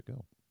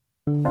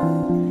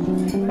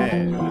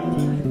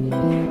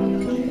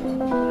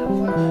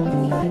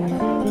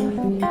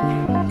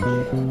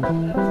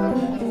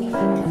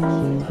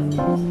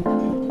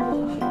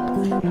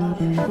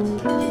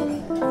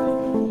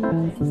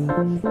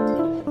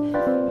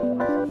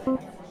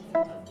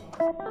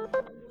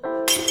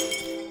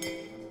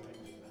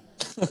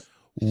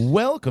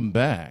Welcome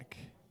back.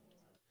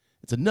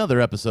 It's another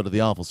episode of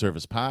the Awful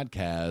Service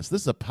Podcast.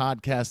 This is a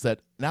podcast that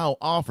now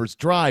offers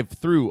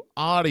drive-through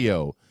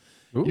audio.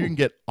 Ooh. You can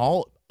get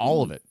all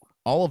of it,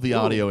 all of the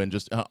audio in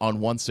just on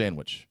one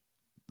sandwich.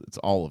 It's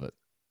all of it.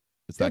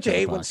 It's Don't that you kind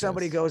hate of when podcast.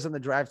 somebody goes in the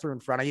drive-thru in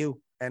front of you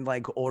and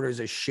like orders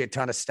a shit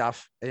ton of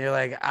stuff, and you're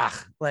like,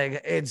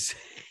 like it's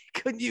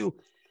couldn't you?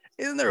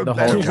 Isn't there a The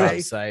better whole way?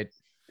 website.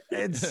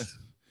 It's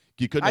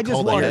You couldn't I have just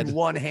called wanted ahead.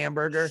 one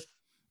hamburger.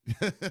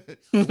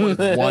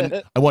 I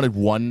wanted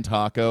one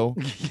taco.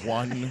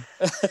 One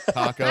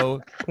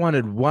taco.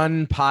 Wanted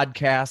one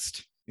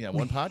podcast. Yeah,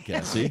 one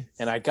podcast. See?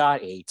 And I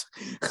got 8.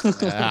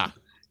 Yeah.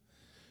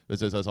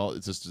 That's all.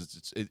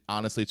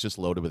 Honestly, it's just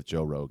loaded with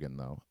Joe Rogan,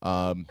 though.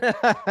 So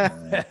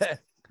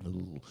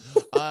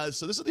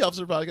this is the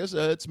Officer Podcast.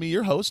 It's me,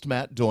 your host,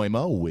 Matt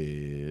Doima,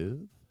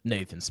 with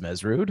Nathan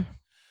Smezrud.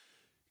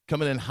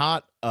 coming in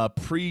hot.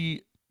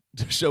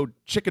 Pre-show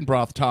chicken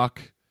broth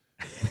talk.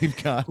 We've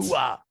got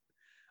Hoo-ah.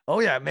 Oh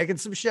yeah, making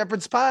some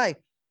shepherd's pie.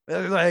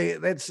 Like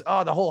that's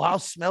the whole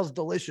house smells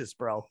delicious,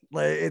 bro.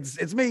 Like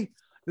it's me,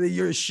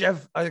 your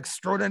chef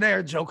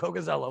extraordinaire, Joe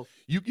Cogazello.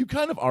 you.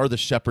 Kind of are the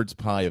shepherd's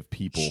pie of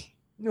people.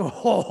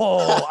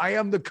 Oh, I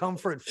am the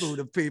comfort food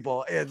of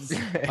people. It's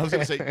I was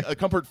going to say a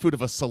comfort food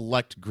of a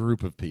select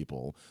group of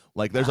people.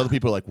 Like there's other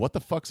people who are like, what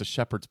the fuck's a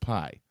shepherd's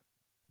pie?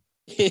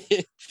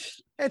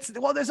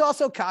 there's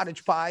also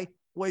cottage pie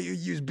where you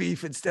use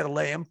beef instead of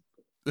lamb.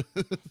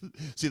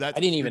 See, that's I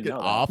didn't even you're getting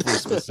know that. awfully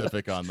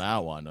specific on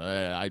that one.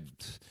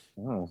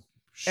 Oh.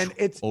 And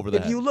it's over the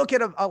if head. you look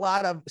at a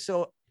lot of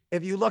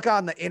if you look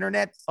on the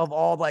internet of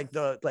all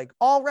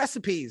all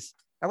recipes,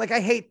 I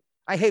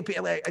hate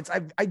people.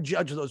 I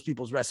judge those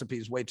people's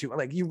recipes way too.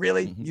 Like you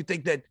really you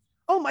think that,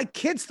 oh, my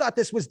kids thought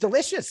this was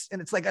delicious,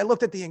 and it's like I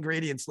looked at the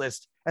ingredients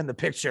list and the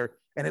picture,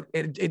 and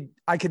it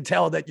I could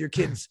tell that your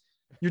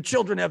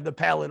children have the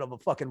palate of a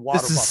fucking water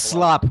This is buffalo.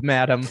 slop,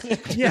 madam.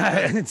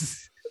 Yeah,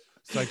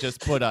 So I just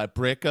put a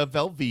brick of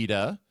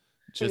Velveeta,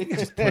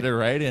 just put it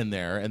right in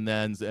there, and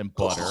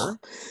butter.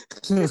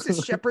 this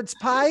is shepherd's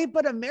pie,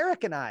 but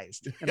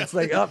Americanized. And it's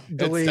like,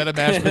 delete. Instead of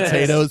mashed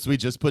potatoes, we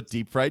just put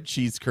deep fried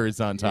cheese curds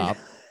on top.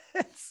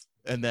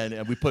 And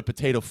then we put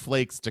potato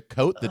flakes to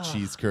coat the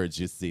cheese curds.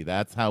 You see,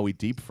 that's how we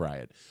deep fry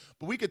it.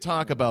 But we could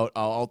talk about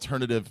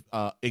alternative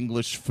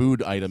English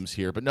food items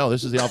here. But no,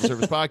 this is the Awful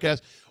Service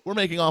Podcast. We're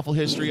making awful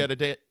history yet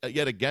again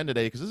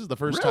today because this is the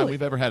first time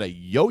we've ever had a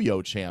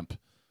yo-yo champ.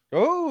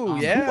 Oh,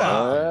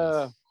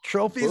 yeah.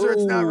 Trophies or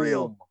it's not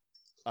real.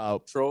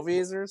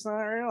 Trophies or it's not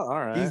real? All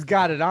right. He's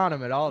got it on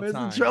him at all There's the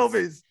times.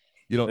 trophies.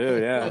 You know,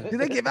 Dude, yeah. Do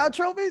they give out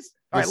trophies?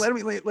 All right,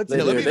 let's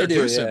They let me do,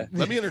 introduce yeah. him.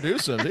 Let me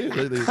introduce him.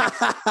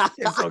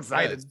 I'm so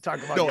excited to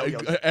talk about No,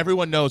 yo-yos.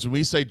 everyone knows when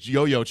we say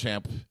yo-yo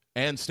champ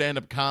and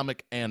stand-up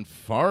comic and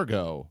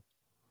Fargo,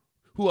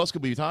 who else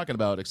could we be talking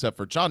about except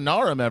for John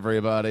Narum,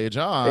 everybody?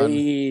 John.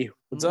 Hey,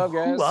 what's up,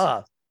 guys?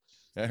 Hoo-ah.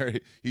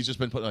 He's just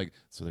been putting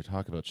so they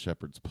talk about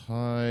shepherd's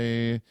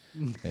pie.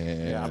 And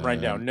Yeah, I'm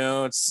writing down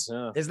notes.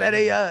 Is that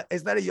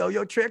a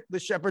yo-yo trick? The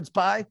shepherd's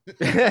pie?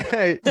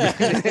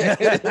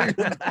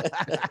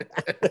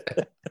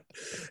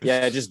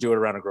 Yeah, just do it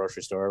around a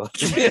grocery store.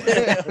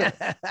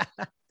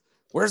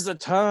 Where's the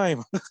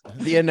time?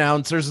 The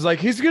announcer's is like,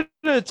 he's going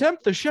to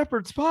attempt the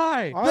shepherd's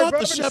pie. Not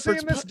the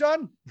shepherd's pie.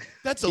 done.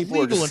 That's People are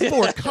illegal in just-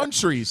 4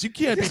 countries. You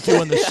can't be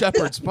doing the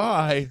shepherd's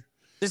pie.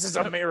 This is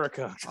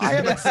America. I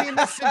haven't seen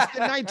this since the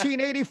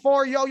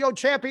 1984 yo-yo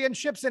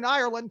championships in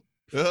Ireland.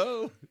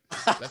 Oh,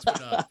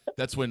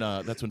 that's when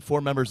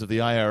 4 members of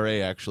the IRA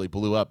actually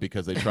blew up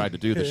because they tried to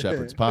do the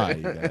shepherd's pie.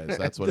 You guys,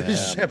 that's what The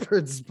happened.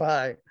 shepherd's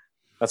pie.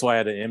 That's why I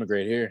had to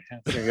immigrate here.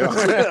 There you go.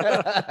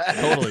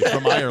 Totally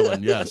from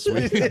Ireland. Yes,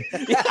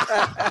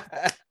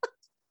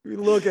 We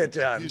look at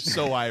John. you're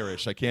so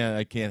Irish. I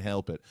can't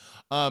help it.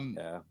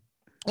 Yeah.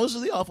 Well, this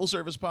is the Awful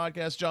Service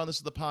Podcast, John. This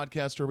is the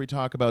podcast where we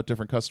talk about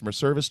different customer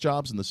service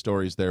jobs and the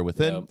stories there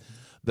within. Yep.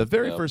 The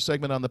very Yep. first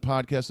segment on the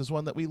podcast is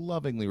one that we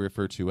lovingly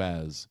refer to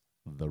as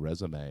the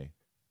resume.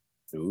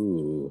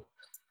 Ooh.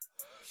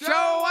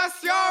 Show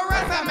us your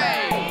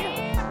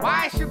resume.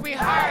 Why should we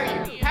hire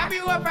you? Have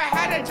you ever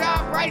had a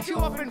job write you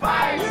up and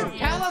fire you?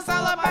 Tell us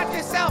all about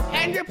yourself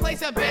and your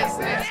place of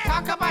business.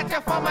 Talk about your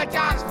former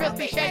jobs,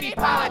 filthy, shady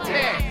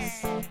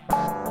politics.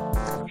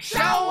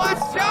 Show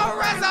us your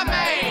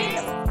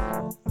resume.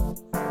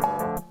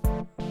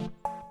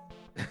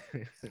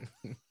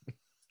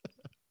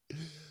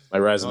 My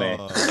resume.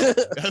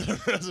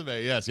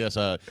 Resume, yes.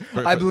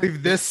 I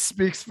believe this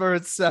speaks for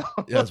itself.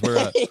 Yes,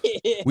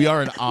 we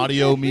are an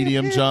audio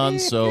medium, John.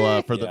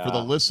 So for the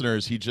Yeah.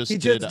 listeners, he just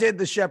did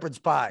the shepherd's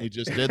pie. He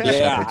just did the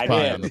Yeah, shepherd's I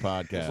pie did. on the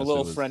podcast. With a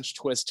little It was- French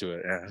twist to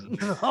it.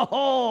 Yeah.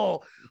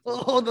 Oh,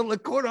 Oh, the Le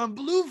Cordon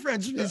Bleu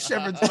French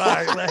shepherd's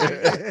pie.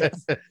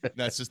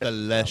 That's just the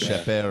Le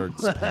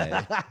Shepherd's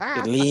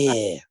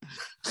pie.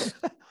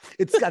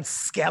 It's got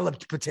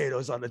scalloped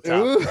potatoes on the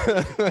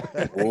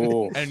top.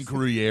 Ooh, And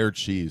Gruyere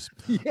cheese.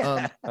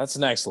 Yeah. that's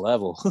next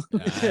level.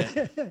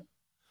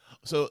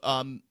 So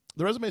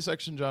the resume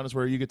section, John, is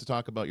where you get to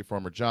talk about your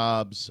former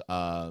jobs,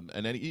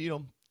 and any,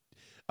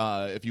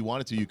 if you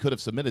wanted to, you could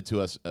have submitted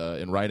to us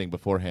in writing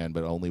beforehand,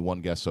 but only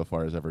one guest so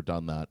far has ever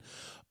done that.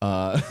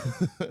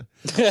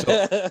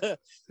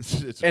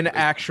 It's An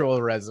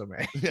actual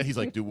resume. yeah, he's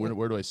like, dude,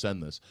 where do I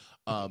send this?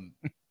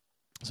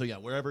 So yeah,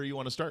 wherever you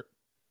want to start.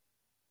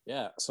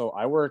 Yeah, so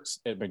I worked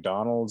at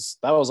McDonald's.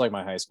 That was like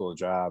my high school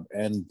job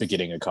and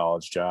beginning a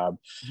college job.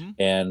 Mhm.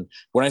 And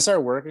when I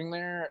started working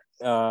there,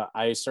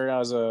 I started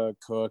out as a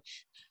cook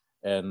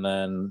and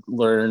then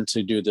learned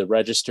to do the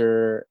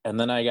register. And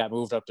then I got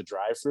moved up to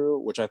drive-through,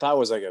 which I thought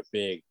was like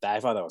I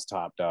thought that was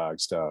top dog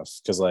stuff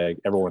because like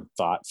everyone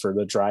thought for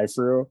the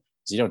drive-through.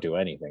 You don't do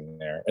anything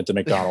there at the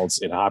McDonald's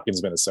in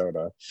Hopkins,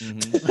 Minnesota.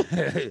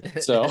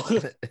 So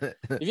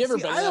have you ever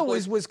been? I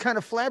always was kind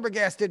of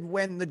flabbergasted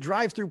when the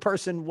drive-through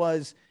person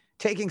was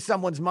taking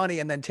someone's money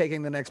and then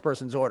taking the next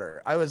person's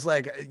order. I was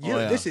like,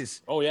 this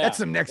is, that's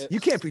some next, you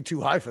can't be too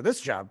high for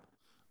this job.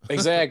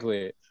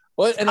 Exactly.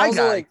 Well, and I was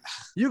like,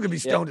 you could be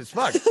stoned as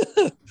fuck.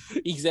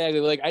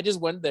 Exactly. Like I just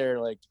went there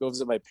like to go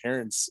visit my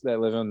parents that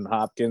live in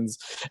Hopkins,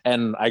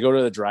 and I go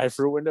to the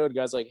drive-through window and the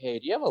guy's like, hey,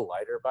 do you have a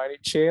lighter by any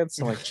chance?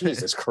 I'm like,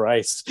 Jesus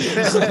Christ.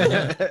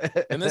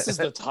 And this is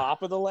the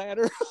top of the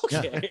ladder.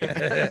 Okay.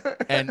 Yeah.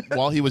 And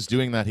while he was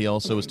doing that, he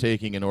also was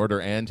taking an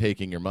order and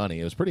taking your money.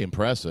 It was pretty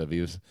impressive.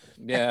 He was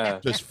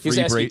just He's free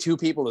asking two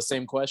people the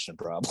same question,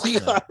 probably.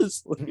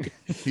 Honestly.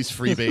 He's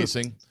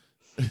freebasing.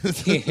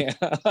 Yeah.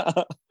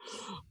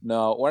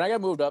 No, when I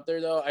got moved up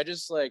there though, I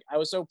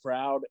was so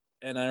proud.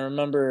 And I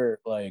remember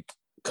like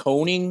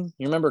coning.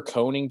 You remember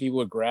coning? People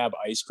would grab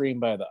ice cream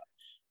by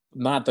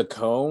not the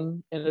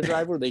cone in the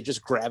driver. They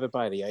just grab it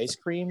by the ice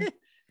cream.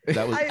 I've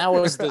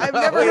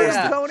never heard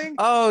of coning.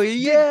 Oh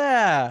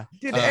yeah.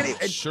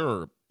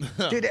 Sure.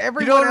 Did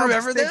everyone You don't else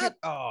remember think that?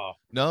 Oh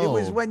no. It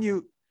was when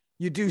you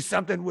do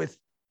something with,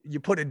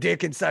 you put a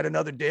dick inside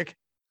another dick.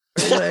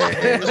 That's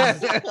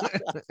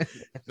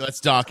docking, It's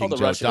Joe. called the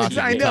Russian Docking.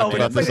 I We know, talked but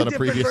about it's like this a on a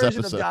different previous version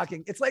episode. of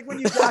docking. It's like when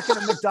you dock in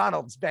a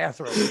McDonald's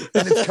bathroom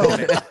and it's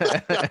coning.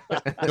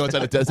 No,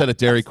 it's at a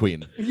Dairy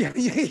Queen.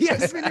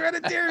 Yes, when you're at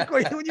a Dairy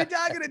Queen, when you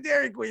dock at a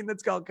Dairy Queen,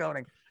 that's called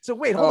coning. So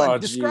wait, hold on.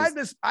 Describe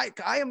this. I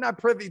am not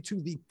privy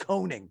to the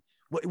coning.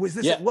 What was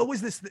this? Yeah. What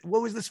was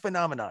this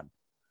phenomenon?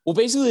 Well,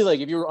 basically, like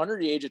if you were under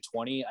the age of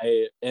 20,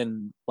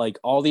 and like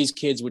all these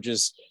kids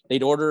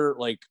they'd order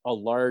like a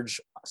large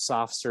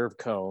soft serve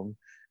cone.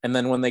 And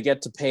then when they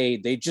get to pay,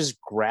 they just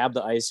grab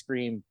the ice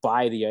cream,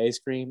 buy the ice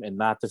cream, and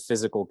not the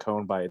physical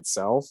cone by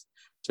itself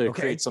to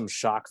create some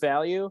shock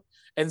value.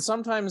 And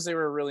sometimes they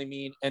were really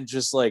mean and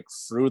just like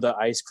threw the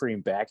ice cream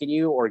back at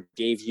you or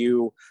gave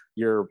you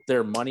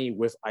their money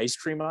with ice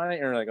cream on it.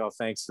 And you're like, oh,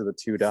 thanks for the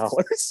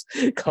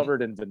 $2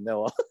 covered in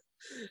vanilla.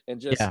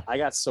 And I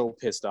got so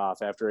pissed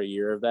off after a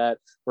year of that,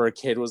 where a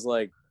kid was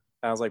like,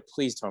 I was like,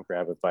 please don't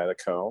grab it by the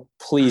cone.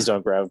 Please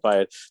don't grab it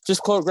by it.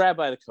 Just grab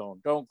by the cone.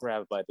 Don't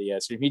grab it by the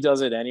ice cream. He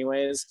does it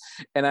anyways.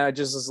 And I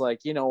just was like,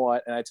 you know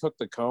what? And I took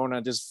the cone.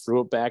 I just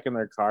threw it back in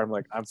their car. I'm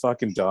like, I'm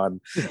fucking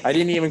done. I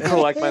didn't even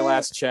collect my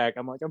last check.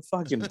 I'm like, I'm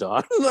fucking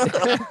done.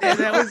 And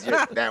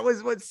that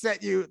was what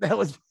set you. That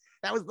was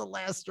the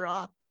last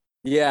straw.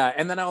 Yeah,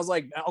 and then I was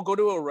like, I'll go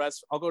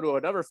to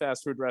another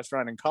fast food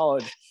restaurant in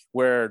college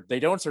where they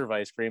don't serve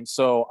ice cream.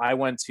 So I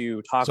went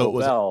to Taco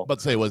Bell.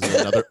 Was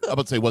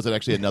it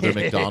actually another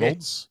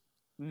McDonald's?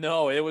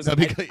 No, it was. No,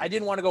 I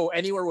didn't want to go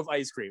anywhere with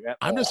ice cream.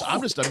 I'm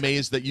just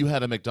amazed that you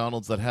had a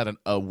McDonald's that had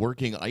a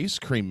working ice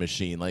cream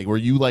machine. Like, were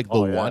you like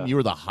the one? You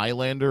were the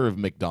Highlander of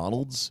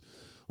McDonald's.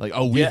 Like,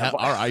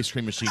 our ice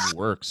cream machine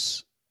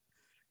works.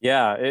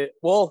 Yeah.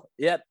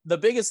 The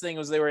biggest thing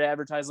was they were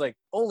advertised like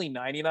only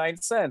 99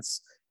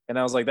 cents. And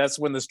I was like, that's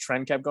when this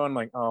trend kept going. I'm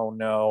like, oh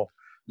no,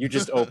 you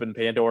just opened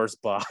Pandora's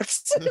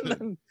box.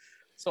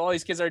 So all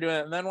these kids are doing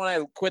it. And then when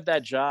I quit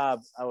that job,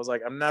 I was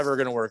like, I'm never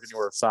going to work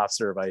anywhere with soft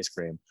serve ice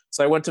cream.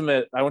 So I went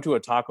to a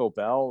Taco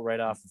Bell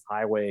right off of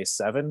Highway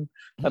 7,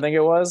 I think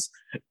it was.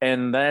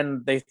 And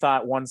then they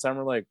thought one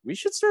summer, like, we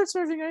should start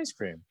serving ice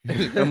cream.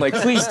 And I'm like,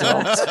 please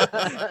don't.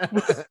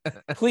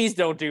 Please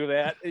don't do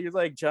that. And he's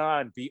like,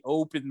 John, be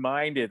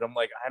open-minded. I'm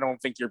like, I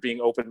don't think you're being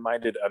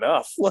open-minded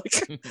enough.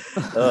 Like,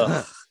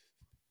 ugh.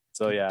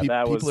 So yeah,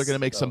 people are going to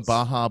make some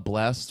Baja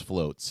Blast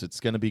floats. It's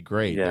going to be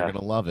great. Yeah. They're going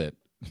to love it.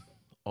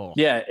 Oh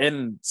yeah,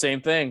 and same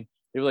thing.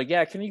 They were like,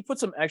 yeah, can you put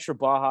some extra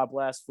Baja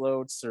Blast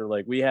floats? Or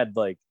like we had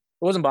like,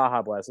 it wasn't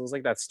Baja Blast. It was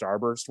like that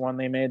Starburst one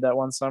they made that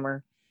one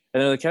summer.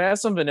 And they're like, can I have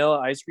some vanilla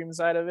ice cream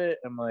inside of it?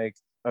 I'm like,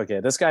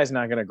 okay, this guy's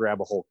not going to grab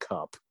a whole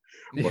cup.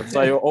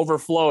 So I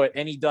overflow it,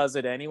 and he does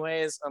it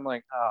anyways. I'm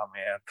like, oh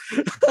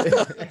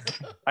man.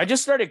 I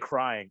just started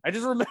crying. I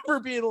just remember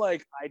being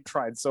like, I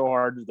tried so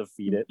hard to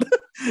defeat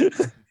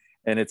it.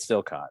 and it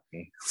still caught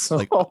me.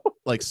 So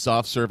Like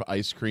soft serve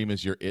ice cream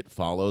is your It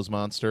Follows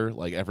monster.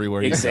 Like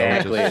everywhere you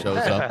Exactly. go, it just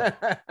shows up.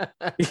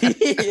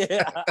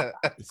 yeah.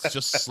 It's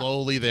just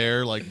slowly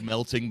there, like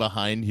melting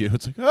behind you.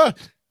 It's like, ah.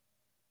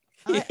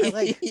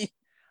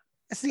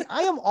 See,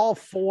 I am all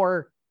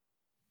for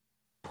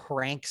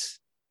pranks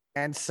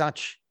and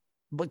such,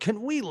 but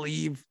can we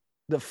leave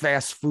the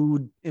fast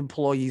food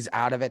employees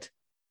out of it?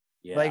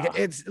 Yeah. Like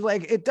it's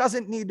like it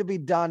doesn't need to be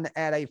done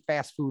at a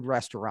fast food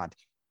restaurant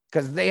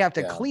because they have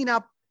to clean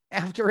up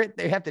after it.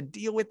 They have to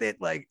deal with it.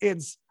 Like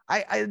it's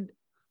I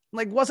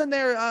like wasn't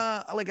there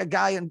like a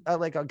guy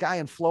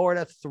in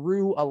Florida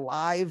threw a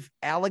live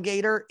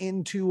alligator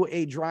into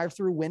a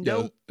drive-through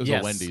window? Yeah, it was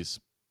a Wendy's.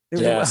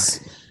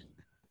 Yes.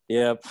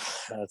 Yep.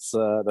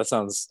 That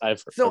sounds.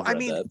 So I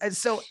mean,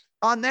 so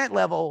on that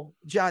level,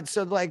 John.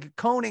 So like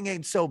coning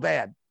ain't so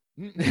bad.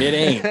 It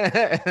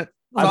ain't.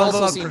 I've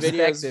also seen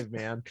videos,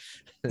 man.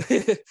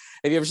 Have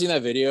you ever seen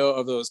that video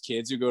of those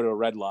kids who go to a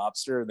Red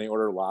Lobster and they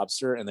order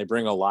lobster and they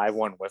bring a live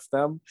one with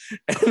them?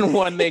 And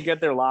when they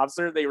get their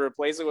lobster, they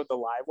replace it with the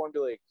live one. Be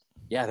like,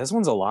 yeah, this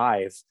one's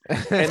alive.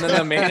 And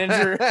then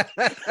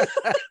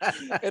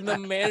the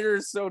manager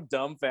is so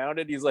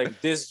dumbfounded. He's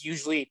like, this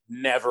usually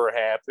never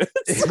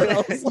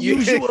happens.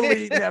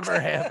 Usually never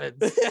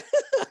happens.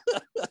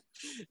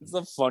 It's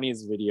the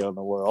funniest video in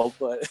the world,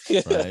 but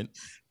Right.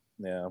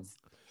 yeah.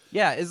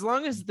 Yeah, as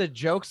long as the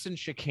jokes and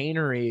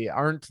chicanery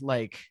aren't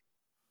like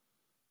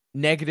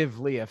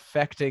negatively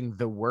affecting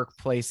the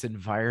workplace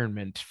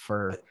environment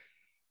for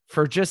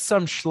just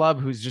some schlub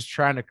who's just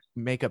trying to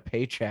make a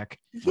paycheck.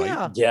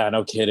 Yeah. Yeah,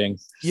 no kidding.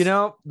 You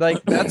know,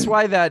 like that's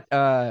why that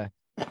I'm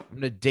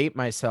gonna date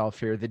myself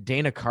here. The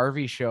Dana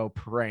Carvey show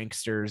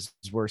pranksters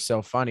were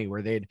so funny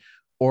where they'd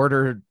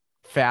order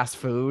fast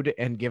food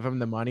and give them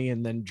the money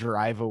and then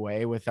drive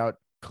away without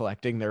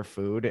collecting their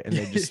food, and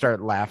they just start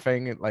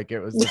laughing like it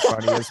was the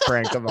funniest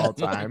prank of all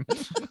time.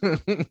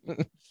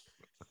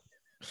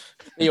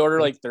 They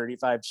order like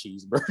 35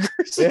 cheeseburgers.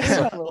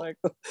 Yeah.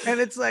 And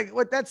it's like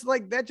what that's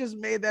like that just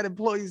made that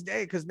employee's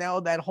day because now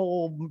that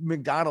whole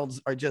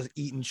McDonald's are just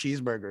eating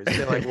cheeseburgers.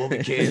 They're like, well, we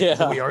can't.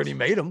 Yeah. We already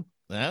made them.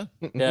 Yeah.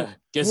 Yeah.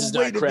 Guess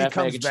We'll it's wait not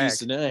till he Kraft comes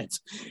mac and back.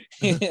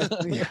 cheese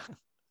tonight.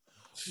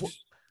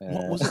 Yeah.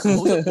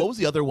 What was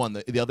the other one?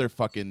 The other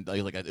fucking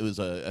like it was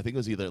I think it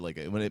was either like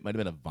it might have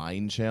been a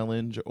Vine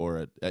challenge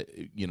or a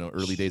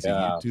early days of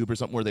YouTube or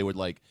something where they would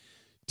like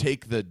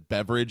take the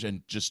beverage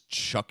and just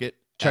chuck it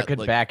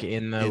like, back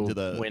in into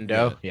the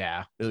window.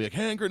 Yeah. They'd be like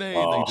hand grenade.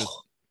 Oh. And they just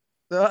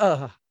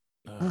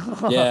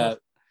Yeah.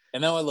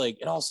 And then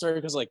it all started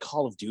because like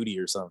Call of Duty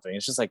or something.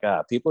 It's just like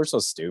people are so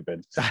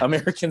stupid.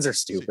 Americans are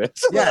stupid.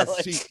 Yes.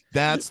 Like, See,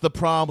 that's the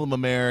problem,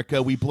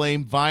 America. We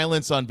blame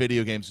violence on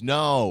video games.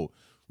 No,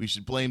 we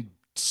should blame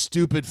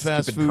stupid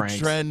fast food pranks.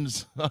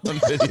 trends on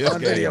video On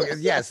games. video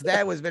games. Yes,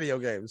 that was video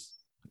games.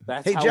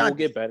 that's Hey, how John. we'll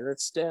get better at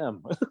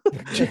STEM.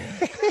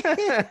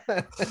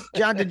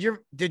 John,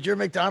 did your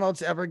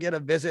McDonald's ever get a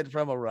visit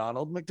from a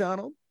Ronald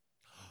McDonald?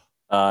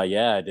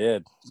 Yeah, I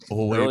did.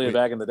 Oh, wait, Earlier wait.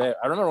 back in the day.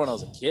 I remember when I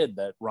was a kid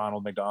that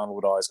Ronald McDonald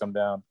would always come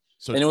down.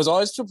 So And it was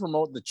always to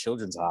promote the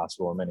Children's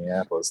Hospital in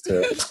Minneapolis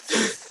too.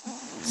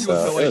 you have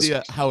no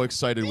idea how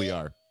excited we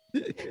are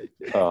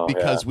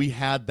because we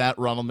had that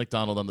Ronald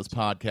McDonald on this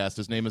podcast.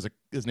 His name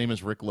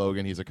is Rick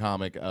Logan. He's a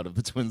comic out of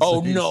the Twin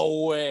Oh Cities.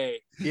 no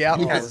way! Yeah.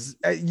 Yes,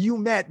 you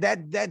met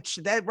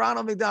that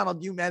Ronald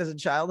McDonald you met as a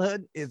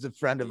childhood is a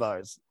friend of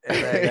ours.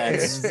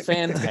 That's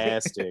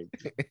fantastic.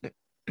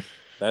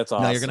 That's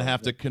awesome. Now you're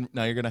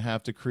gonna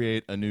have to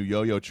create a new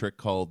yo-yo trick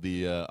called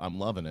the I'm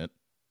loving it.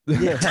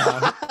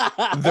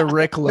 The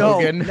Rick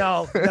Logan.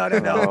 No.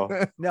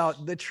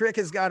 The trick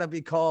has got to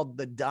be called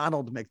the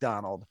Donald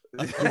McDonald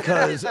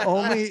because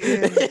only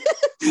in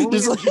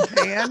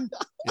Japan.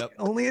 Yep.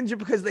 Only in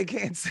Japan because they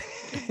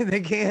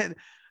can't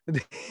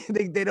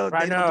they don't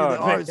do the Ronald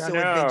R's, so they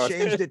McDonald.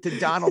 changed it to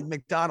Donald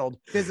McDonald.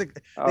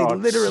 Physically, they Oh,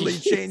 literally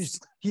jeez.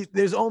 changed.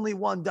 There's only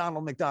one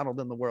Donald McDonald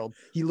in the world.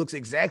 He looks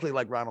exactly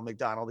like Ronald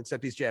McDonald,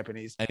 except he's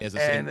Japanese. And he has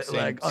the And, same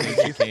like, same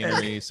underneath-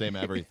 chicanery, same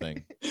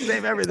everything.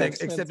 Same everything,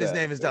 That's except his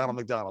name is fantastic. Donald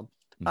McDonald.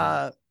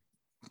 Mhm.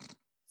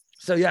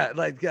 So yeah,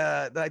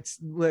 that's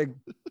like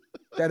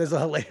that is a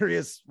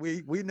hilarious.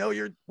 We know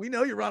you're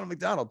Ronald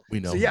McDonald.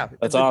 We know So yeah, him.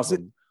 That's the-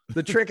 awesome.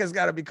 The trick has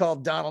got to be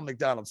called Donald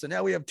McDonald. So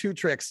now we have two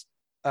tricks: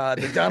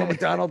 the Donald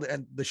McDonald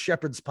and the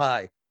shepherd's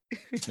pie.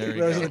 There you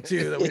Those go. are the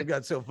two that we've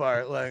got so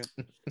far. Like,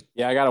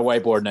 Yeah, I got a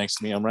whiteboard next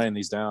to me. I'm writing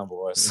these down,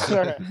 boys.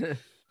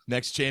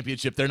 Next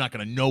championship, they're not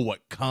gonna know what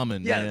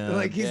coming. yeah, man.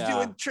 like he's Yeah.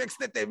 doing tricks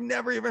that they've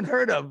never even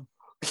heard of.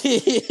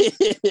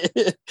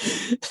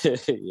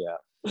 Yeah.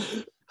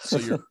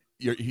 So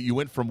you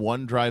went from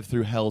one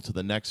drive-through hell to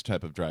the next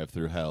type of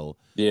drive-through hell.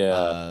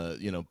 Yeah.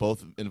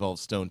 Both involve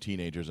stoned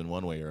teenagers in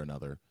one way or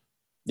another.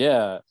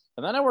 Yeah.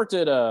 And then I worked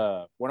at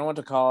when I went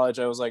to college,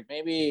 I was like,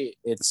 maybe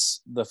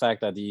it's the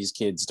fact that these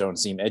kids don't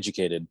seem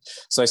educated.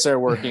 So I started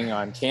working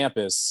on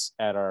campus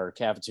at our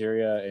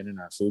cafeteria and in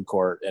our food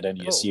court at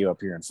NESU up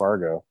here in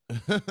Fargo.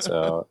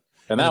 So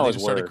and that they was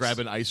just started worse.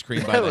 grabbing ice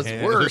cream by That the was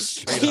hand. worse.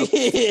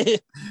 Straight up.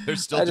 They're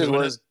still I just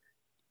doing was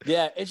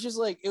Yeah, it's just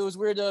like it was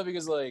weird though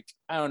because like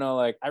I don't know,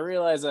 like I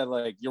realized that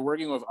like you're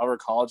working with other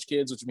college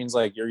kids, which means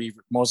like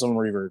most of them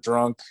were either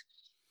drunk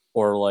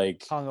or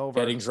like hungover,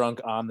 getting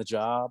drunk on the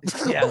job.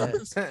 Yeah.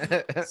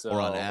 Or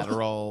on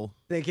Adderall.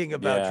 Thinking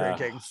about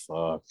drinking.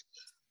 Fuck.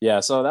 Yeah,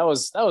 so that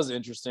was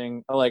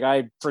interesting. Like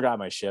I forgot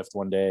my shift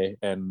one day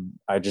and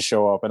I just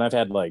show up and I've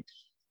had like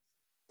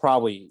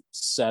probably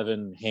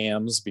 7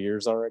 hams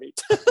beers already.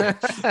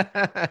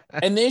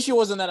 And the issue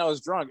wasn't that I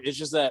was drunk. It's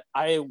just that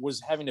I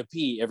was having to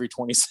pee every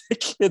 20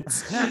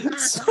 seconds.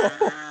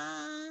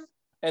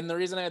 And the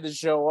reason I had to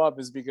show up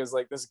is because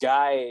like this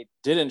guy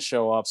didn't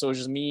show up. So it was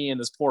just me and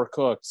this poor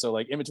cook. So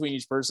like in between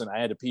each person,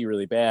 I had to pee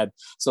really bad.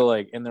 So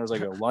like, and there was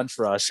like a lunch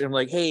rush. And I'm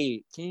like,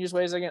 hey, can you just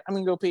wait a second? I'm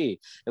gonna go pee.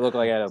 It looked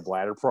like I had a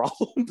bladder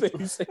problem,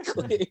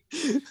 basically.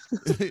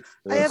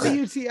 I have a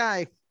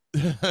UTI.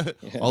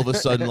 All of a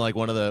sudden, like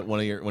one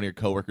of your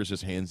coworkers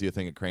just hands you a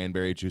thing of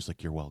cranberry juice,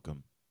 like you're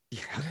welcome. You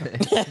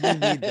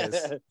need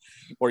this.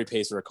 Or he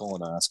pays for a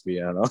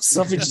colonoscopy. I don't know.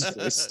 Something just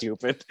really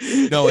stupid.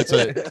 No,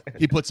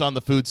 he puts on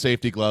the food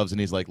safety gloves and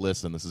he's like,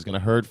 listen, this is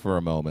gonna hurt for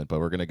a moment, but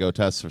we're gonna go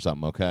test for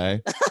something,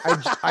 okay?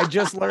 I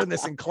just learned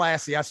this in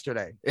class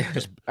yesterday.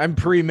 I'm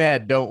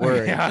pre-med, don't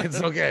worry. Yeah,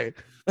 it's okay.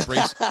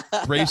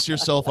 Brace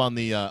yourself on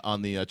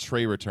the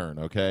tray return,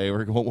 okay?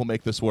 We'll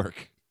make this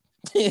work.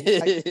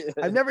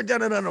 I've never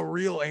done it on a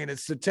real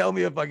anus, so tell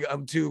me if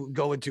I'm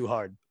going too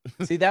hard.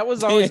 See, that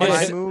was always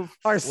my move.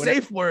 Our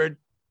safe word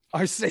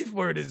is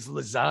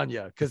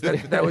lasagna, because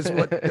that was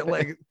what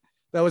like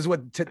that was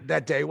what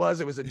that day was.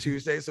 It was a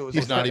Tuesday, so it was.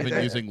 He's not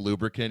even using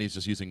lubricant. He's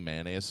just using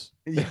mayonnaise.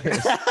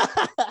 Yes.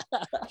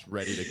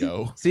 Ready to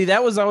go. See,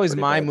 that was always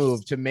my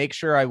move to make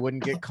sure I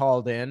wouldn't get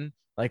called in.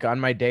 Like on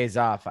my days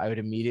off, I would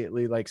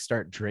immediately like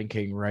start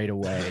drinking right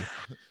away.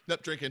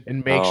 Not drinking.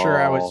 And make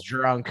sure I was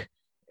drunk.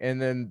 And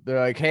then they're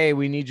like, hey,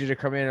 we need you to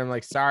come in. I'm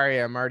like,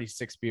 sorry, I'm already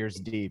 6 beers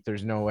deep.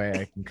 There's no way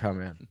I can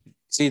come in.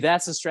 See,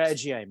 that's a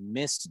strategy I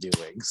missed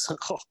doing. So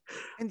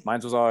mine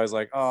was always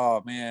like,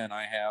 oh man,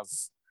 I have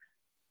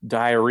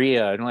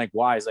diarrhea. And I'm like,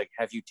 why? It's like,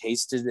 have you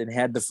tasted and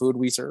had the food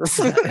we serve?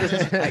 Fair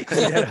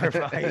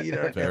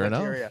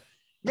enough.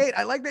 Nate,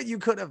 I like that you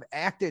could have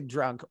acted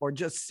drunk or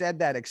just said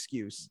that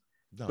excuse.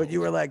 No. But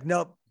you were like,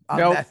 nope,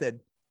 I'm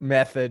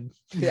method.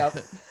 Yep.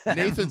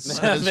 Nathan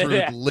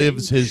Smezrud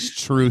lives his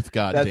truth,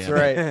 goddamn.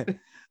 That's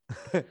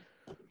right.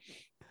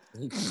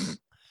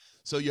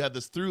 So you have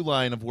this through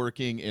line of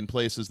working in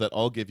places that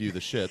all give you the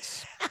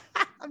shits.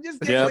 I'm just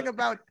thinking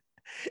about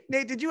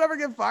Nate. Did you ever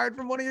get fired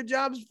from one of your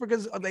jobs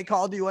because they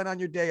called you in on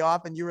your day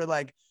off and you were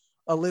like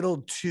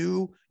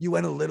you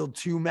went a little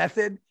too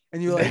method,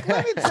 and you're like,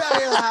 let me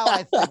tell you how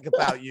I think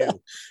about you.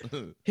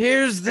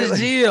 Here's the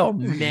deal,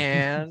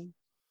 man.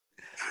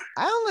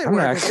 I only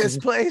work at this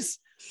place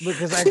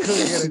because I couldn't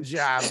get a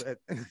job.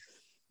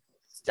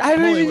 I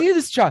don't even need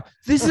this job.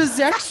 This is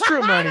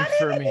extra money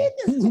for me.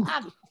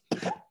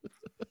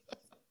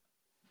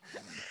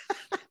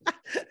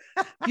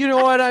 You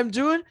know what I'm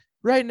doing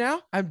right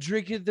now? I'm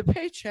drinking the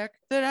paycheck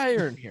that I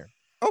earn here.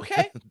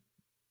 Okay.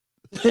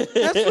 That's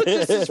what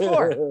this is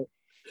for.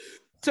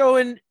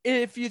 So,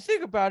 if you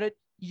think about it,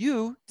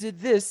 you did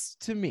this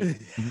to me.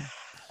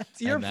 It's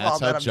your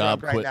fault that I'm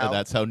drunk right now.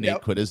 That's how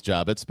Nate quit his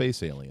job at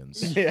Space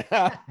Aliens.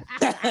 Yeah.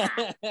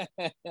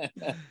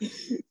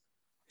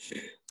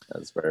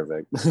 That's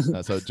perfect.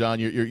 So, John,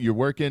 you're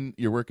working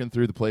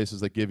through the places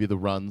that give you the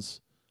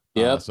runs.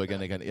 Yeah. So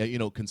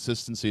again,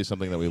 consistency is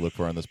something that we look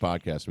for on this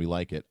podcast. We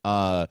like it,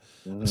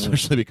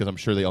 especially because I'm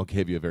sure they all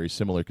gave you a very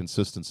similar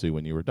consistency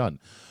when you were done,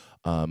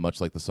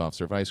 much like the soft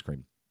serve ice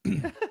cream.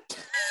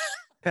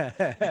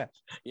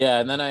 Yeah,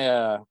 and then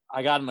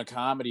I got into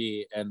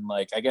comedy, and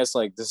like I guess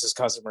like this is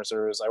customer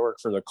service. I work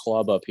for the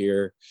club up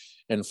here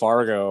in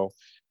Fargo,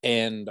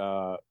 and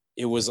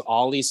it was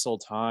Ali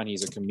Sultan.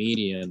 He's a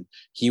comedian.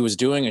 He was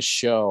doing a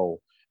show,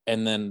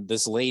 and then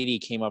this lady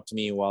came up to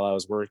me while I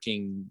was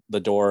working the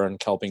door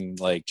and helping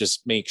like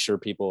just make sure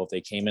people, if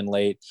they came in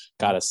late,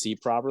 got a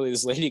seat properly.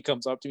 This lady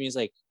comes up to me, he's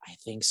like, I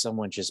think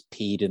someone just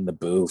peed in the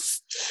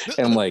booth.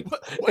 And I'm like,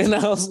 and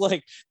I was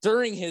like,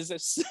 during his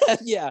set,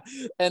 yeah.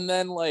 And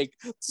then like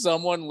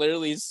someone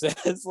literally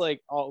says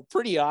like, oh,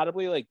 pretty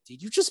audibly, like,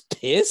 did you just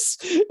piss?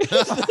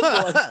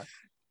 Like,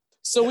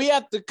 so we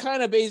have to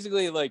kind of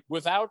basically like,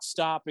 without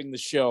stopping the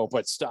show,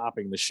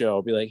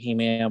 be like, hey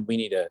man, we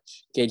need to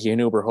get you an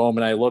Uber home.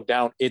 And I look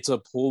down, it's a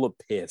pool of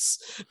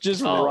piss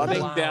just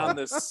running down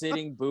the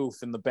sitting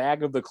booth in the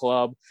back of the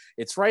club.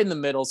 It's right in the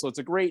middle, so it's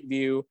a great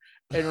view.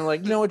 And we're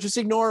like, you know what, just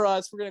ignore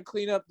us. We're gonna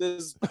clean up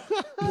this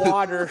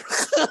water.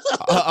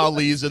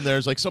 Ali's in there.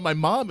 It's like, so my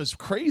mom is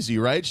crazy,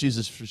 right? She's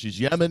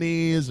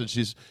Yemenis and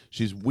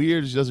she's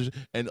weird. She does,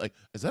 and like,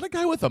 is that a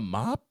guy with a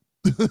mop?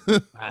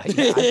 I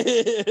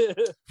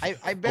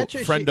bet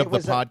you friend of the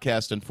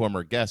podcast and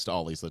former guest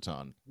Ali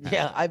Sultan.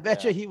 Yeah, I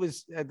bet you he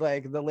was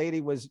like, the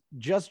lady was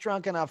just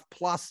drunk enough,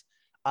 plus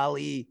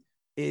Ali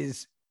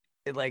is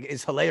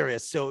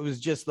hilarious, so it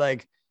was just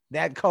like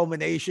that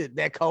culminated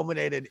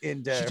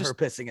into her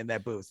pissing in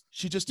that booth.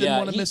 She just didn't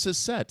want to miss his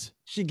set.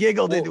 She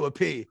giggled into a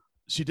pee.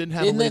 She didn't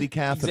have a Lady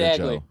Catheter,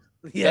 Joe.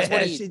 Yeah,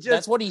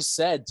 that's what he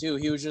said too.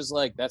 He was just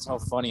like, "That's how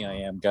funny I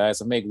am,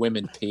 guys. I make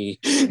women pee."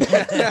 And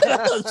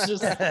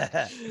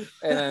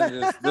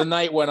then the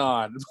night went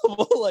on.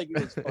 Like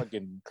it was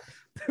fucking.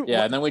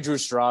 Yeah, and then we drew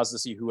straws to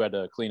see who had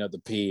to clean up the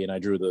pee, and I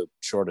drew the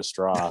shortest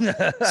straw.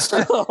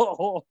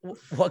 So,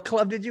 what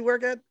club did you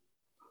work at?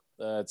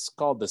 It's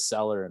called the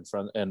Cellar in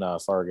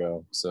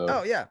Fargo. So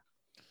oh yeah,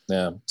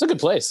 it's a good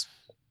place.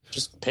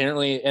 Just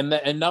apparently, and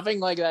nothing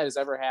like that has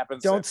ever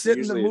happened. Don't sit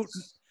in the mood.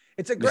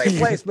 It's a great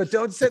place, but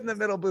don't sit in the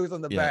middle booth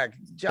on the back.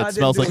 John it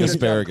smells like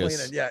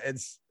asparagus. Yeah, it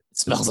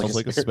smells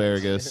like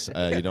asparagus.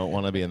 You don't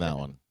want to be in that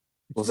one.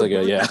 Looks like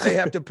yeah. They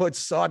have to put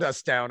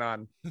sawdust down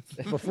on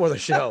before the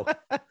show.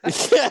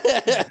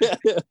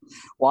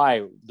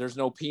 Why? There's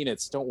no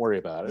peanuts. Don't worry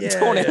about it. Yeah,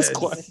 don't ask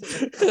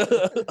questions.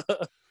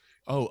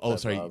 Oh,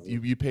 sorry.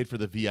 You paid for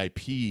the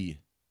VIP.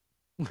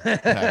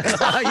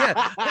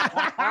 Yeah.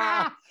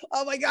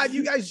 Oh my God,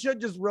 you guys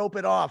should just rope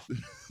it off.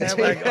 And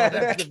like, oh,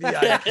 that's the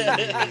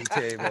VIP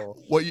table.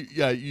 Well,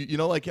 you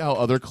know, like how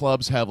other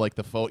clubs have like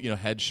the photo,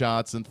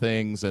 headshots and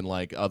things, and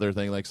like other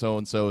thing, like so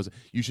and so's.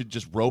 You should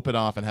just rope it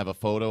off and have a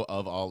photo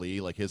of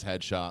Ali, like his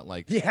headshot,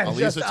 like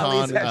Ali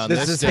Satan on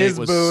this is date his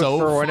was booth so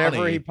for funny.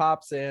 whenever he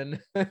pops in.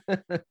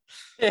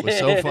 It was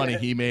so funny.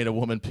 He made a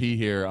woman pee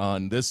here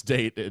on this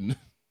date, and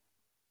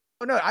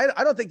oh no,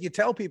 I don't think you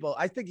tell people.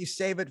 I think you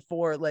save it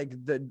for like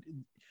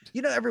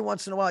every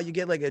once in a while you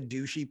get like a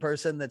douchey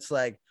person that's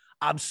like,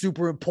 I'm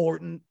super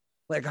important.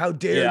 Like, how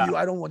dare you?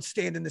 I don't want to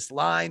stand in this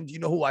line. Do you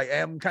know who I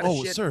am? Kind of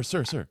shit. Sir.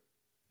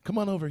 Come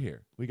on over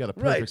here. We got a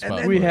perfect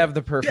spot. We have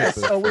the perfect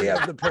booth. So we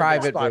have the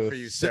private spot booth for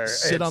you, sir.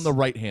 Sit on the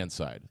right-hand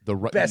side. The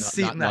right best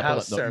seat in the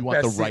house, sir. You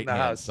want Best the seat in the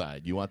right-hand house.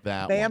 side. You want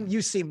that Ma'am, one.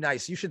 you seem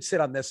nice. You should sit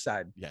on this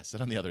side. Yeah,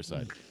 sit on the other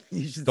side.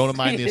 You should Don't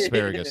mind the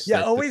asparagus.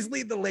 Yeah, always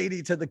lead the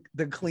lady to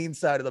the clean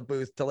side of the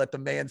booth to let the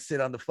man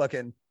sit on the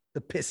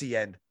pissy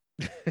end.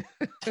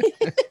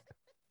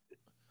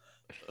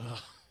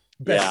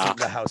 Best seat in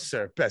the house,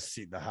 sir. Best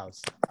seat in the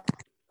house.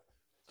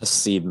 A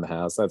seat in the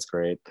house. That's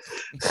great.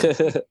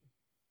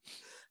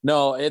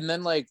 No, and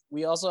then like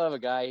we also have a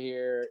guy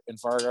here in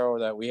Fargo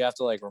that we have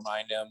to like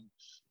remind him,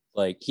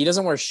 like he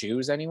doesn't wear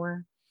shoes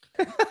anywhere.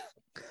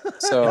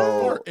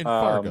 So in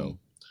Fargo.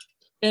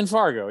 In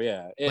Fargo,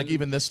 yeah. And, like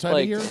even this time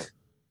of year?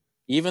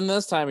 Even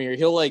this time of year,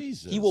 he'll like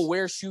Jesus. he will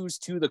wear shoes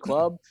to the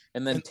club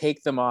and then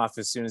take them off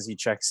as soon as he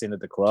checks in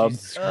at the club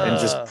and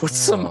just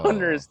puts them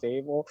under his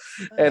table.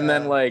 And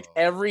then like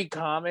every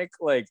comic,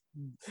 like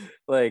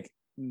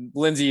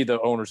Lindsay, the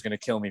owner's gonna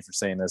kill me for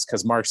saying this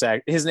because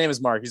his name is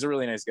Mark. He's a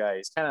really nice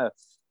guy.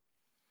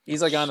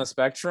 He's like on the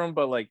spectrum,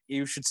 but like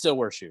you should still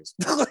wear shoes.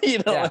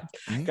 Kind of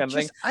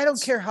thing. I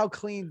don't care how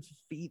clean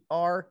feet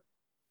are.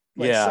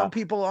 Like some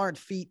people aren't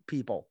feet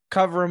people.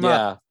 Cover them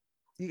up.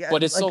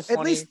 But it's so funny.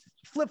 At least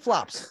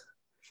flip-flops.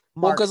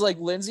 Well, because like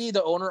Lindsay,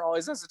 the owner,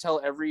 always has to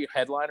tell every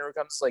headliner who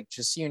comes, like,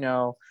 just so you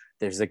know,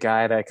 there's a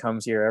guy that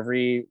comes here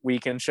every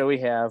weekend show we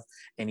have,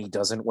 and he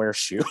doesn't wear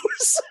shoes.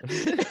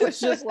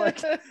 It's just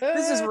like,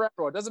 this is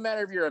retro. It doesn't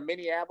matter if you're a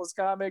Minneapolis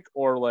comic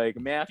or like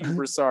Matthew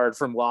Broussard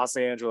from Los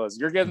Angeles.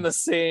 You're getting the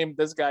same,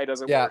 this guy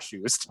doesn't wear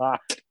shoes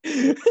talk.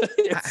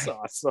 It's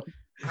awesome.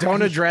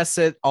 Don't address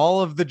it.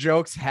 All of the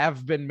jokes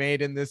have been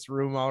made in this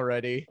room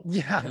already.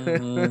 Yeah.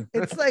 Mm-hmm.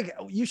 It's like,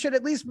 you should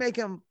at least make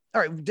him. All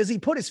right. Does he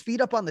put his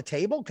feet up on the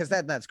table? Because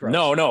that's gross.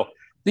 No.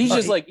 He's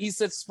just like, he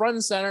sits front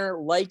and center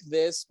like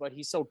this, but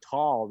he's so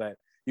tall that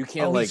you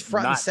can't like he's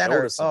front not and center.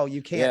 notice him. Oh,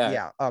 you can't.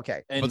 Yeah.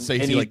 Okay. And, But say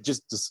and he he like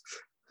just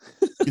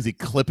is he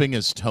clipping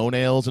his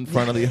toenails in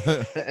front of the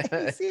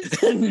he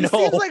seems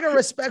like a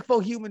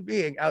respectful human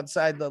being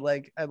outside the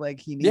like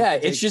he needs. Yeah,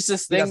 it's just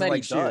this thing that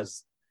like he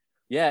does.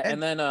 Yeah,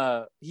 and then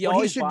he what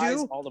always he should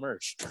buys do- all the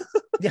merch.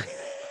 Yeah.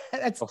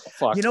 That's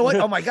fuck. You know what?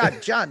 Oh my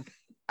God, John,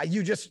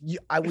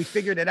 we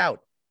figured it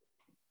out.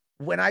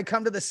 When I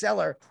come to the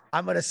cellar,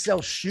 I'm gonna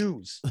sell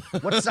shoes.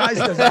 What size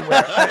does he wear?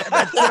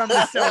 That's what I'm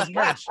gonna sell his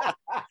merch.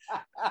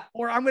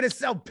 Or I'm gonna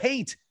sell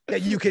paint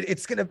that you could.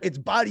 It's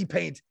body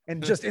paint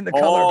and just in the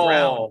color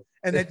brown,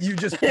 and then you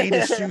just paint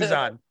his shoes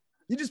on.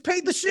 You just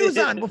paint the shoes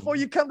on before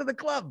you come to the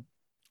club.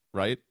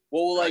 right?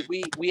 Well, like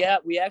we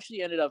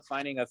actually ended up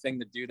finding a thing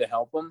to do to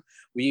help him.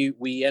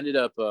 We ended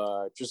up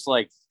just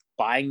like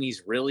buying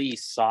these really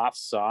soft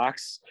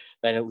socks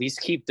that at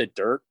least keep the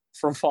dirt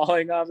from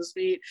falling off his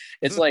feet.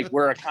 It's like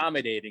we're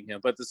accommodating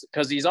him, but this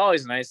because he's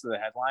always nice to the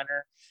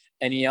headliner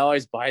and he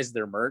always buys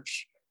their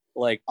merch.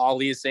 Like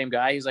Ali's the same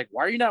guy. He's like,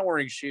 why are you not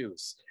wearing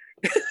shoes?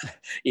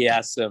 He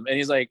asked him and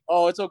he's like,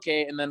 oh, it's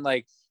okay. And then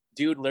like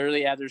dude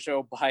literally at their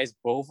show buys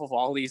both of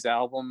Ali's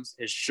albums,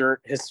 his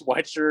shirt, his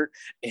sweatshirt,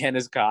 and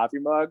his coffee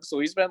mug. So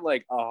he spent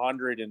like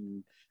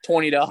 $120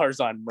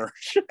 on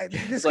merch.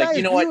 It's like,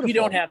 you know what? You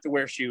don't have to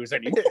wear shoes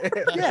anymore.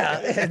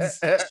 Yeah.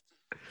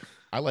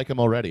 I like him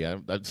already.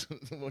 That's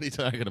what are you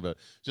talking about?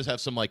 Just have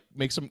some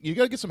make some. You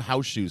gotta get some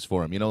house shoes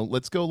for him.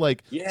 Let's go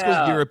let's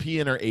go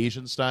European or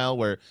Asian style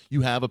where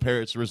you have a pair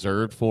that's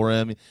reserved for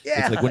him. Yeah,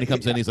 it's like when he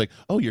comes in, he's like,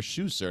 "Oh, your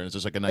shoes, sir." And it's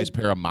just like a nice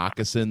pair of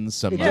moccasins.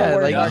 Some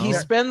he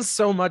spends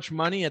so much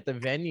money at the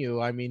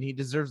venue. I mean, he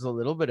deserves a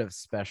little bit of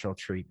special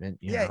treatment.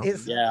 You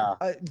know?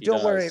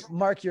 Don't worry,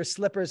 Mark. Your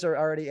slippers are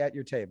already at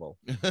your table.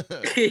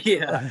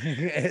 Yeah,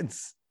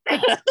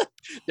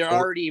 they're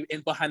already in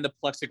behind the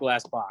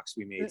plexiglass box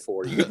we made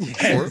for you.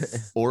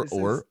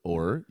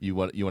 Or you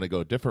want to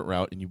go a different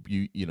route and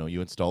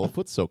you install a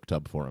foot soak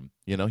tub for him.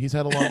 He's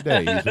had a long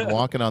day. He's been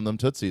walking on them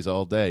Tootsies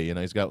all day.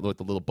 He's got the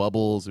little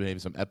bubbles, maybe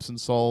some Epsom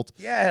salt.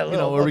 Yeah,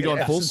 are we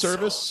going full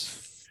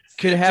service?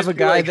 Could have a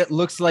guy that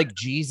looks like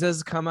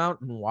Jesus come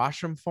out and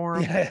wash them for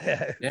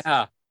him.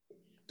 Yeah.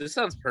 This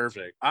sounds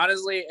perfect,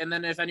 honestly. And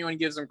then if anyone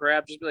gives him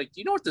crap, just be like,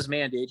 "Do you know what this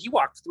man did? He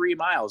walked 3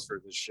 miles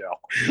for this show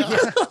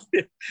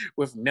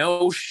with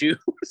no shoes,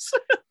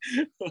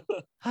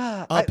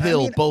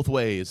 uphill both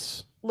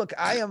ways." Look,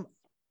 I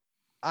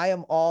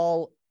am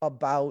all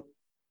about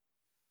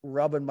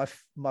rubbing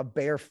my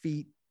bare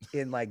feet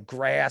in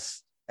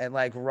grass and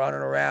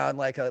running around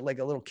like a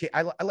little kid.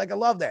 I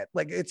love that.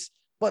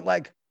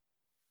 But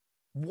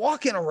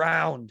walking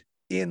around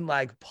in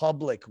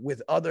public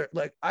with other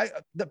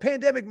the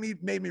pandemic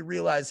made me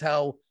realize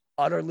how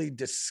utterly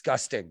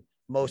disgusting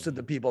most of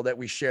the people that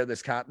we share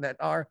this continent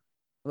are.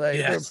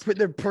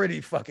 They're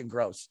pretty fucking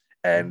gross.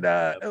 And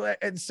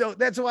so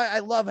that's why I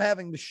love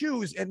having the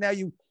shoes. And now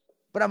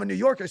but I'm a New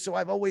Yorker, so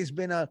I've always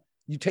been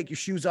you take your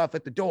shoes off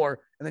at the door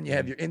and then you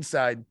have your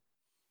inside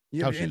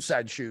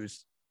inside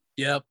shoes.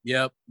 Yep.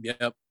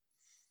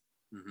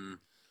 Mm-hmm.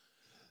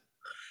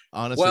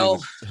 Honestly, I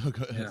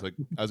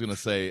was gonna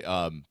say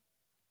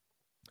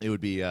it would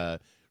be,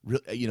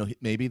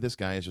 maybe this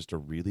guy is just a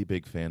really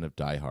big fan of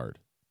Die Hard.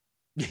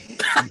 You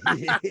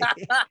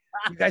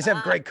guys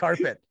have great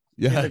carpet.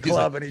 Yeah, in the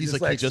club, and he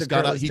just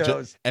got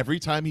off. Every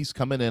time he's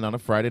coming in on a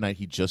Friday night,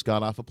 he just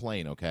got off a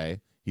plane. Okay,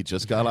 he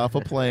just got off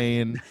a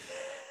plane.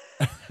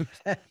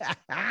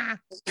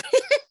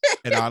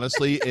 And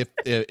honestly, if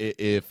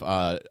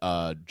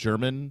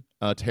German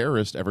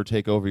terrorists ever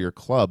take over your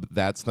club,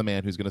 that's the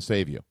man who's going to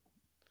save you.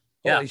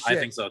 Yeah, I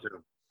think so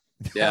too.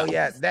 Yeah. Oh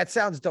yeah, that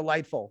sounds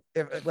delightful.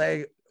 If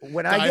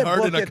when Die I get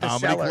Hard booked in a at the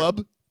comedy Cellar,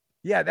 club.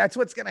 Yeah, that's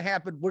what's gonna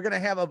happen. We're gonna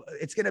have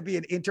it's gonna be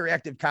an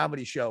interactive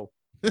comedy show.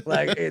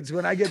 It's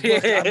when I get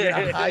booked, I'm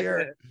gonna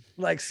hire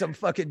some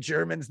fucking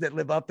Germans that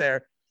live up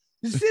there.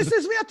 We are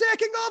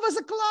taking over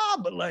the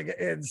club.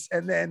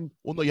 And then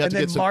you have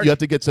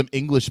to get some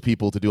English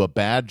people to do a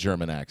bad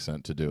German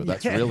accent to do it.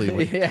 That's really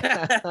what,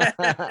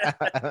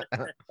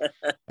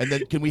 And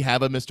then can we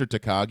have a Mr.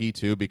 Takagi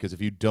too? Because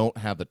if you don't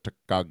have the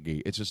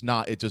Takagi, it just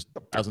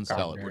doesn't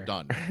sell it. We're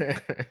done.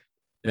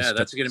 Yeah,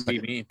 that's gonna be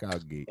me.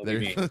 Takagi.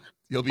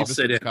 You'll be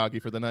Mr. Takagi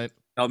for the night.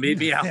 I'll meet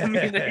me out.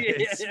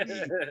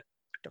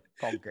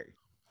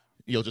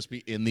 You'll just be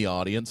in the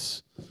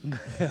audience.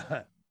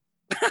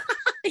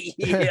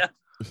 Yeah.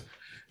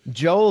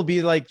 Joe will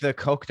be like the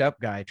coked up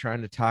guy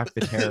trying to talk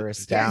the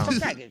terrorists down.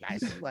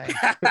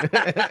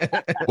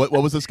 What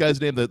was this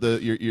guy's name?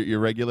 Your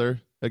regular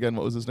again?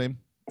 What was his name?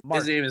 Mark.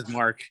 His name is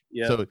Mark.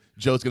 Yeah. So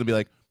Joe's gonna be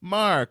like,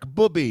 "Mark,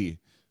 booby."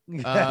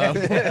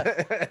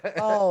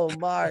 Oh,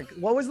 Mark.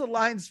 What was the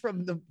lines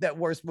from that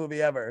worst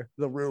movie ever?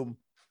 The Room.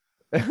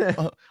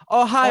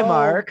 Oh, hi,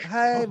 Mark.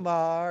 Hi,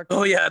 Mark.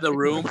 Oh yeah, The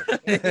Room.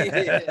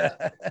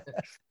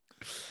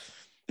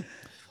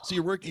 So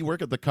you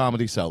work at the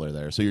Comedy Cellar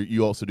there. So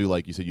you also do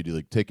you said you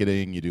do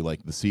ticketing, you do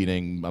the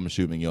seating. I'm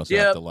assuming you also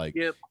have to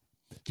Yep.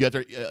 Do you have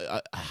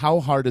to? How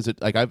hard is it?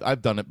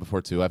 I've done it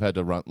before too. I've had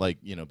to run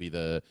be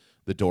the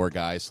door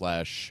guy /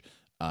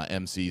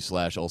 MC /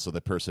 also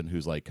the person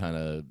who's kind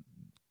of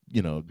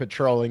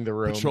patrolling the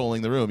room.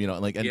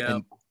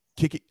 And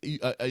kick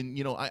it.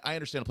 I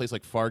understand a place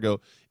like Fargo.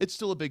 It's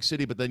still a big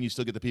city, but then you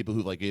still get the people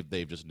who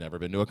they've just never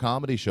been to a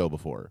comedy show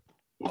before.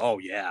 Oh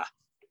yeah.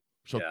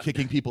 So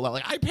kicking people out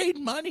I paid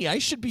money. I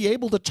should be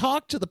able to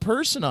talk to the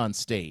person on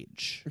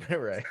stage.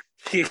 Right.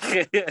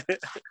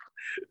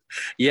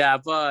 Yeah,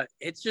 but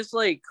it's just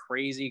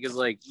crazy because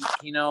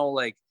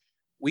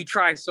we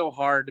try so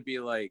hard to be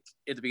at the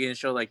beginning of the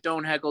show,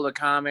 don't heckle the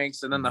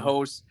comics, and then the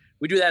host,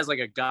 we do that as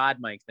a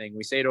god mic thing.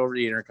 We say it over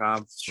the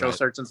intercom. Show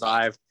starts in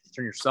 5.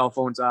 Turn your cell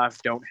phones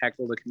off. Don't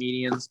heckle the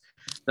comedians.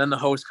 Then the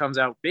host comes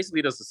out,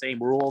 basically does the same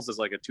rules as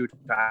a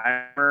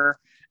 2-timer.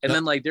 And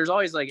then there's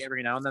always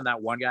every now and then that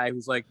one guy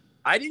who's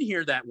I didn't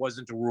hear that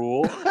wasn't a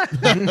rule.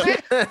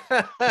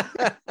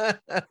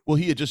 Well,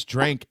 he had just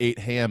drank 8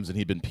 hams and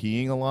he'd been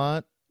peeing a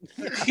lot.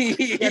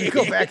 You had to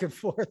go back and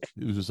forth.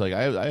 He was just I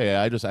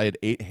had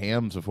 8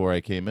 hams before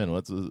I came in.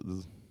 What's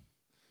this?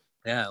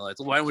 Yeah,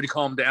 why don't we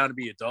calm down and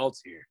be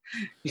adults here?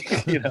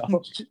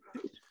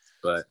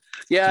 But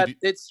yeah,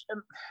 it's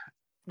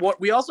what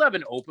we also have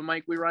an open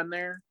mic we run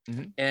there,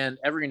 and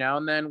every now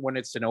and then when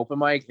it's an open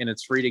mic and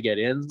it's free to get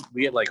in,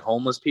 we get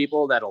homeless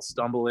people that'll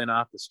stumble in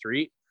off the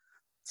street.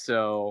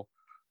 So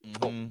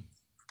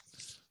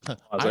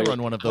I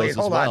run one of those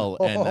as well,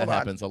 and that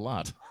happens a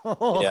lot.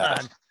 Hold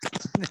on.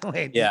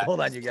 Wait,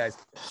 hold on, you guys.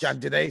 John,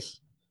 do they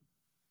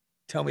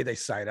tell me they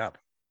sign up?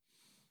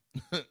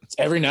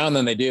 Every now and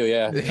then they do,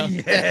 yeah.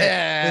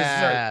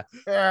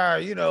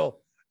 You know,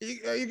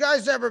 you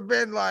guys ever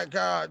been like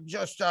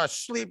just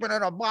sleeping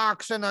in a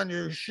box and then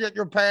you shit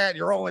your pants,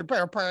 your only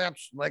pair of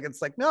pants? Like,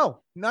 it's like, no,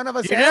 none of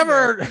us. You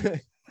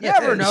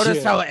ever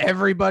notice how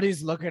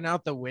everybody's looking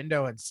out the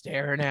window and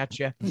staring at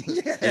you?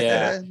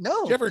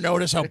 No. You ever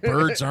notice how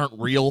birds aren't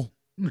real?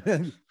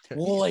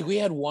 Well, like we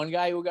had one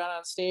guy who got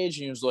on stage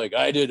and he was like,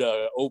 I did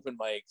do open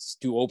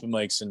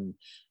mics, and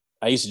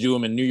I used to do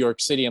them in New York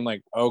City. I'm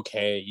like,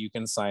 okay, you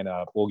can sign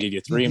up. We'll give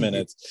you 3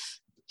 minutes.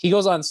 He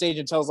goes on stage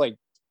and says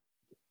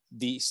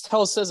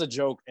a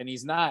joke, and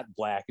he's not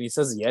black, and he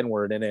says the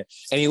N-word in it.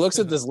 And he looks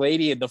at this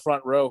lady in the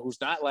front row who's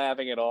not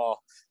laughing at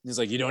all. And he's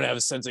like, you don't have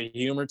a sense of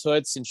humor,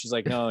 Toots? And she's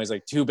like, no. He's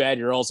like, too bad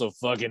you're also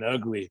fucking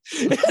ugly.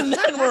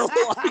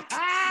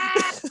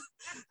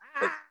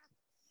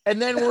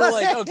 And then we're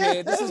like,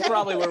 okay, this is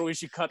probably where we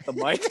should cut the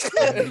mic.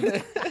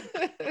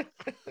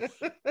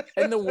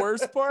 And the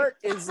worst part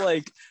is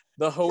like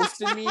the host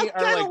and me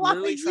are like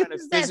really trying to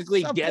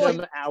physically get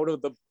him out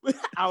of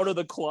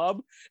the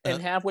club.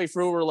 And halfway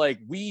through, we're like,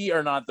 we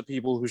are not the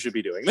people who should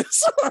be doing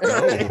this.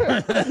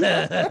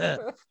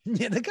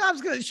 The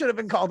cops should have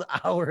been called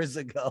hours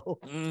ago.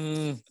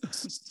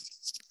 It's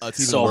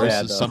even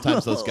worse.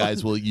 Sometimes those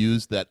guys will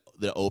use the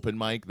open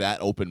mic,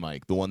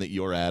 the one that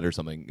you're at or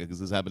something,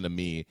 because this happened to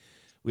me.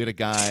 We had a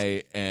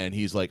guy, and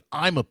he's like,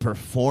 I'm a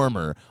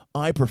performer.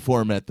 I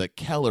perform at the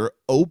Keller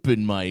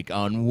open mic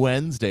on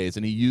Wednesdays.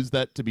 And he used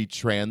that to be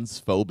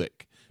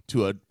transphobic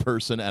to a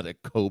person at a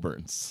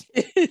Coburn's.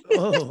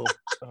 Oh.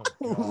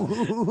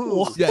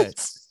 Yeah.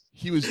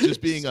 He was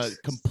just being a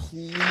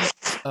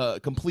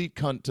complete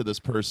cunt to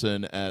this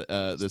person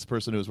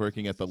who was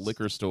working at the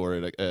liquor store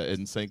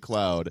in St.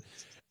 Cloud.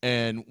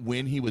 And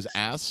when he was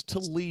asked to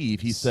leave,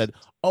 he said,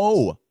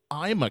 oh,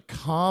 I'm a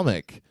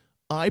comic.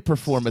 I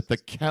perform at the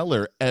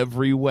Keller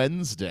every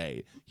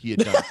Wednesday. He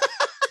had done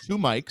 2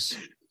 mics.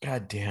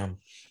 God damn.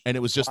 And it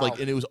was just and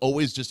it was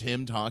always just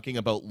him talking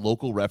about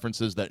local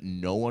references that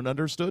no one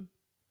understood.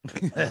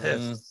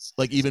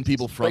 Like even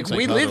people from like,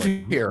 we live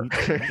here.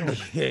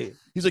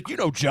 He's like,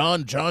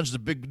 John's the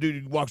big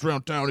dude who walks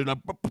around town,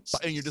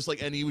 and you're just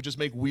like, and he would just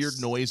make weird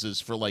noises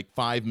for like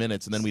 5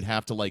 minutes, and then we'd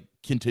have to like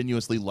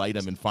continuously light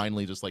him and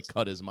finally just like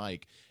cut his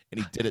mic. And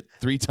he did it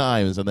 3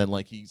 times, and then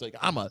like he's like,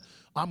 I'm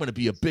gonna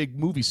be a big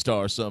movie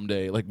star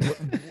someday. Like,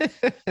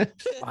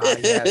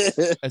 Yes.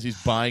 As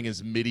he's buying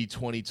his MIDI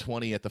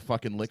 2020 at the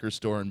fucking liquor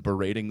store and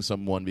berating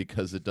someone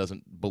because it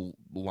doesn't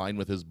align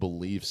with his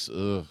beliefs.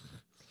 Ugh.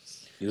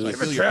 You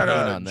ever try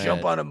to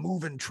jump on a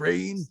moving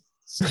train?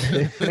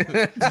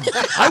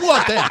 I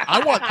want that. I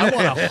want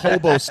a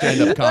hobo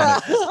stand-up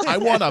comic. I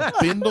want a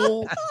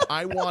bindle.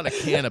 I want a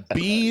can of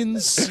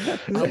beans.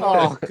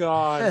 Oh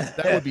God,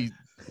 that would be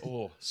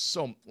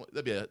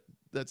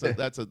that's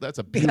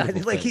a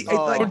beautiful thing.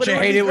 Don't you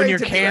hate it when your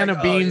can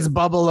of beans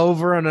bubble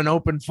over on an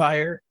open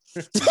fire?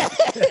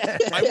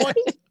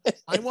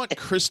 I want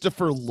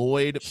Christopher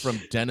Lloyd from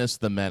Dennis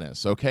the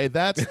Menace. Okay,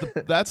 that's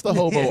the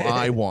hobo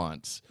I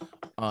want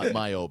on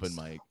my open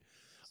mic.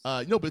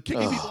 No, but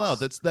kicking people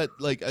out.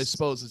 Like, I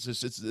suppose it's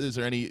just. Is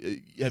there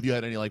any? Have you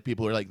had any like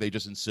people who are like they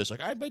just insist like,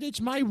 but it's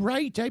my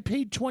right. I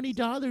paid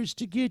 $20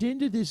 to get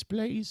into this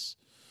place.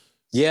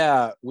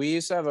 Yeah, we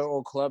used to have an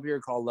old club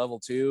here called Level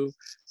 2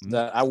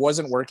 that I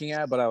wasn't working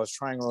at, but I was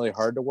trying really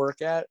hard to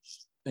work at.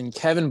 And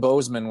Kevin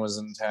Bozeman was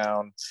in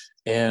town,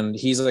 and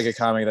he's like a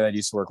comic that I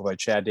used to work with, like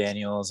Chad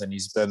Daniels, and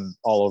he's been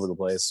all over the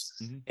place.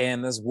 Mm-hmm.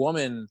 And this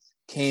woman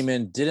came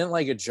in, didn't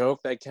like a joke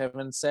that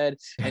Kevin said,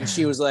 and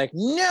she was like,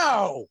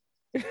 no,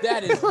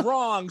 that is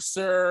wrong,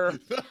 sir.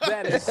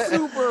 That is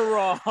super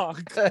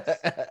wrong.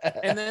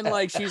 And then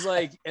like she's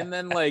like, and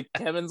then like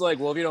Kevin's like,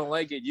 well, if you don't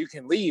like it, you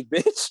can leave,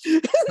 bitch.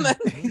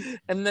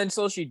 and then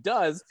so she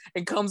does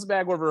and comes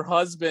back with her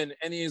husband,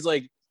 and he's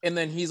like,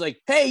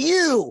 hey,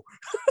 you.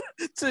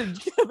 To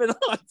Kevin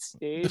on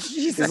stage.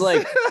 He's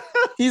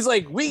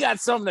like, we got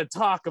something to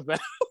talk about.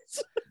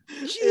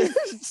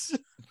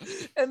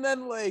 And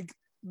then like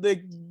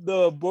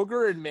the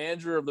booker and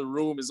manager of the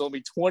room is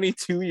only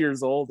 22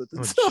 years old at the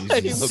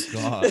time. Jesus. Oh,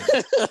 God.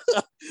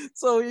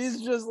 So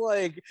he's just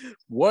like,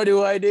 what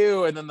do I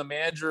do? And then the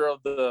manager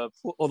of the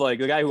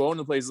guy who owned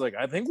the place is like,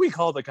 I think we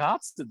call the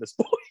cops at this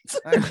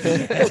point.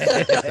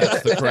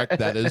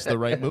 That is the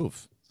right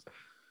move.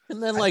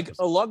 And then like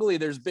luckily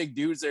there's big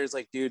dudes there. It's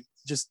like, dude,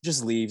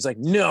 just leave. He's like,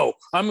 no,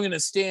 I'm gonna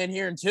stand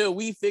here until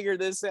we figure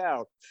this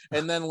out.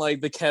 And then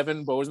like the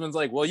Kevin Bozeman's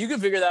like, well, you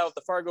can figure that out with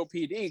the Fargo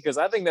PD because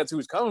I think that's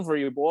who's coming for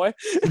you, boy.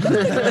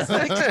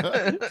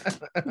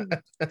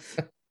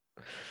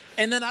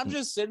 And then I'm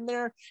just sitting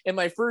there in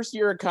my first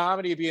year of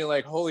comedy being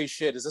like, holy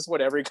shit, is this what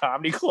every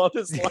comedy club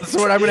is like? That's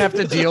what I'm gonna have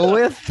to deal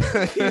with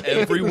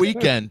every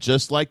weekend,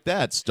 just like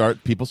that.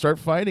 People start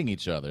fighting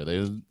each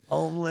other.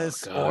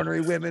 Homeless,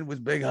 ornery women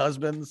with big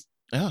husbands.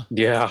 Yeah.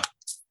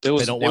 It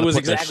was. They don't want to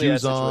put their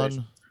shoes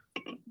on.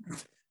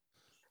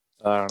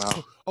 I don't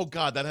know. Oh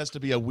God, that has to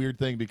be a weird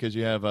thing because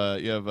you have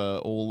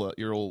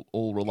your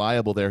old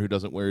reliable there who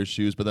doesn't wear his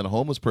shoes, but then a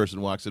homeless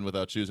person walks in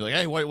without shoes. You're like,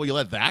 hey, why will you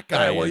let that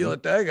guy? Hey, well, you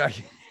let that guy.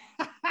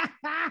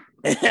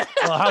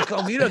 Well, how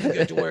come he doesn't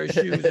get to wear his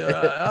shoes?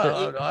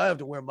 I have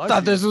to wear my.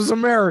 Thought this was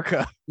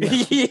America.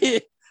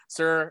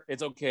 Sir,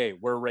 it's okay.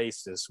 We're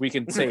racist. We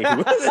can say.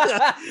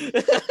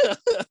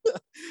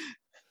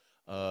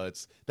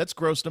 That's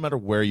gross no matter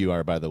where you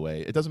are, by the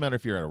way. It doesn't matter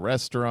if you're in a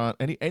restaurant,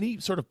 any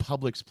sort of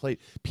public place.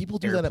 People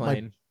do that at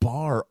my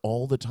bar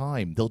all the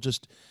time. They'll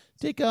just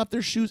take off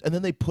their shoes and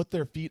then they put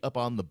their feet up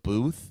on the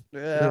booth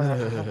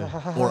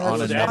or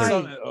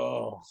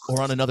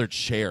on another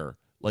chair.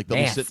 Like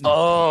they'll be sitting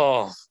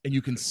and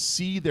you can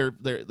see their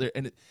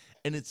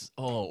and it's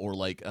I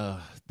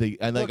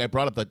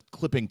brought up the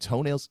clipping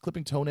toenails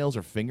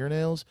or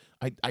fingernails.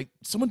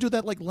 Someone did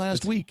that like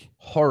last week.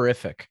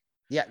 Horrific.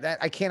 Yeah, that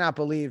I cannot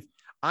believe.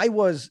 I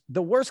was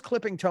the worst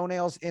clipping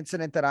toenails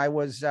incident that I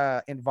was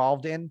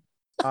involved in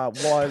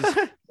was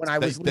when I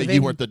was living.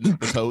 You weren't the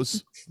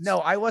toes? No,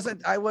 I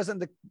wasn't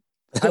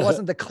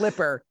the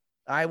clipper.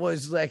 I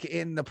was like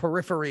in the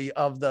periphery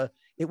of I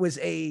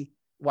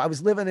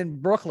was living in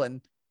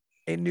Brooklyn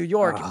in New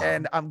York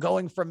and I'm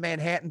going from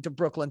Manhattan to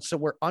Brooklyn. So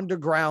we're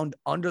underground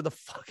under the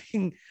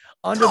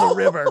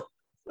river.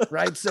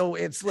 Right. So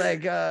it's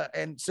like,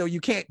 and so you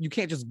can't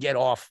just get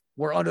off.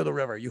 We're under the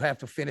river. You have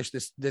to finish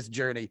this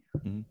journey.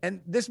 Mm-hmm.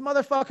 And this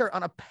motherfucker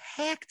on a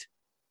packed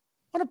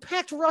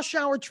rush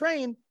hour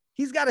train,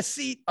 he's got a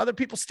seat, other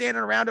people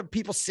standing around him,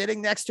 people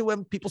sitting next to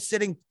him, people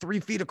sitting 3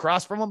 feet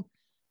across from him.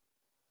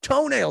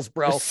 Toenails,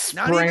 bro.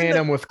 Spraying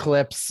them with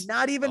clips.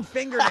 Not even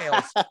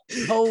fingernails,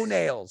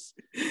 toenails.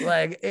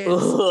 Like it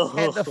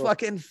had the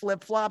fucking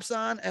flip flops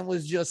on and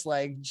was just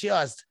like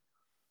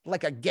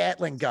a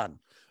Gatling gun.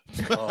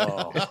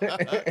 Oh.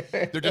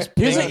 They're just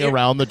pinging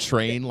around the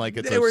train like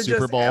it's a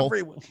Super Bowl.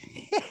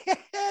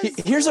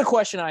 Here's a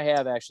question I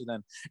have actually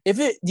then.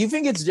 Do you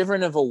think it's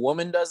different if a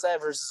woman does that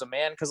versus a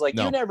man? Because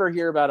you never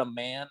hear about a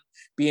man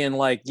being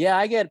like, yeah,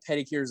 I get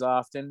pedicures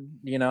often,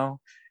 you know.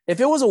 If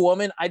it was a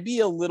woman, I'd be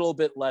a little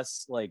bit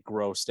less like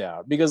grossed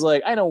out because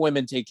I know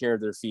women take care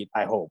of their feet.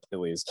 I hope at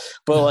least,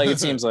 but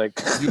it seems like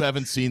you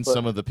haven't seen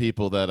some of the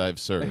people that I've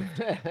served.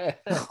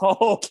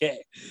 Okay,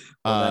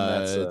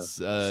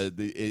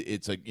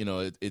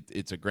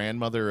 it's a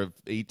grandmother of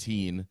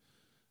 18,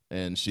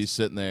 and she's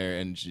sitting there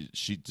and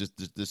she's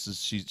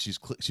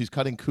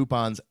cutting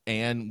coupons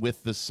and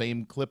with the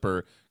same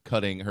clipper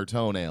cutting her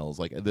toenails.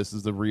 Like this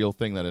is the real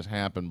thing that has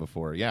happened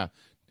before. Yeah.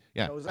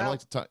 I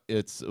like to talk.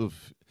 It's.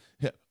 Oof.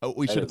 Yeah. Oh,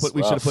 we should have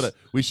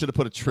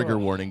put a trigger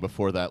warning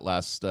before that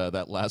last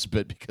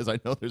bit because I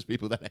know there's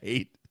people that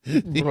hate.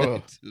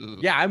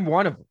 Yeah, I'm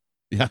one of them.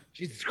 Yeah.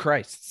 Jesus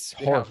Christ, it's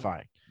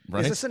horrifying.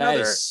 Right? That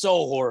is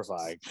so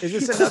horrifying. Is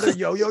this another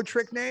yo-yo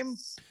trick name?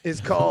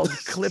 Is called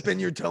clipping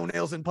your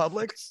toenails in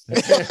public?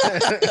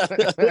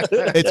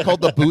 It's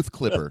called the booth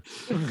clipper.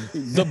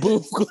 The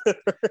booth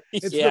clipper.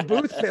 It's the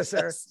booth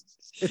pisser.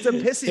 It's a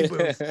pissy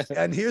booth.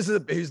 And here's the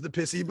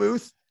pissy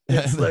booth.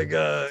 It's like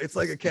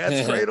a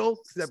cat's cradle,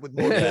 except with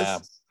more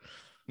piss.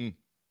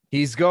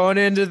 He's going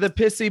into the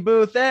pissy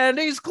booth and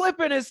he's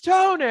clipping his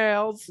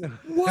toenails.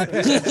 What?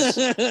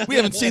 We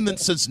haven't seen them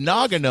since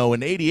Nagano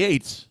in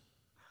 '88.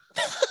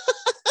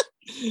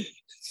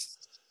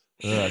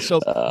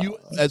 You,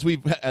 as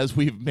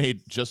we've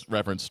made just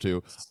reference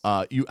to,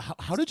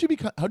 how did you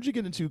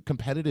get into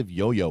competitive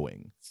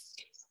yo-yoing?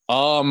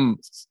 Well,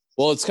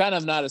 it's kind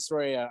of not a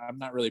story I'm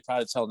not really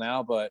proud to tell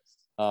now, but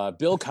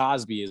Bill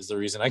Cosby is the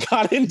reason I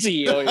got into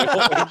yo-yo.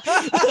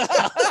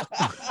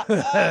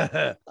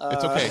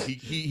 It's okay.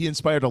 He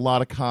inspired a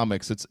lot of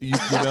comics. It's you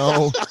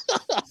know,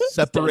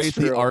 separate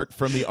the art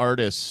from the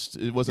artist.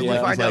 It wasn't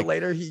like find out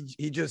later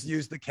he just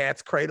used the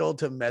cat's cradle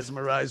to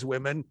mesmerize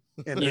women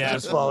and then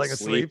just falling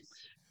asleep.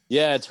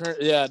 Yeah,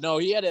 he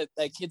had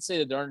that Kid Say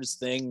the Darndest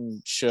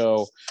Thing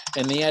show,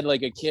 and he had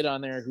like a kid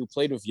on there who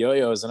played with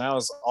yo-yos, and I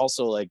was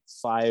also like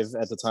 5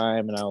 at the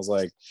time, and I was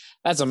like,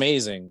 that's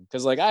amazing,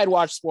 because I had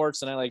watched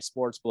sports and I like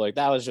sports, but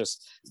that was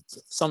just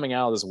something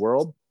out of this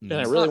world, and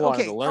I really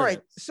wanted to learn. All right,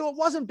 so it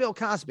wasn't Bill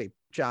Cosby,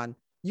 John.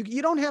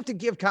 You don't have to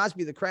give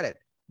Cosby the credit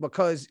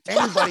because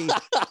anybody,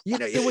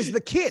 it was the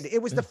kid,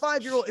 it was the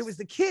 5-year-old, it was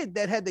the kid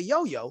that had the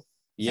yo-yo,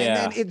 and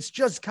then it's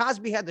just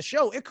Cosby had the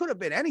show. It could have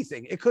been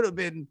anything. It could have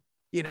been.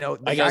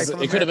 I guess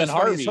it could have been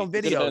Harvey. It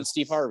could have been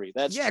Steve Harvey.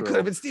 That's true. It could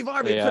have been Steve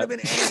Harvey. Yeah.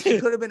 It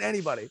could have been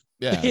anybody.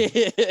 Yeah.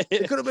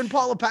 It could have been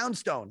Paula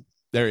Poundstone.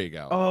 There you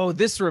go. Oh,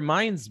 this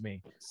reminds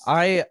me.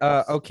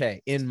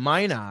 In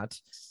Minot,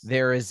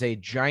 there is a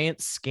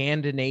giant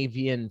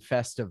Scandinavian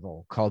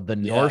festival called the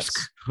Norsk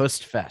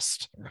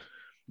Höstfest.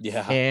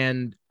 Yeah.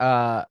 And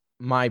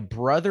my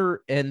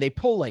brother, and they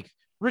pull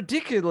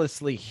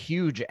ridiculously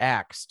huge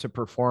acts to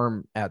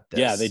perform at this.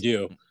 Yeah, they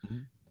do.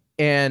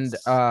 And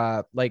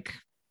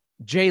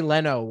Jay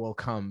Leno will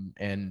come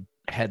and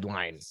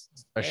headline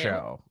a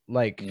show.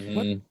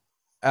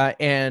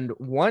 And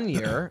one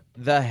year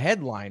the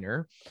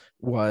headliner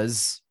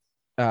was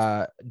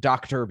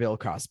Dr. Bill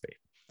Cosby.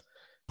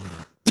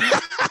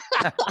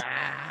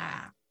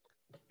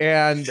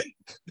 And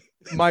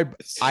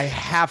I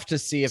have to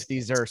see if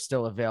these are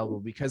still available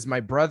because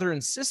my brother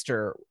and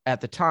sister at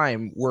the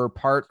time were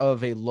part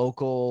of a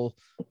local,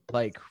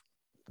 like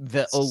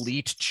the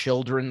elite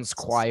children's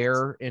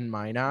choir in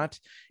Minot,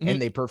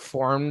 and they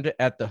performed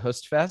at the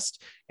Hustfest,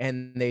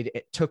 and they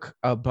took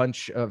a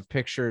bunch of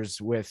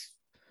pictures with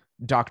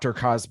Dr.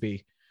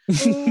 Cosby.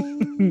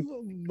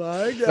 Oh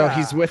my God. So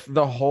he's with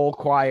the whole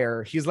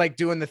choir. He's like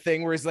doing the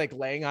thing where he's like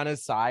laying on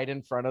his side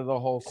in front of the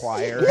whole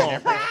choir.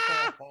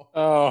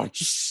 Oh,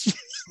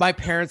 my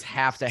parents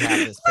have to have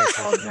this picture.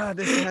 Oh God,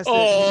 this has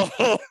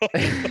to.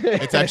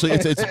 It's actually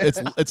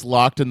it's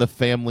locked in the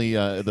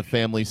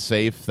family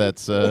safe.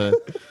 That's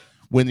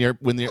when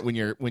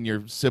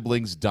your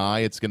siblings die,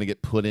 it's gonna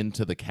get put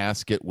into the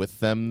casket with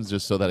them,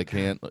 just so that it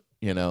can't,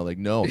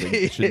 no,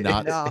 they should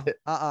not.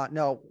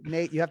 No,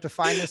 Nate, you have to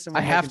find this. And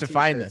I have to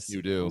find this.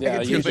 You do.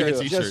 Yeah, you do. make a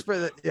t-shirt. Just for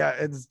the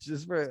it's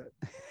just for.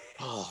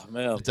 Oh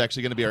man, it's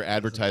actually gonna be our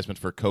advertisement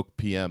for Coke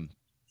PM.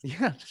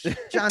 Yeah,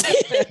 John.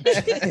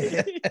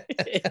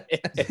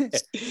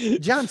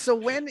 John, so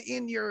when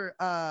in your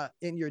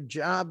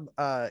job,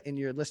 in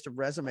your list of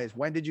resumes,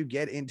 when did you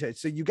get into?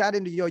 So you got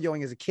into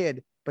yo-yoing as a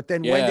kid, but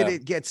then when did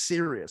it get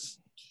serious?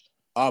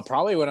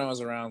 Probably when I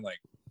was around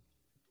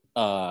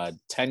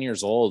 10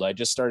 years old. I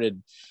just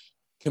started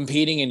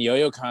competing in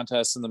yo-yo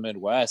contests in the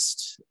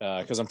Midwest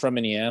because I'm from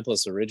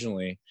Minneapolis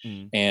originally,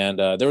 and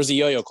there was a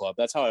yo-yo club.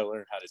 That's how I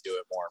learned how to do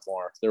it more and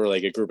more. There were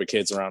like a group of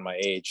kids around my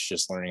age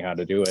just learning how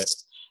to do it.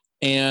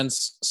 And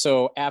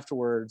so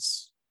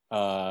afterwards,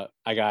 I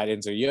got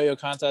into yo-yo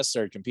contests,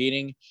 started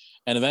competing,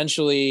 and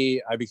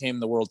eventually I became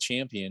the world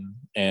champion.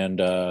 And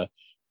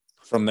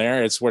from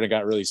there, it's when it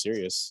got really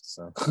serious.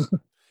 So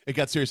it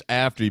got serious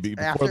after you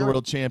before the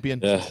world champion.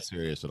 Yeah. Not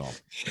serious at all.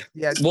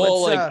 Yeah.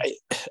 Well,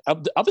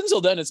 up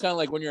until then, it's kind of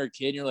like when you're a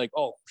kid, and you're like,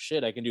 oh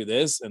shit, I can do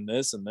this and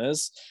this and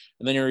this,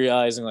 and then you're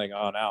realizing like,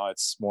 oh, now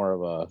it's more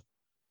of a.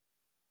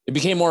 It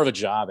became more of a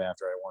job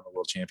after I won the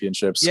world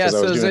championships. Yeah.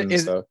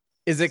 So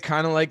Is it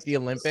kind of like the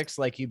Olympics?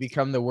 Like you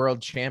become the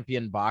world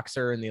champion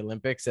boxer in the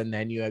Olympics and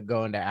then you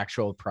go into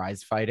actual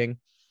prize fighting?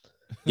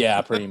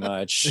 Yeah, pretty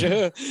much.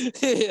 Yeah.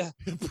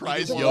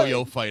 Prize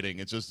yo-yo fighting.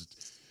 It's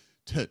just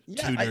two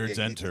nerds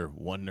enter,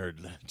 one nerd.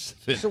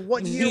 So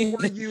what year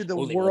were you the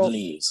Only world? one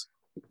leaves.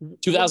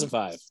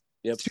 2005.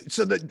 Yep.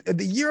 So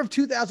the year of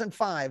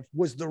 2005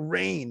 was the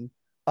reign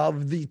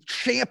of the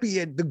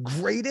champion, the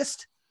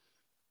greatest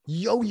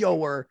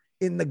yo-yoer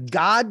in the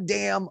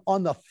goddamn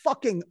on the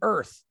fucking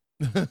earth.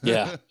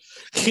 Yeah.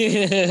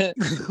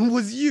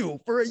 Was you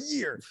for a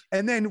year.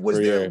 And then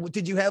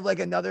did you have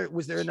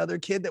was there another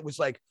kid that was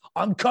like,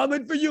 I'm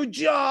coming for you,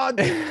 John?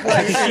 Some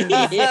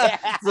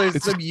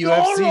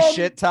UFC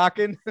shit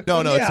talking.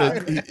 No,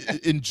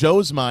 in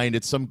Joe's mind,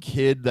 it's some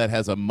kid that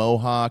has a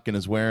mohawk and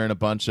is wearing a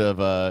bunch of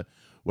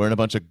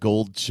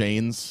gold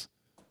chains.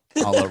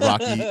 A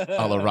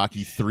la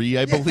Rocky 3,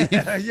 I believe.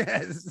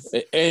 Yes.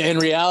 In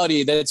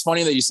reality, that's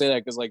funny that you say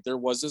that because there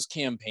was this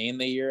campaign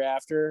the year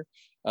after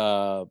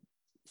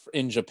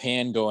in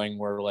Japan going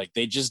where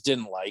they just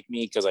didn't like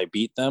me because I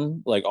beat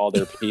them, all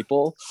their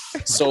people.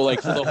 So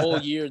for the whole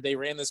year they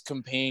ran this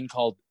campaign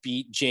called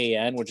Beat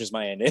JN, which is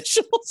my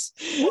initials.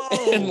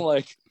 Whoa.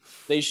 And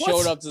they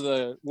showed up to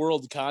the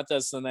world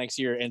contest the next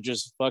year and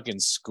just fucking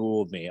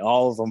schooled me.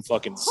 All of them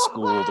fucking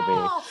schooled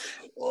me.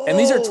 And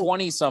these are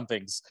 20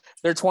 somethings.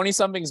 They're 20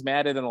 somethings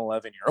mad at an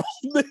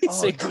 11-year-old.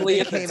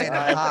 Basically, came in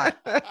hot.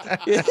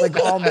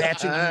 All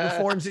matching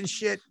uniforms and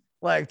shit.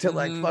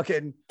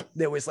 Fucking,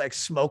 there was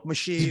smoke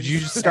machines. Did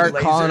you start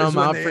calling them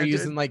out for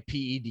using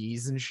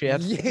PEDs and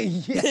shit?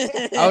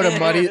 Yeah.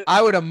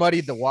 I would have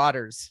muddied the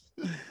waters.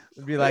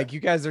 It'd be you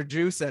guys are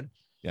juicing.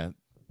 Yeah.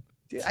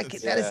 Dude,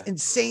 that is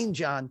insane,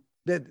 John.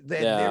 That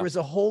there was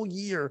a whole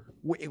year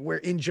where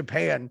in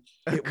Japan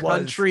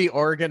country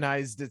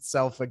organized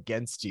itself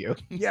against you.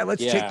 Yeah,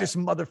 let's take this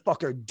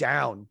motherfucker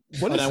down.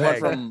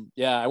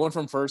 I went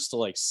from first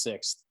to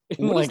sixth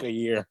in a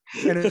year.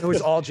 And it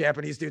was all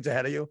Japanese dudes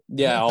ahead of you.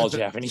 Yeah, all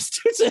Japanese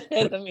dudes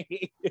ahead of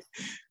me.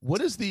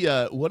 What is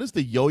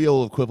the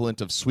yo-yo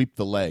equivalent of sweep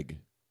the leg?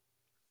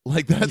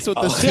 That's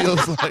what this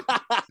feels like.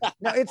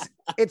 No,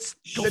 it's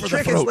the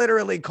trick is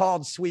literally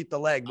called sweep the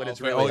leg, but it's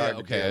really hard.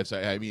 Okay.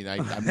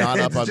 I'm not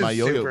up on my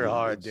yo-yo. Super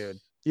hard, dude.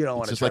 You don't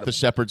want to. Just like the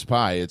shepherd's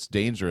pie. It's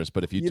dangerous,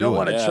 but if you don't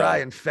want to try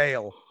and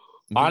fail.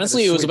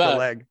 Honestly, it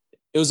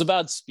was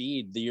about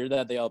speed. The year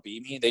that they all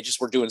beat me, they just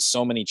were doing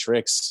so many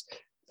tricks,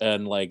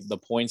 and the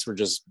points were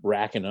just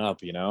racking up.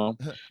 I'm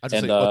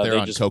just they're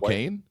on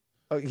cocaine.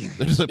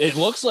 It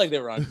looks like they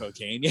were on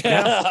cocaine.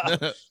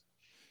 Yeah.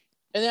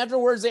 And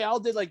afterwards, they all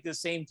did the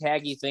same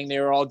taggy thing. They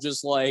were all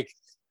just like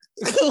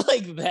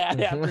that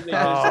after they finished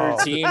their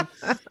team.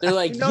 They're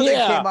they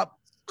came up.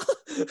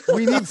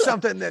 We need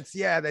something that's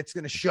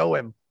going to show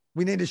him.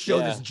 We need to show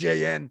this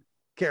JN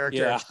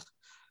character. Yeah.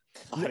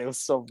 God, it was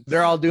so.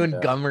 They're all doing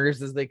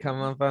gummers as they come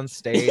up on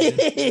stage.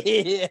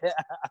 Yeah.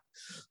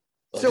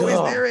 So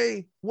is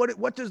there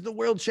what does the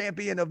world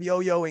champion of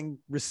yo-yoing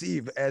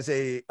receive as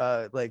a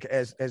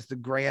as the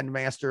grand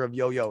master of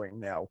yo-yoing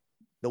now?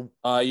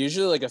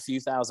 Usually like a few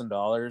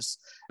 $1,000s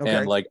Okay.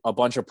 and like a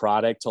bunch of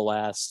product to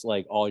last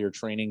like all your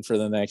training for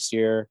the next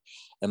year.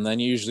 And then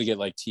you usually get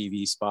like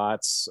TV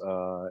spots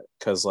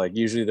because like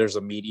usually there's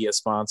a media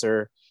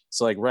sponsor.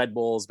 So like Red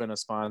Bull has been a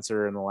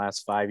sponsor in the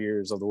last 5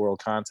 years of the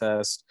World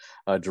Contest.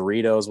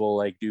 Doritos will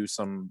like do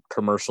some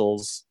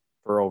commercials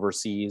for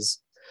overseas.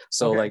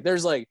 So like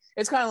there's like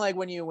it's kind of like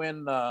when you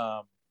win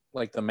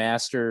like the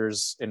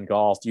Masters in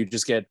golf, you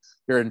just get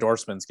your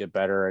endorsements get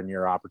better and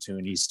your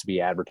opportunities to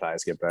be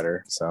advertised get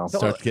better. So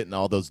Start getting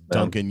all those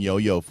Duncan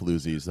yo-yo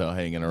floozies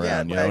hanging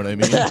around. You know what I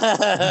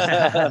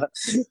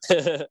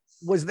mean?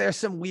 Was there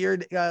some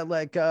weird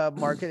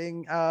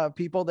marketing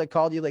people that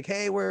called you like,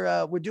 hey,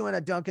 we're doing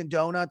a Dunkin'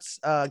 Donuts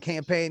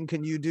campaign.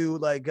 Can you do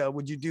like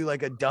would you do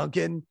like a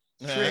Dunkin'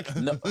 trick?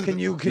 No, Can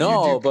you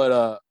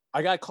but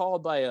I got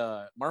called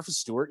by Martha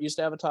Stewart used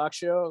to have a talk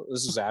show.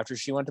 This was after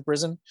she went to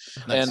prison.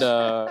 Nice.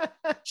 And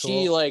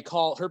she like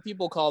her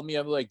people called me.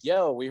 I'm like,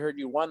 yo, we heard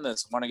you won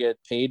this. Want to get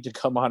paid to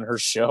come on her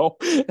show?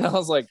 And I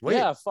was like,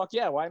 yeah, fuck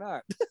yeah, why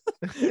not?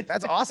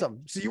 That's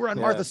awesome. So you were on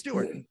Martha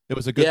Stewart. It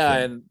was a good thing.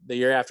 And the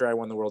year after I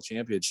won the world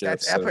championship.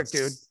 That's epic,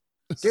 dude.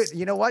 Dude,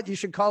 you know what? You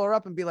should call her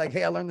up and be like,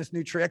 hey, I learned this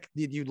new trick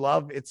that you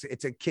love. It's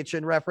a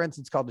kitchen reference.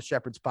 It's called the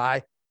shepherd's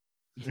pie.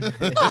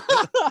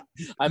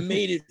 I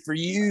made it for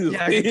you.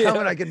 Yeah, I can come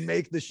and I can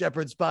make the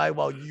shepherd's pie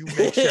while you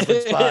make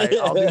shepherd's pie.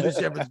 I'll do the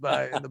shepherd's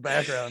pie in the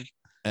background.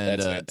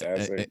 And, That's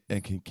fantastic.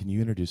 And can you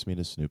introduce me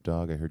to Snoop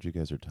Dogg? I heard you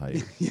guys are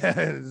tight.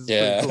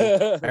 Yeah.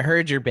 Cool. I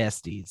heard your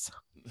besties.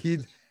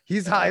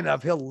 He's high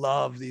enough. He'll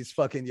love these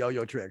fucking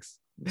yo-yo tricks.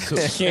 So,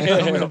 I'm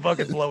gonna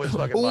fucking blow his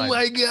fucking mind.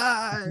 my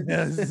god!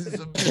 Yeah, this is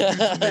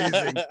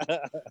amazing.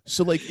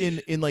 So like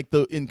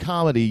in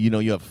comedy,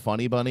 you have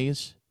funny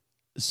bunnies.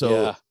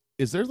 So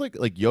is there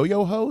like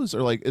yo-yo hoes,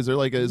 or like is there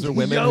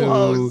women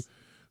Yo-hos.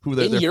 who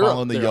they're Europe,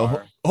 following the there yo?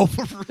 are. Oh,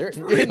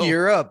 In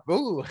Europe.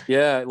 Ooh.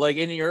 Yeah, like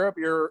in Europe,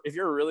 if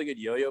you're a really good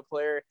yo-yo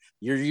player,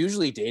 you're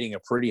usually dating a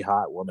pretty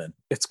hot woman.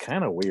 It's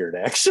kind of weird,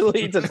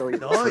 actually. To tell you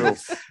the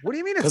Nice. truth. What do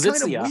you mean it's 'Cause kind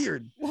it's of the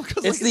weird? Well,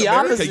 'cause, It's like, in the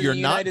America, opposite. you're of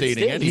the not United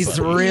dating States. anybody. He's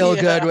real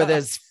Yeah. good with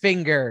his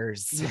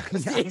fingers.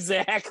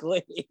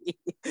 Exactly.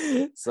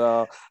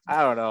 So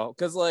I don't know,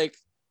 because like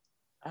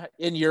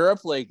in Europe,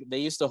 like they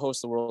used to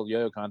host the World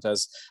Yo-Yo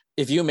Contest.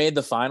 If you made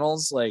the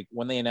finals, like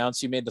when they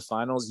announced you made the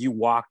finals, you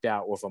walked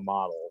out with a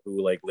model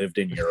who like lived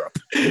in Europe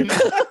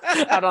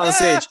out on the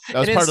stage. That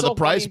was And part it's of the so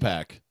prize funny.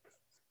 pack.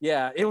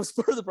 Yeah, it was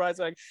part of the prize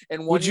pack.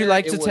 And Would you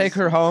like to take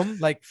her home,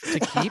 like to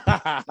keep?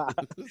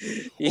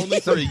 Only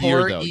for a year,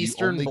 Poor though. You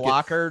Eastern only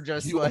blocker,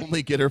 just You like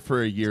only get her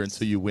for a year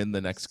until you win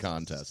the next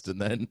contest,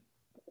 and then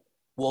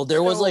Well,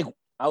 there was like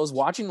I was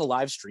watching the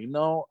live stream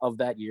though of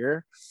that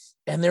year,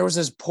 and there was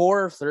this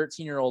poor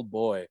 13-year-old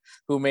boy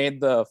who made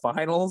the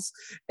finals,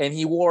 and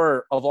he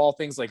wore, of all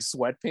things, like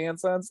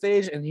sweatpants on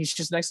stage, and he's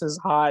just next to this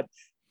hot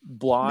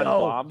blonde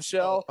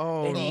bombshell,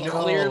 and he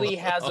clearly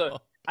has a.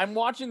 I'm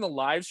watching the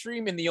live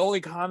stream, and the only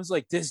comments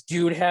like, "This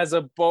dude has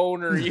a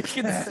boner." You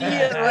can see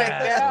it right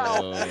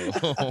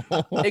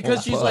now.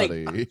 Because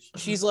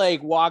she's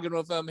like walking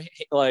with him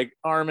like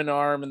arm in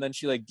arm, and then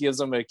she like gives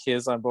him a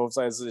kiss on both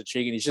sides of the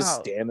cheek, and he's just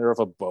standing there with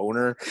a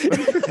boner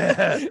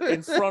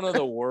in front of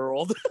the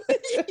world.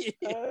 It's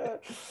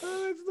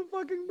the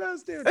fucking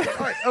best, dude. All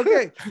right,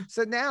 okay.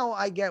 So now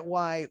I get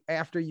why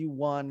after you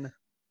won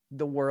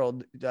the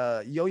world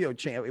yo-yo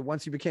champion,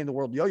 once you became the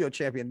world yo-yo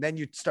champion, then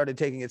you started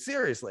taking it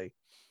seriously.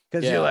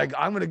 Because you're like,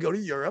 I'm gonna go to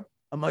Europe.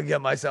 I'm gonna get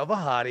myself a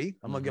hottie.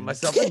 I'm gonna get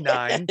myself a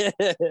 9.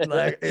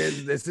 Like,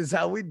 this is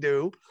how we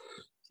do.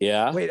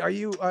 Yeah. Wait, are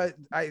you?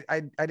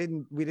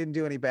 We didn't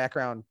do any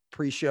background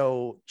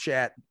pre-show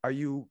chat. Are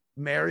you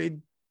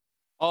married?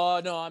 Oh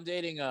no, I'm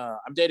dating a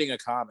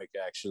comic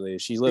actually.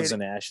 She lives in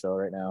Nashville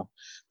right now.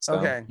 So,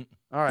 Okay.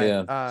 All right.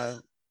 Yeah.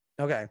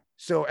 Okay.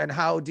 So, and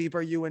how deep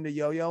are you into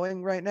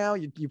yo-yoing right now?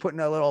 You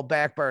putting a little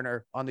back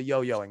burner on the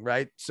yo-yoing,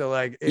 right? So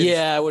like,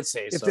 I would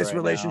say if so this right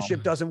relationship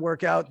now. doesn't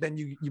work out, then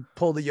you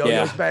pull the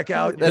yo-yos back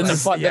out. Then You're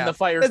the like,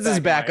 fire. That's his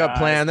backup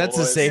plan. That's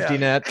a safety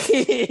net.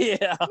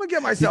 Yeah. I'm gonna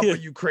get myself a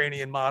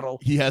Ukrainian model.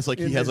 he has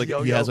In his a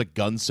yo-yo.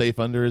 gun safe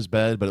under his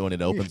bed, but when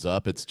it opens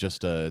up, it's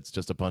just a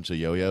bunch of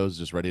yo-yos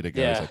just ready to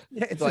go. Yeah. It's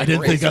Yeah, it's I like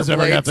didn't think I was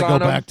ever gonna have to blades go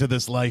on 'em. back to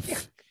this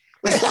life.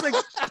 it's like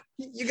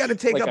you got to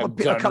take Like up a a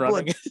gun couple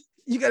running. of.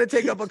 You got to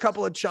take up a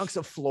couple of chunks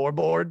of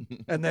floorboard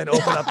and then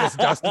open up this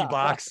dusty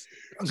box.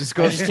 Just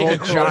goes Take full a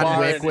John crowbar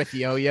Wick and- with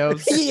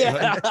yo-yos.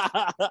 Yeah.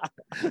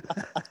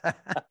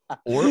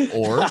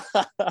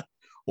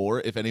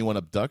 Or if anyone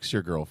abducts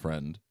your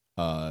girlfriend,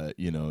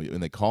 when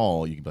they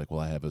call, you can be like, well,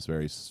 I have this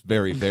very,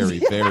 very, very,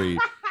 very,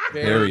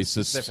 very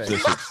specific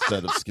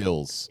set of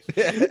skills.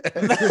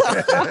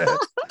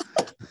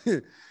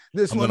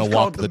 This I'm one's gonna walk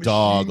called the machine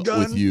dog gun.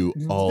 with you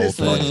all This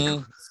day.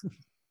 one's-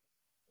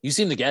 You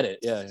seem to get it.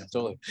 Yeah,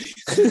 totally.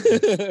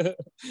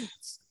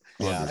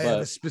 Yeah, I have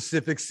a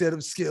specific set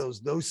of skills.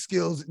 Those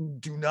skills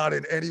do not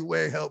in any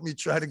way help me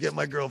try to get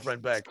my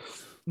girlfriend back.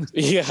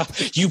 Yeah,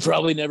 you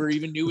probably never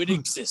even knew it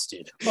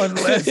existed.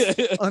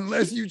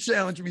 unless you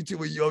challenge me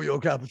to a yo-yo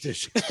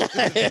competition.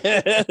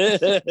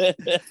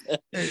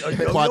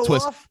 Hey,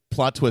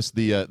 Plot twist.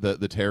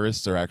 The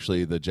terrorists are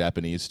actually the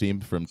Japanese team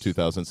from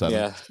 2007.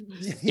 Yeah,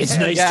 it's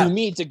nice to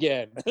meet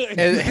again.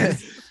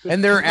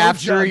 and they're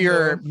after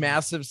your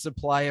massive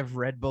supply of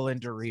Red Bull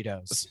and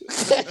Doritos.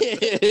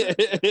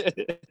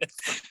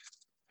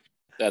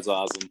 That's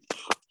awesome.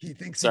 He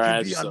thinks he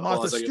can be on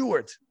Martha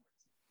Stewart.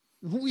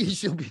 We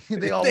should be.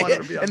 They all want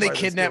to be on and they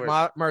Martha kidnap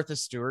Stewart. Martha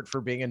Stewart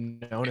for being a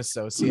known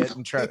associate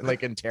and try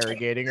like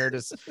interrogating her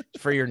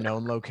for your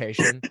known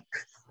location.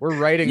 We're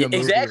writing a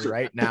movie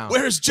right now.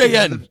 Where's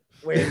JN?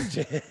 Where's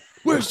JN?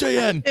 Where's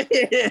JN? I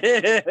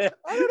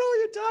don't know what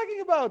you're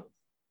talking about.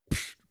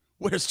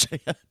 Where's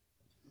JN?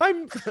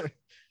 Would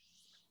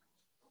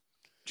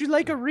you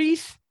like a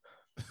wreath?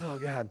 Oh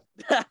God,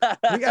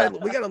 we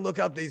gotta look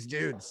up these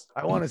dudes.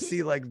 I want to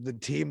see like the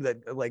team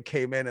that like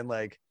came in and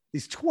like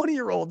these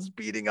 20-year-olds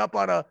beating up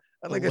on a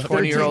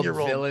 20-year-old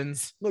 13-year-old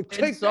villains. Look,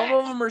 And some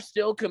of them are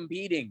still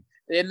competing,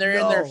 and they're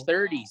in their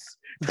 30s.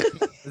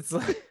 It's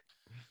like,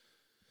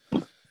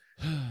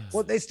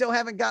 well, they still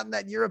haven't gotten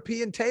that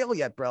European tail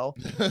yet, bro.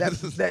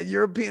 That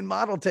European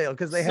model tail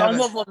because they Some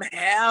haven't. of them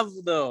have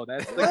though.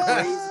 That's the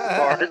crazy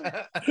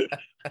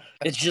part.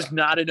 It's just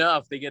not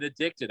enough. They get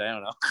addicted. I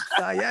don't know.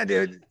 Yeah,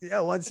 dude. Yeah,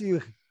 once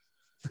you.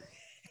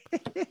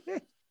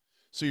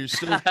 So you're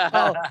still.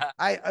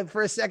 I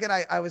for a second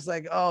I was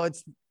like, oh,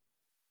 it's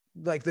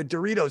like the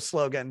Doritos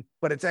slogan,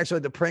 but it's actually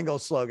the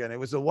Pringles slogan. It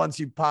was the once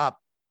you pop.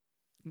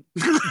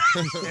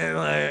 And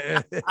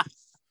like,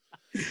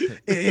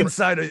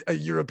 inside a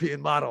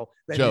European model,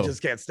 then Joe, you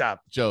just can't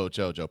stop. Joe.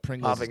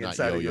 Pringles is Popping not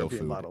inside a yo-yo European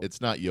food. model.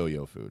 It's not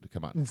yo-yo food.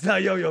 Come on. It's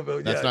not yo-yo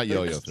food. That's not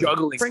yo-yo food.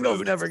 Juggling Pringles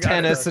food. never got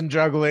tennis it. and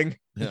juggling.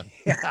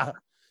 Yeah.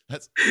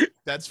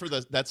 That's for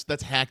the that's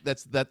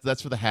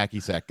for the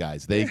hacky sack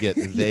guys. They get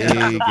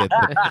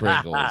the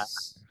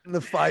Pringles. The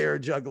fire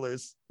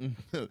jugglers.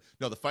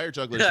 No, the fire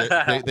jugglers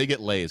they get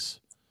Lay's.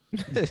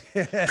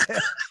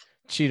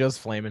 Cheetos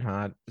flaming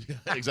hot.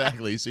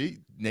 Exactly. See,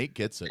 Nate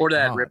gets it. Or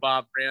that Come on.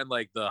 rip-off brand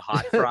like the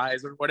hot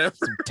fries or whatever.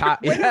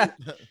 Yeah.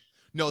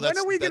 No, When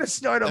are we going to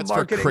start a that's for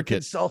marketing cricket.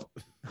 consult?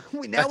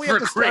 We That's have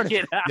to start.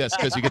 cricket. Yes,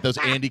 because you get those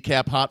Andy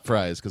Cap hot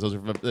fries because those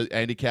are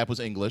Andy Cap was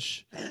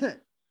English,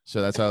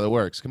 so that's how that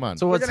works. Come on.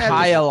 So what's gonna have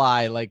high to-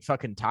 lie like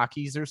fucking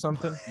Takis or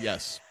something?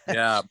 Yes.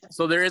 Yeah.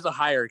 So there is a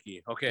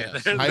hierarchy. Okay.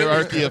 Yes.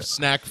 Hierarchy of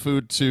snack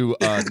food to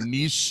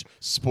niche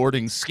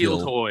sporting skill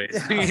skill.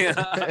 toys.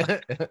 Yeah.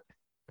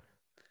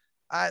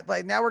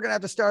 Like now we're gonna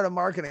have to start a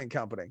marketing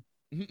company,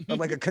 or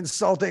like a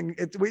consulting.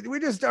 We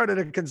just started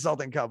a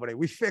consulting company.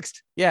 We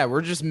fixed. Yeah,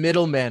 we're just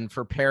middlemen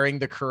for pairing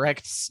the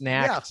correct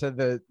snack Yeah.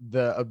 to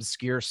the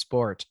obscure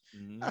sport.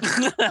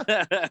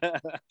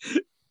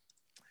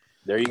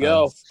 There you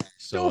go.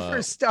 So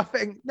For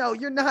stuffing. No,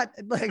 you're not.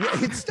 Like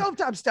it's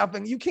stovetop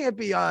stuffing. You can't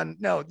be on.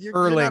 No, you're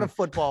Curling. not a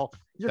football.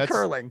 You're That's-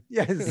 curling.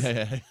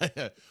 Yes.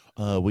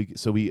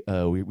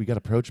 we got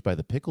approached by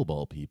the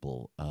pickleball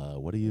people.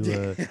 What do you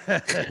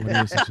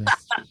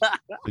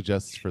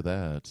suggest for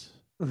that?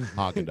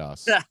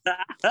 Haagen-Dazs.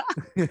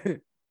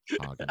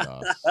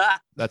 Haagen-Dazs.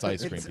 That's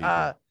ice cream.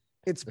 People.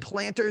 It's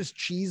Planters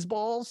cheese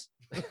balls.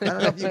 I don't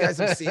know if you guys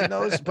have seen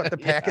those, but the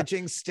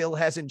packaging still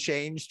hasn't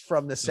changed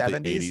from the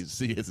 70s. The 80s.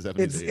 See, it's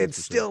 70s,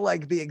 It's still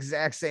like the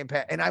exact same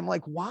and I'm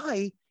like,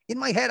 why? In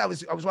my head, I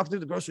was walking through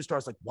the grocery store. I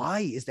was like, why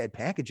is that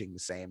packaging the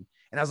same?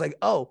 And I was like,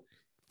 oh,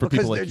 For because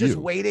people they're like just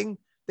you. waiting.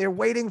 They're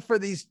waiting for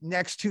these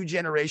next two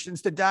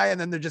generations to die,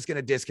 and then they're just going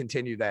to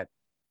discontinue that.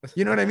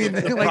 You know what I mean?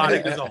 Like,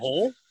 Product as a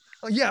whole.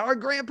 yeah, our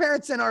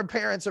grandparents and our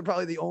parents are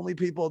probably the only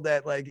people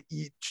that like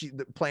eat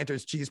the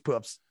Planters cheese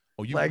puffs.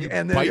 Oh, you, like, you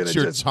and they're bite gonna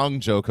your just- tongue,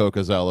 Joe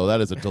Cocozello. That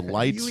is a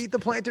delight. You eat the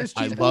Planters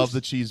I cheese love puffs?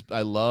 the cheese.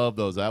 I love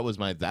those. That was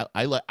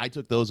I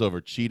took those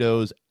over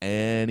Cheetos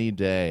any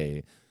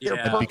day. They're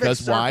Yeah. perfect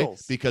Because why?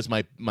 circles. Because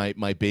my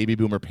baby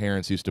boomer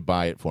parents used to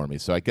buy it for me.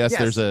 So I guess Yes,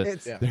 there's a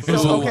it's-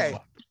 there's so, a- okay.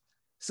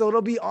 So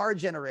it'll be our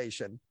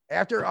generation.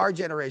 After our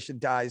generation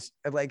dies,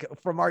 and like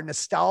from our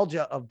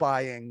nostalgia of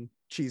buying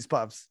cheese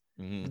puffs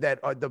Mhm. that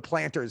are the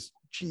Planters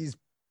cheese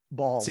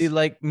balls. See,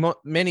 like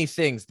many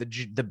things, the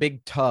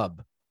big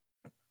tub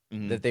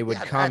Mhm. that they would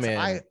Yeah, come in.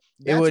 that's-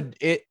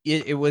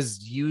 It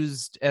was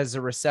used as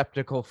a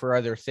receptacle for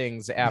other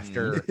things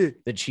after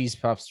the cheese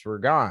puffs were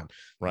gone.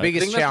 Right.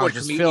 Biggest think that's challenge what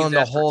is comedians filling the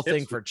ask for whole tips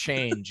thing for. for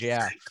change.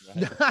 Yeah.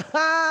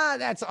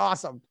 That's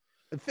awesome.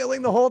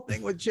 Filling the whole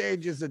thing with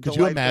change is a Could you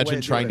delightful way imagine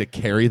of trying to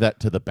doing carry that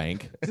to the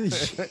bank?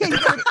 it. You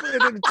gotta put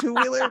it in a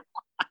two-wheeler.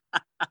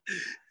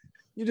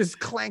 You're just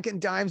clanking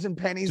dimes and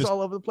pennies Just-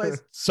 all over the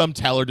place. Some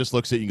teller just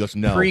looks at you and goes,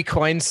 "No."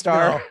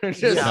 Pre-Coinstar. No.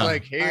 Just Yeah.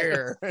 like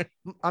here.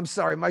 I'm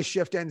sorry, my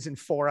shift ends in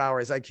 4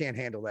 hours. I can't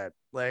handle that.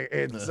 Like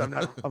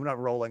I'm not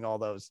rolling all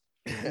those.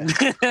 But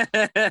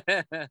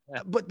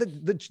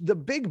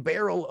the big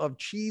barrel of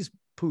cheese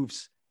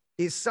poofs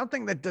is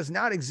something that does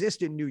not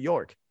exist in New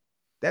York.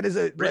 That is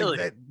a Really?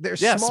 like, they're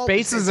Yeah, small.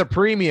 space is a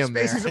premium.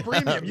 Space there. is a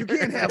premium. You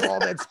can't have all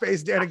that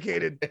space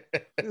dedicated.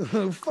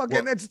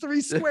 Fucking, that's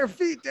 3 square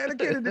feet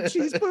dedicated to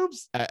cheese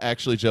poops.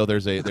 Actually, Joe,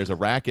 there's a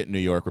racket in New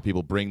York where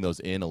people bring those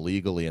in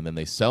illegally, and then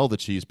they sell the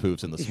cheese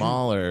poofs in the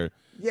smaller.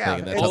 Yeah. thing,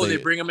 and that's how They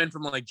bring them in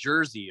from like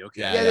Jersey.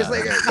 Okay. Yeah, there's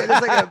like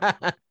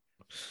a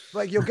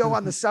like you'll go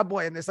on the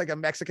subway and there's like a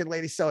Mexican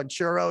lady selling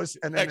churros,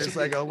 and then there's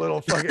like a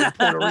little fucking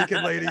Puerto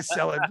Rican lady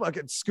selling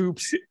fucking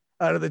scoops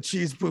out of the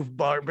cheese poof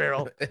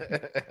barrel.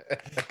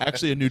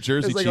 Actually, a New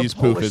Jersey There's like cheese a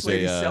Polish poof is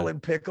lady a selling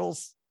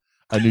pickles.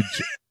 New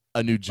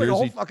Like a whole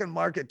Jersey fucking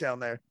market down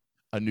there.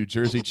 a New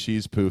Jersey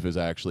cheese poof is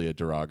actually a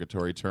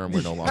derogatory term.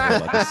 We're no longer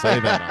allowed to say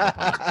that on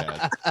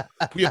the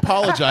podcast. We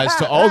apologize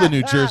to all the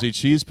New Jersey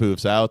cheese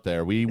poofs out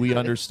there. We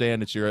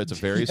understand it's a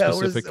very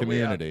specific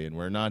community, and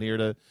we're not here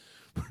to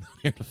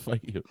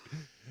fight you.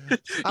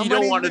 You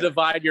don't want to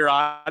divide your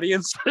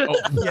audience.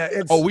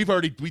 Yeah, we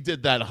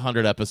did that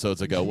 100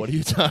 episodes ago. What are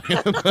you talking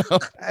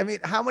about? I mean,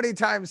 how many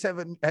times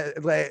have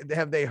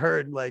they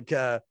heard like,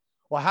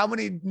 well, how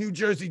many New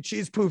Jersey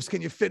cheese poofs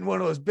can you fit in one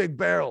of those big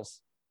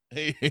barrels?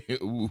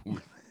 Ooh.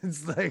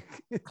 It's like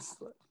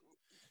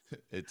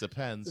It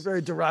depends. it's a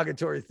very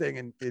derogatory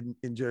thing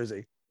in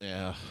Jersey.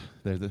 Yeah.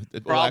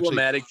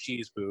 Problematic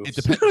cheese poofs. It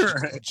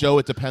depends, Joe.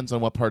 It depends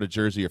on what part of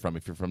Jersey you're from.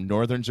 If you're from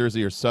northern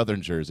Jersey or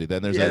southern Jersey,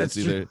 then there's that's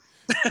either.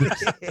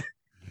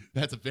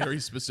 That's a very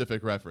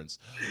specific reference.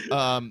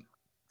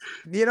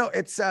 You know,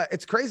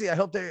 it's crazy. I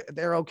hope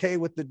they're okay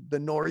with the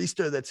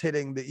nor'easter that's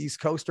hitting the East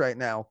Coast right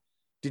now.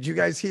 Did you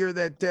guys hear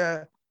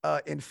that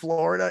in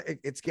Florida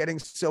it's getting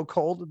so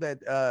cold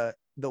that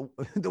the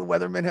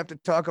weathermen have to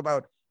talk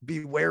about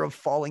beware of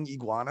falling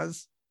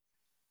iguanas?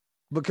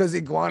 Because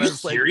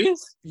iguanas, like,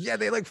 serious? Yeah,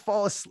 they like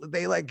fall asleep.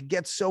 They like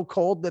get so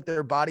cold that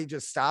their body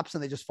just stops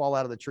and they just fall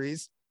out of the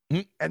trees.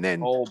 And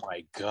then, oh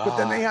my god! But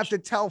then they have to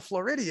tell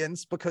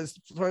Floridians, because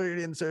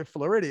Floridians are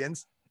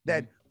Floridians,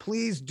 that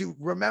please do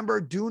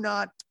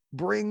not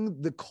bring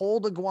the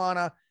cold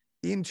iguana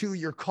into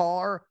your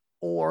car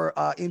or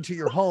into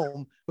your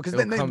home, because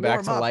then they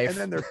warm up and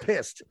then they're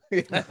pissed.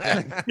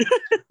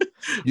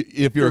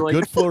 If you're a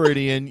good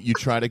Floridian, you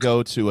try to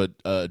go to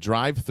a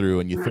drive-through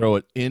and you throw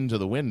it into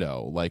the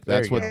window. Like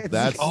that's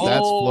that's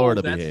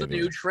Florida behavior. That's the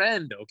new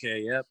trend.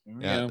 Okay, yep.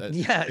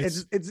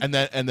 It's and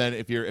then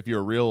if you're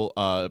a real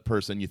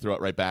person, you throw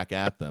it right back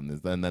at them.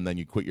 Then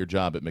you quit your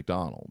job at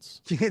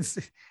McDonald's. It's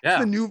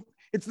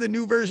the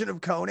new version of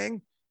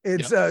coning.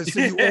 It's so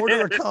you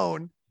order a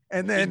cone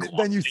and then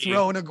you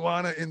throw an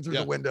iguana in through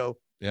the window.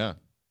 Yeah.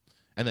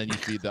 And then you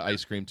feed the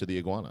ice cream to the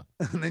iguana.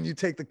 And then you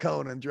take the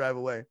cone and drive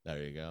away.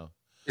 There you go.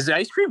 Is the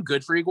ice cream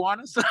good for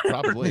iguanas?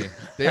 Probably.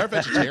 They are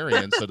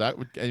vegetarian, so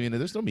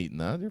there's no meat in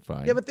that. They're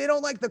fine. Yeah, but they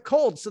don't like the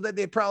cold, so that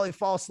they probably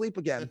fall asleep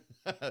again.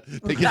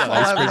 They get an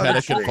ice cream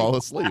that can fall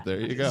asleep. There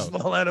you go.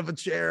 Fall out of a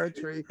chair, a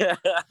tree.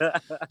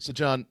 So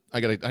John, I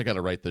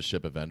gotta right this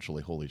ship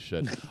eventually. Holy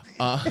shit.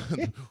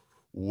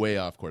 Way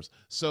off course.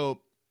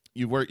 So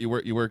you worked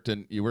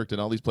in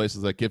all these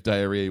places that give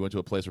diarrhea. You went to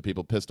a place where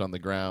people pissed on the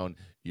ground.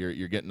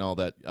 You're getting all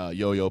that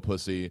yo-yo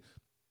pussy,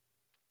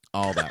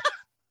 all that.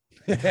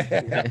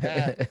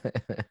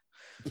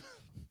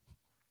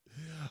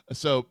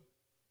 So,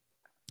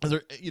 is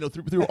there,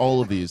 through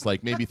all of these,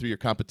 like maybe through your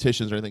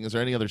competitions or anything, is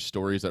there any other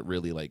stories that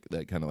really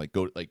that kind of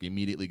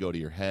immediately go to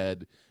your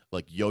head,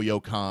 like Yo-Yo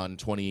Con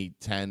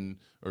 2010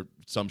 or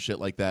some shit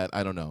like that?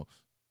 I don't know.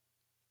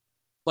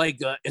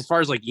 Like as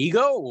far as like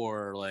ego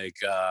or like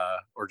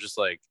or just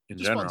like in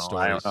just general, fun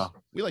stories. I don't know.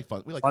 We like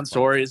fun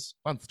stories.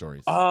 Fun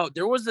stories. Oh,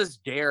 there was this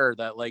dare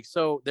that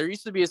so there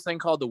used to be this thing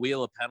called the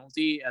Wheel of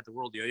Penalty at the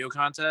World Yo-Yo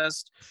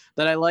Contest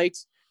that I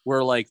liked,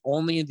 where like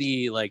only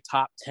the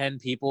top 10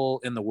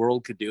 people in the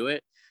world could do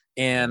it,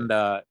 and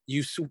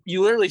you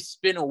literally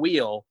spin a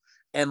wheel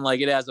and like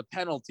it has a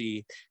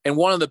penalty, and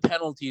one of the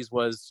penalties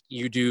was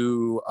you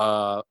do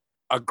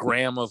a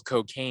gram of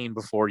cocaine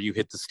before you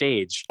hit the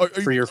stage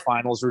for your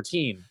finals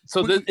routine.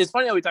 So it's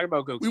funny how we talk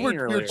about cocaine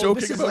earlier. We were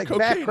joking this is about like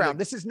cocaine. background.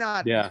 This is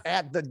not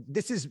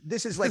this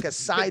is like a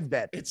side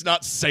bet. It's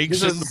not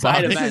sanctioned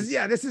by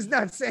this is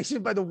not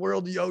sanctioned by the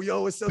World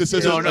Yo-Yo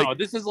Association.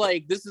 This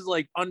is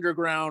like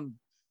underground,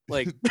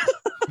 like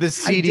the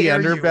seedy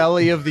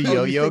underbelly of the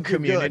yo-yo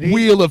community.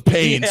 Wheel of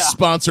Pain,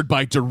 sponsored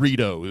by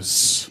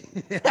Doritos.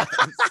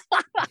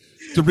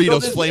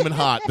 Doritos Flamin'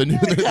 Hot,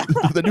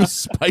 the new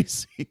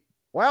spicy.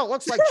 Well,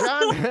 looks like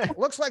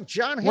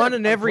John hit one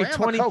in every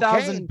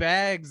 20,000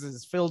 bags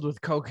is filled with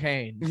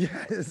cocaine.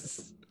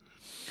 Yes.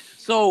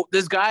 So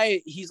this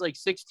guy, he's like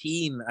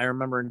 16. I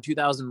remember in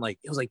 2000, it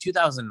was like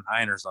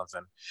 2009 or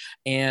something.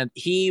 And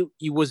he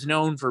was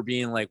known for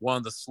being like one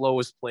of the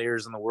slowest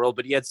players in the world,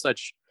 but he had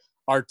such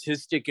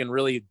artistic and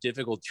really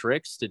difficult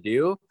tricks to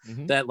do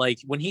that like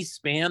when he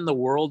spanned the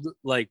world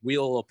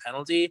wheel of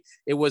penalty,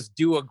 it was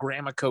do a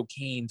gram of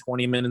cocaine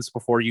 20 minutes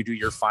before you do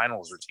your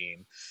finals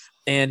routine.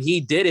 And he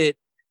did it,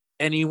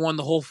 and he won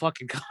the whole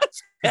fucking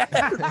contest.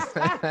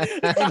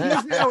 And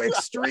he's now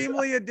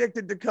extremely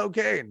addicted to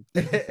cocaine.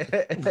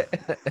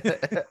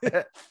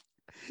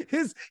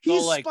 He's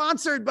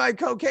sponsored by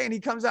cocaine. He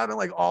comes out in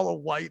like all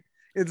of white.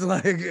 It's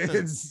like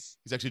it's.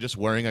 He's actually just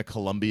wearing a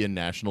Colombian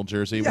national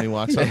jersey when he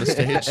walks on the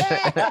stage.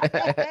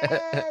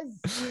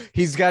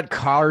 He's got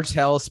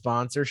cartel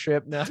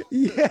sponsorship now.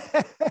 Yeah.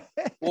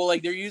 Well,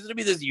 like there used to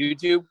be this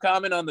YouTube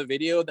comment on the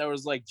video that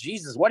was like,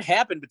 Jesus, what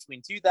happened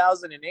between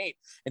 2008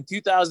 and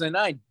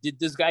 2009? Did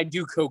this guy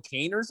do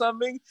cocaine or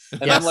something?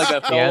 And then like a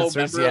fellow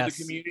member of the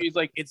community is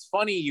like, it's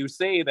funny you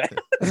say that.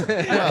 Well, and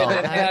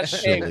then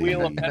hashtag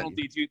Wheel of actually-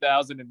 Penalty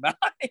 2009.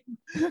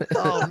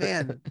 Oh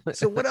man.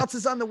 So what else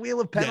is on the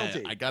wheel of penalty?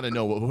 Yeah, I gotta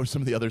know what were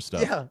some of the other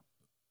stuff. Yeah.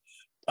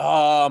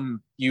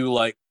 You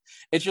like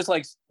it's just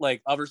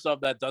like other stuff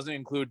that doesn't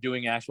include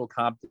doing actual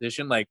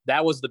competition. Like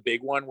that was the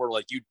big one where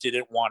like you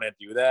didn't want to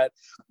do that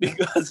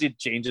because it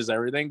changes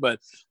everything. But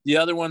the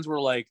other ones were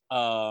like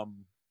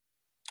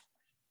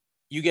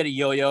you get a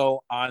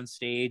yo-yo on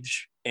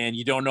stage and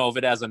you don't know if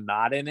it has a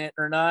knot in it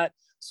or not.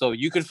 So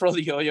you could throw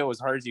the yo-yo as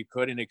hard as you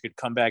could and it could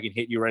come back and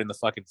hit you right in the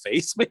fucking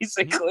face,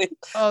 basically.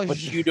 Oh,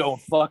 But you don't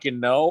fucking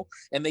know.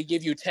 And they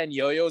give you 10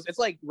 yo-yos. It's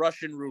like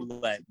Russian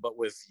roulette, but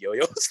with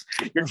yo-yos.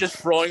 You're just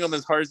throwing them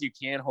as hard as you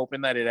can,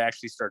 hoping that it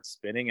actually starts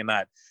spinning and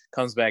that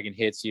comes back and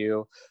hits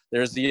you.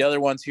 There's the other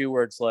one too,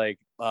 where it's like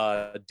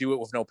do it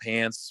with no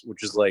pants,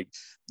 which is like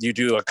you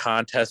do a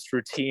contest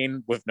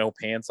routine with no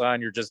pants on.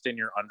 You're just in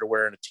your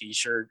underwear and a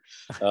t-shirt.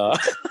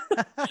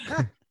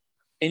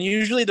 And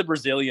usually the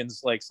Brazilians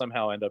like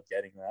somehow end up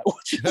getting that,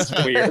 which is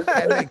weird.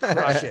 And they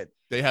crush it.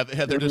 They're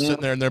just sitting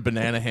there in their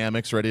banana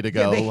hammocks ready to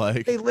go.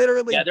 They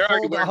literally Yeah, they're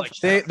already pulled wearing,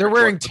 off- like, They're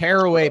wearing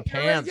tearaway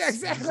pants. Yeah,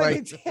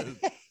 exactly.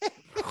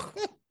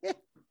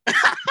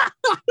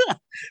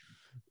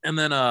 And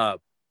then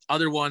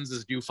other ones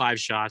is do 5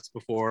 shots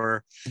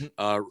before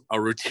a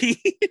routine.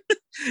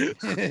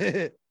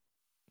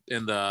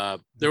 And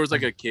there was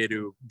like a kid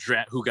who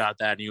got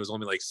that and he was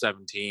only like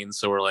 17.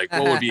 So we're like,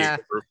 what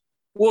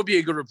would be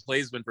a good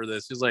replacement for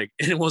this? He's like,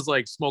 it was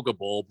like smoke a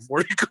bowl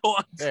before you go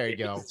on. There you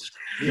go.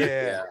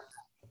 Yeah.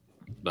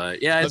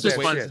 But yeah, it's That's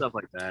just fun shit. stuff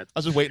like that. I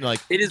was just waiting to like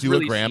It is do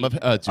really a gram cheap.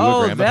 of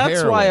Oh, that's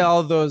heroin. why all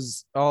of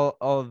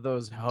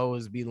those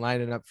hoes be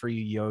lining up for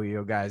you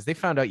yo-yo guys. They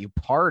found out you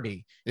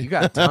party. You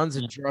got tons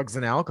of drugs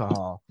and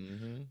alcohol.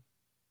 Mhm.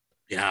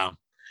 Yeah.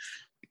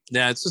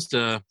 It's just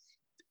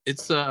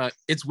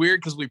it's weird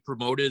because we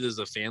promote it as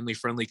a family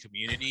friendly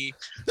community,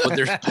 but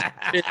there's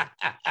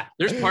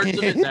parts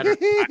of it that are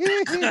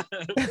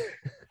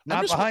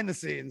Not just- behind the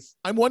scenes.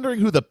 I'm wondering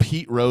who the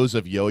Pete Rose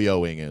of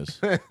yo-yoing is.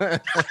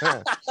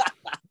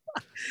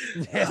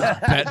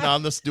 Betting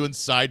on this, doing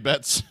side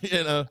bets.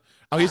 You know,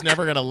 oh, he's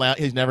never gonna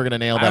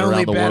nail I that only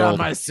around the bet on world.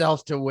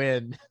 myself to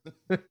win.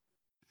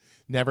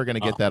 Never gonna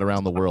get that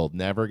around the world.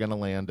 Never gonna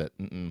land it.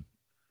 Mm-mm.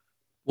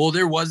 well,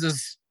 there was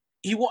this.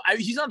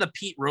 He's not the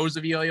Pete Rose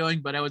of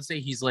yo-yoing, but I would say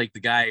he's like the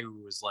guy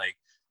who was like,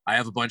 I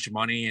have a bunch of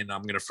money and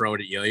I'm gonna throw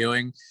it at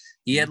yo-yoing.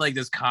 He had like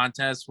this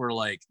contest where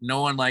like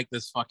no one liked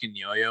this fucking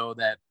yo-yo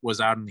that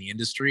was out in the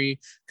industry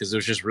because it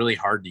was just really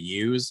hard to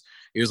use.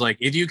 He was like,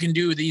 if you can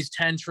do these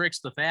 10 tricks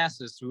the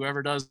fastest,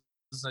 whoever does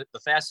the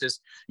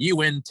fastest, you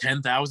win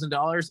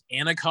 $10,000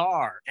 and a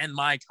car and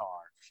my car.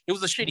 It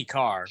was a shitty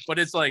car, but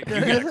it's like you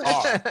get a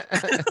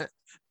car.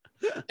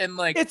 And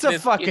like It's a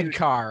this fucking kid-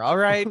 car, all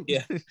right?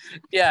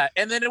 Yeah.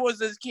 And then it was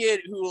this kid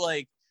who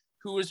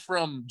was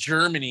from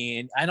Germany,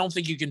 and I don't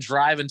think you can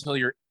drive until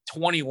you're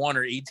 21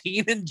 or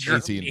 18 in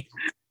Germany. 18.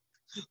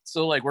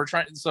 So like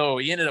so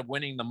he ended up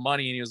winning the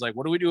money, and he was like,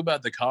 what do we do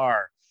about the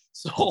car?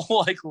 So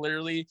like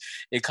literally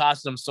it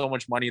cost him so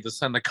much money to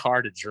send the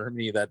car to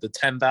Germany that the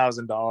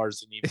 $10,000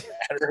 didn't even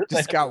matter.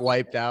 Just got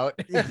wiped out.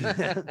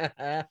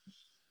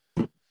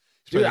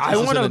 Dude, This I is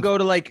want to an- go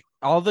to like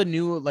all the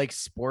new like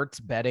sports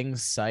betting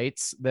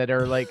sites that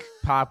are like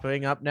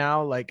popping up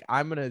now. Like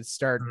I'm gonna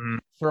start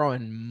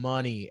throwing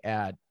money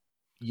at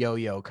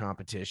yo-yo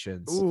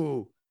competitions.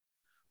 Ooh.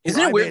 Isn't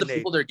it weird the Mandate.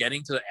 people they're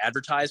getting to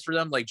advertise for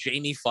them? Like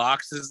Jamie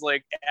Foxx is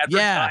like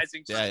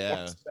advertising. for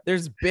Yeah. sports.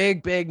 There's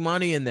big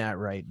money in that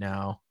right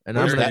now. And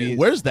Where's I'm gonna that? be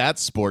Where's that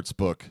sports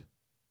book?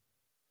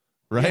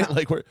 Right? Yeah.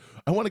 Like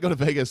I want to go to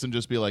Vegas and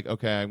just be like,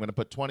 okay, I'm gonna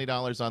put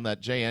 $20 on that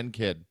JN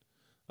kid.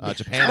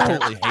 Japan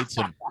apparently hates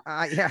him.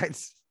 Yeah,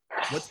 it's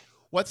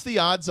What's the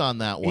odds on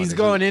that one? he's Is it-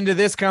 going into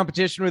this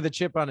competition with a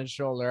chip on his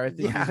shoulder. I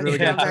think yeah, he's really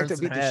yeah, gonna back turn to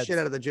some beat the heads. shit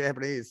out of the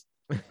Japanese.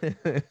 But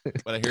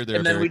I hear they're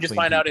And then very we just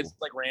clean find out people. it's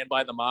like ran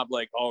by the mob.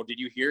 Like, oh, did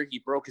you hear? He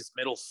broke his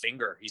middle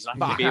finger. He's not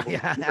going to be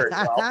able to do very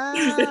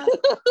well.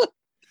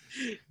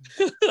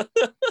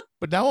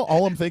 But now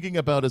all I'm thinking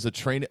about is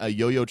a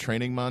yo-yo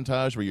training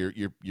montage where you're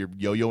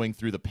yo-yoing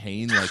through the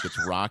pain like it's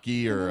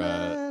Rocky or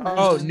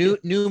Oh,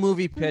 new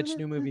movie pitch,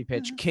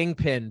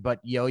 Kingpin, but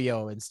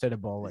yo-yo instead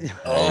of bowling.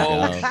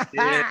 Oh,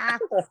 Yeah.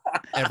 shit.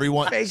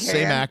 everyone Fake same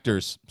hand.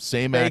 actors,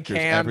 same Fake actors,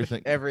 hand,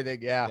 everything.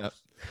 yeah. Yeah.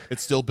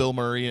 It's still Bill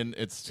Murray and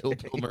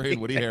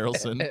Woody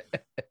Harrelson.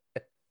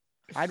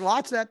 I'd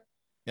watch that.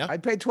 Yeah.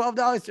 I'd pay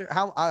 $12.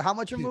 How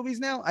much are movies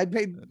now? I'd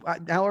pay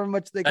however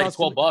much they Like cost.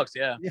 $12,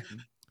 yeah.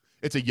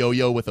 It's a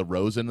yo-yo with a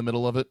rose in the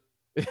middle of it.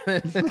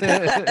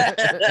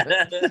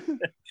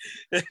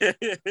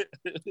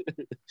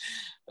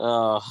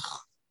 Oh,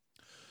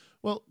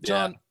 Well,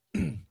 John,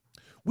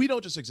 We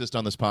don't just exist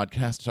on this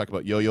podcast to talk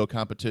about yo-yo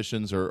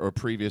competitions or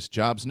previous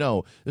jobs.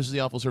 No, this is the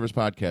Awful Service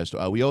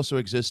Podcast. We also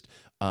exist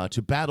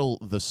to battle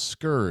the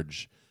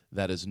scourge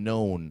that is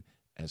known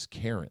as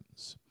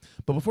Karens.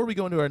 But before we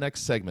go into our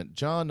next segment,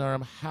 John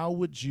Narum, how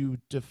would you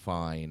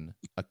define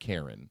a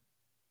Karen?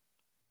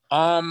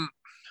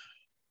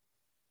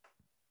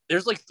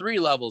 There's like 3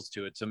 levels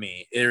to it to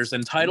me. There's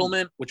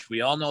entitlement, which we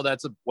all know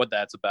what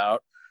that's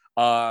about.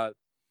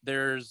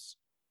 There's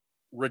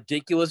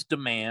ridiculous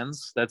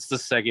demands. That's the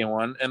second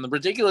one. And the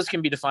ridiculous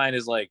can be defined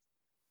as like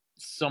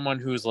someone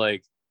who's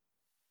like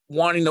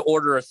wanting to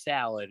order a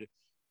salad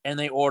and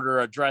they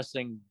order a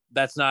dressing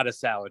that's not a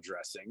salad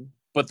dressing,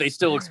 but they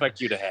still expect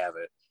you to have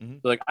it. Mm-hmm.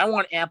 Like, I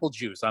want apple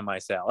juice on my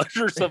salad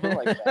or something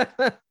like that.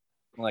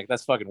 I'm like,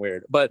 that's fucking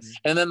weird. But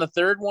and then the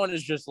third one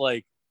is just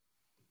like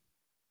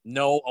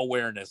no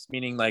awareness,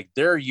 meaning like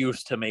they're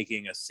used to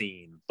making a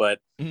scene, but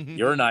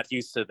you're not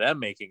used to them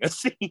making a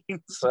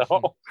scene.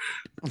 So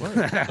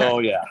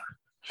yeah.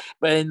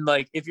 And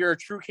like if you're a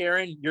true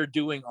Karen, you're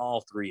doing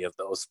all 3 of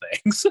those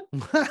things.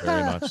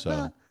 Very much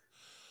so.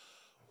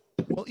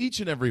 Well, each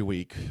and every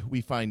week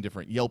we find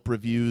different Yelp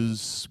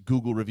reviews,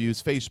 Google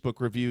reviews, Facebook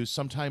reviews.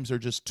 Sometimes they're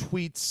just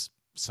tweets.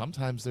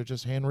 Sometimes they're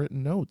just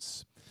handwritten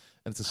notes.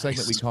 And it's a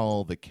segment we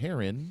call the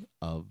Karen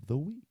of the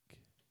Week.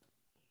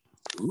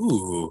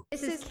 Ooh.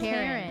 This is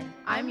Karen.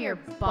 I'm your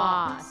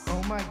boss.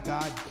 Oh my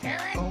God,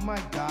 Karen. Oh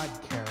my God,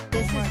 Karen.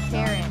 This is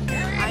Karen.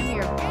 I'm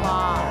your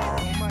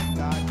boss. Oh my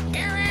God,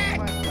 Karen. Oh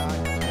my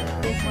God,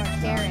 Karen. This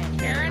is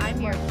Karen.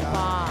 I'm your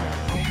boss.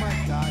 Oh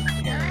my God,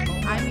 Karen.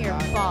 I'm your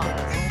boss.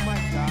 Oh my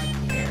God,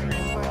 Karen.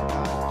 Oh my God,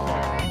 Karen.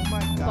 Oh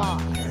my God,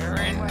 Boss.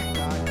 Karen. Oh my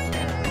God,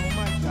 Karen. Oh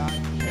my God,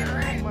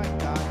 Karen. Oh my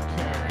God,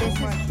 Karen. This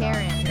is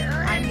Karen.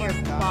 I'm your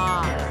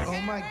boss.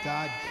 Oh my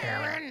God,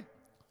 Karen.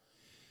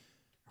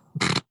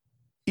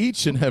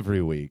 Each and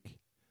every week,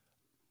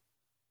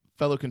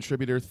 fellow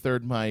contributor,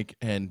 third mic,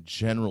 and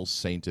general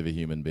saint of a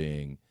human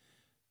being,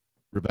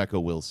 Rebecca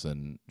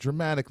Wilson,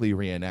 dramatically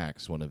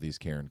reenacts one of these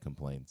Karen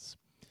complaints.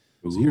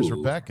 So here's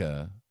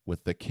Rebecca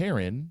with the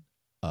Karen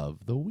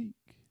of the Week.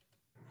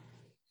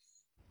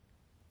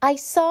 I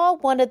saw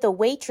one of the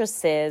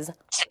waitresses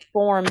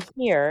form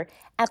here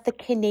at the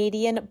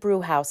Canadian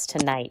Brewhouse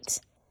tonight.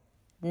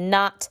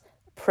 Not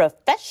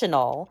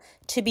professional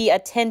to be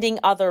attending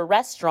other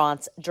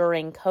restaurants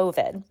during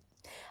COVID.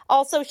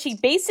 Also, she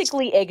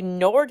basically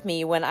ignored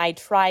me when I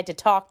tried to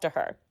talk to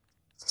her.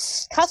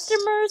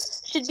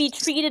 Customers should be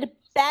treated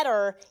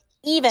better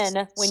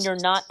even when you're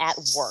not at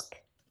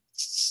work.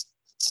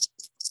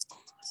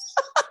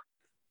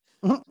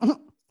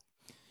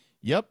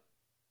 Yep.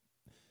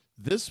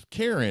 This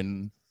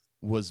Karen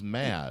was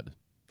mad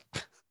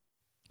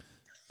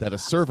that a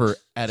server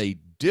at a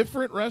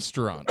different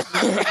restaurant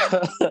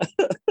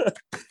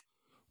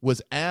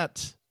was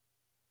at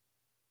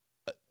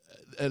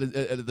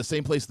the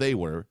same place they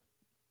were,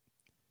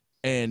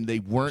 and they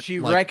weren't. She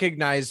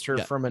recognized her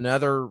from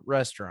another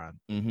restaurant.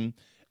 Mm-hmm.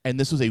 And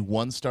this was a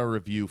 1-star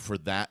review for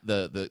that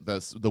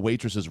the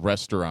waitress's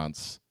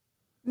restaurant's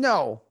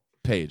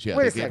page. Yeah,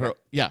 Wait a second.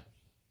 Yeah.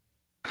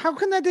 How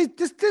can that?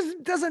 This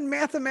doesn't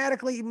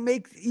mathematically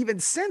make even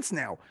sense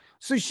now.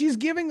 So she's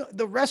giving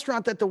the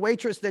restaurant that the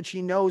waitress that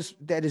she knows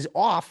that is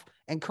off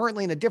and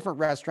currently in a different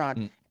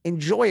restaurant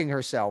enjoying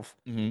herself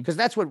because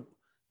that's what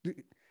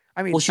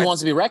I mean. Well, she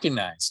wants to be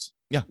recognized.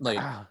 Yeah, like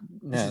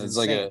this it's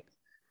like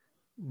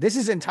this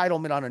is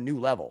entitlement on a new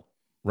level,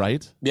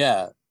 right?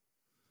 Yeah.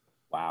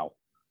 Wow.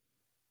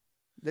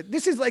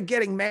 This is like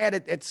getting mad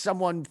at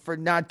someone for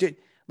not doing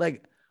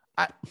like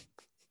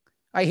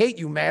I hate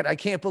you, Matt. I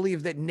can't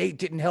believe that Nate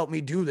didn't help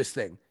me do this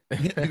thing.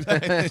 Like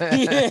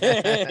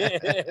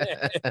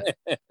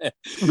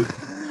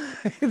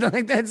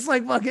that's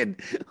like fucking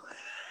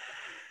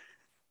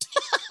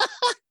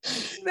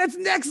that's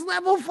next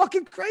level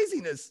fucking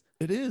craziness.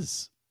 It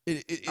is.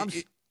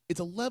 It's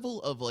a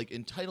level of like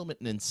entitlement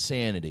and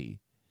insanity.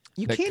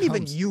 You can't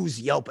even use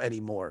Yelp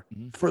anymore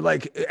for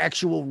like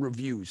actual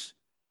reviews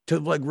to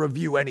like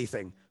review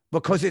anything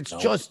because it's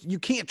just you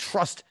can't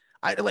trust.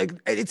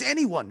 It's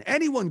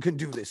anyone can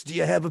do this. Do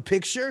you have a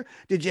picture?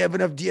 Do you have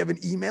an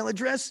email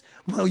address?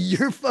 Well,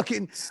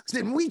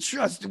 then we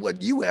trust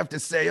what you have to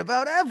say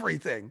about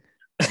everything.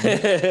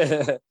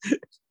 But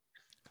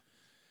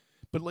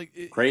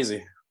like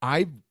crazy.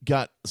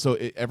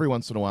 Every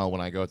once in a while when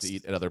I go out to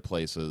eat at other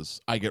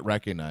places, I get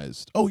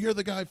recognized. Oh, you're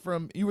the guy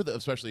you're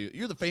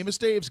the Famous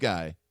Dave's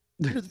guy.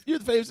 You're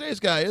the Famous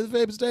Dave's guy. You're the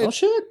Famous Dave. Oh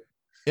shit.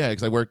 Yeah,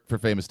 because I worked for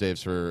Famous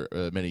Dave's for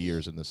many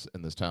years in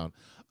this town.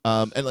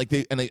 And like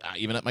they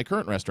even at my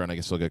current restaurant, I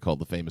can still get called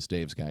the Famous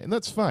Dave's guy, and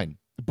that's fine.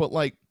 But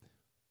like,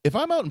 if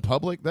I'm out in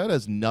public, that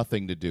has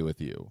nothing to do with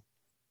you.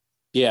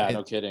 Yeah,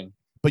 no kidding.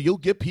 But you'll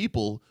get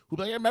people who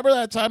be like, remember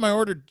that time I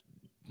ordered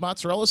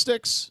mozzarella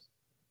sticks?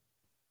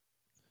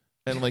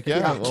 And like,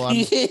 yeah, well,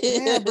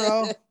 I'm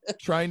bro.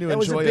 Trying to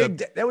enjoy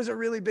it. That was a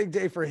really big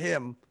day for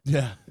him.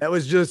 Yeah. That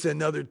was just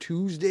another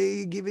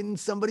Tuesday giving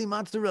somebody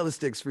mozzarella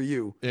sticks for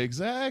you.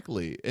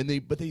 Exactly. And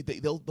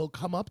they'll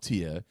come up to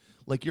you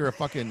like you're a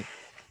fucking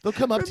They'll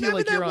come up to you Remember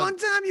like that you're one on.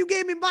 time you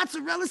gave me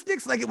mozzarella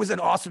sticks? Like it was an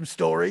awesome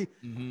story.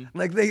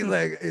 Like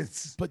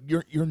it's. But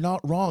you're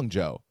not wrong,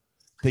 Joe.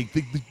 They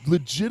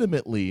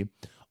legitimately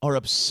are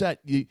upset.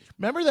 You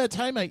remember that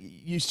time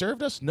you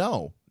served us?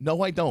 No,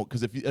 I don't.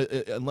 Because if you,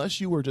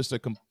 unless you were just a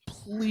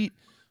complete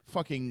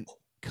fucking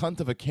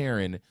cunt of a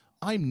Karen,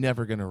 I'm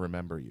never gonna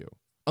remember you.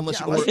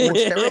 Unless Unless you you were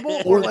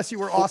terrible, or unless you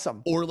were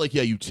awesome, or like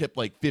you tip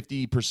like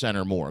 50%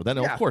 or more. Then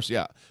of course,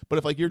 yeah. But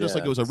if like you're just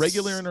like it was a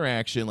regular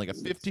interaction, like a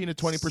 15 to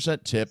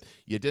 20% tip,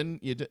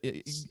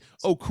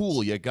 oh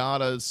cool, you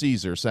got a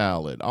Caesar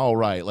salad. All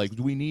right, like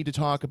we need to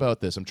talk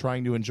about this. I'm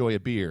trying to enjoy a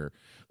beer.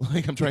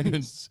 Like I'm trying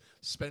to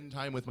spend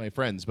time with my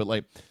friends. But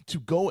like to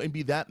go and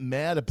be that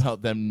mad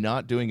about them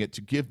not doing it,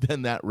 to give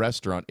them that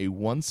restaurant a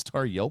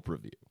 1-star Yelp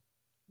review,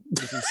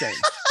 it's insane.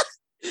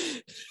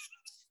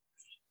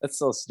 That's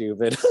so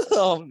stupid.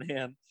 Oh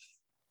man.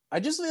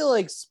 I just feel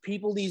like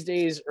people these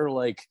days are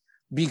like,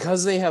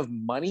 because they have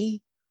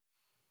money,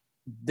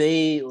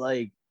 they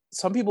like,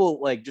 some people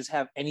like just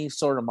have any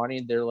sort of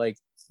money. They're like,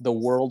 the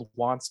world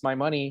wants my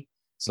money,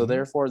 so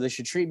therefore they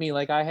should treat me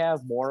like I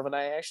have more than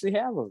I actually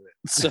have of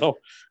it. So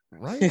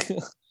right?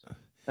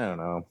 I don't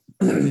know.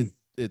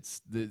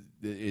 It's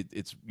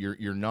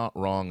you're not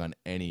wrong on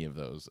any of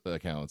those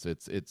accounts.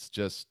 It's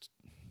just,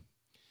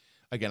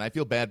 again, I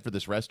feel bad for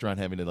this restaurant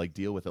having to like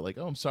deal with it. Like,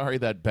 oh, I'm sorry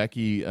that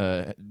Becky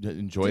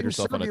enjoyed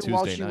herself on a Tuesday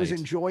while night. she was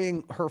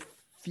enjoying her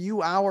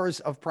few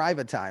hours of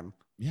private time.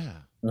 Yeah.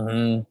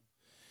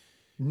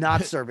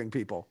 Not serving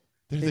people.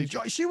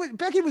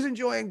 Becky was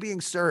enjoying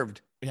being served.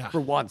 Yeah. For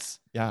once.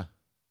 Yeah.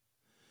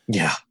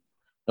 Yeah.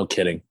 No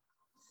kidding.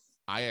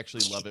 I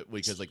actually love it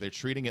because like they're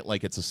treating it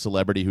like it's a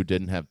celebrity who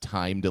didn't have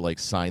time to like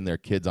sign their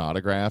kid's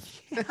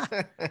autograph.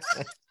 Kevin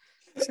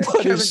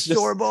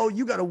Sorbo,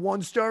 you got a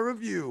 1-star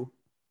review.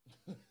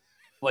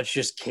 But it's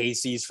just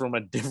Casey's from a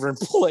different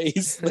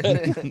place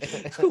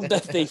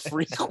that they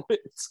frequent.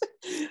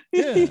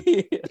 Yeah.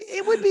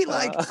 It would be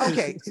like,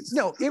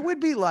 it would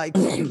be like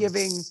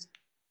giving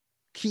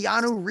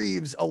Keanu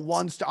Reeves a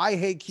 1-star. I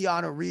hate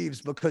Keanu Reeves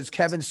because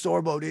Kevin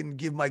Sorbo didn't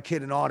give my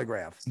kid an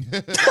autograph.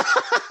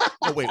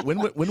 Oh wait, when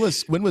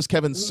was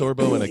Kevin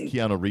Sorbo in a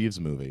Keanu Reeves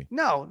movie?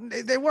 No,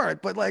 they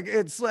weren't. But like,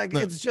 it's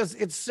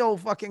so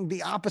fucking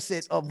the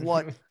opposite of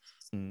what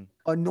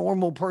a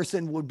normal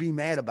person would be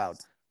mad about.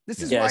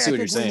 This is why I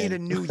think we need a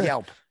new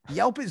Yelp.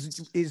 Yelp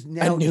is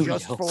now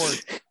just Yelp. for.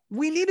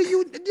 We need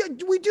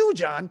we do,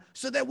 John,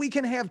 so that we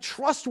can have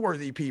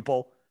trustworthy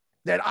people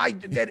that are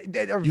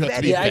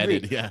vetted. Yeah, I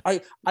agree. Yeah.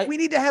 We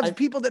need to have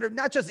people that are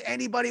not just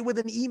anybody with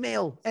an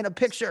email and a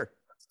picture.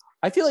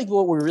 I feel like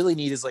what we really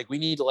need is like, we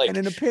need to like and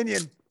an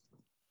opinion.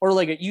 Or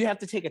like you have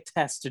to take a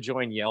test to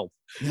join Yelp.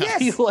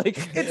 Yes.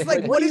 It's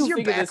like what is do you your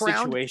think of this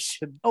background?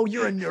 situation? Oh,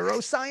 you're a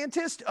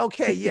neuroscientist?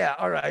 Okay, yeah,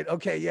 all right.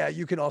 Okay, yeah,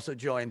 you can also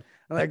join.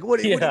 Like,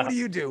 what do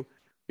you do?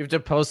 You have to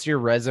post your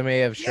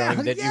resume of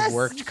showing that you've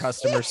worked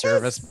customer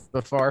service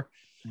before.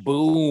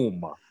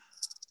 Boom. All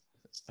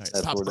right,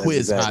 pop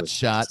quiz, hot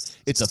shot.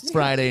 It's a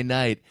Friday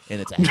night and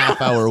it's a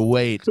half-hour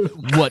wait.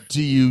 What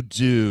do you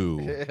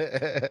do?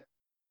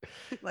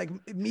 Like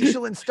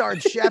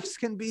Michelin-starred chefs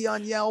can be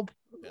on Yelp.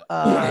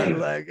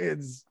 Like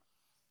it's.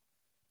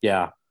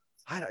 Yeah.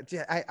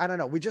 I don't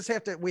know. We just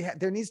have to.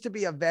 There needs to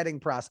be a vetting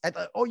process.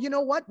 Oh, you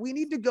know what? We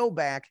need to go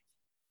back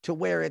to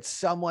where it's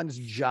someone's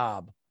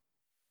job.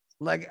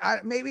 Like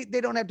maybe they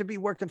don't have to be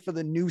working for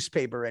the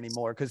newspaper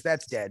anymore because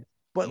that's dead.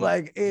 But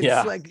like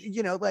it's like,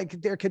 you know,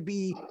 like there could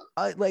be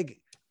like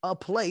a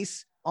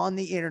place on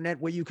the internet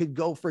where you could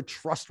go for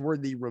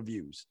trustworthy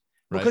reviews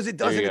because it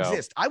doesn't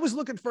exist. I was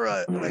looking for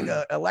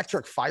a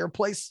electric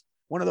fireplace,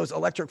 one of those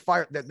electric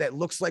fire that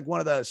looks like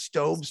one of the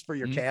stoves for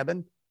your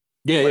cabin.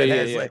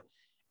 Yeah.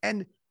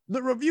 And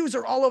the reviews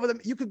are all over them.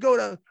 You could go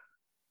to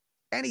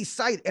any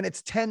site and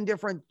it's 10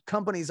 different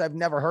companies I've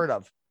never heard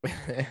of.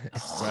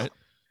 Right.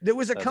 There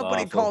was a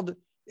company called,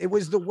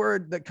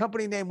 the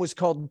company name was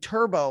called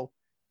Turbo,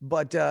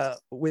 but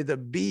with a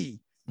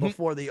B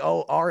before the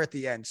O-R at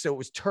the end. So it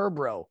was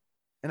Turbro.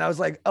 And I was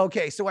like,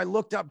 okay. So I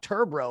looked up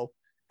Turbro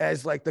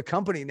as like the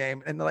company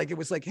name. And like, it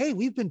was like, hey,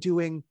 we've been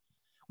doing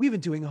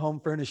home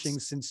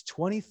furnishings since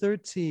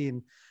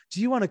 2013.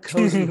 Do you want a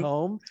cozy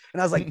home?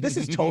 And I was like, this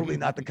is totally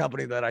not the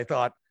company that I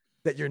thought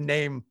that your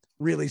name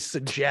really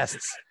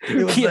suggests.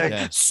 It was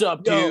like,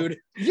 sup, dude.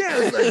 Yeah,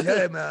 it was like,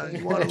 hey man,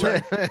 you want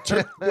to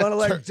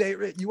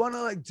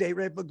date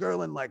rape a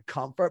girl in like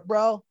comfort,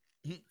 bro?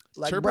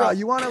 Like, bro,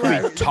 you want to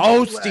like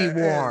toasty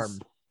warm.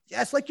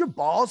 Yeah, it's like your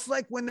balls,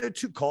 like when they're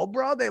too cold,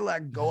 bro, they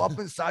like go up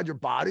inside your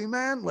body,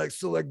 man. Like,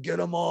 so like get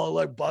them all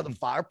like by the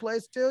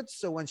fireplace, dude.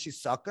 So when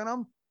she's sucking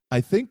them. I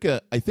think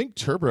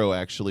Turbo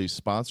actually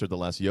sponsored the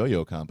last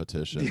yo-yo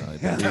competition. I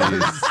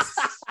believe.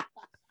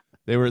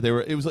 They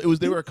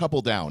were a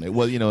couple down. It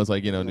was, you know, it's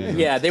like, you know,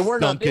 they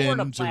weren't Dunkin',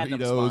 a platinum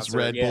Doritos, sponsor,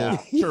 Red Bull,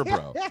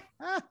 Turbo.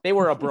 They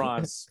were a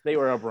bronze. That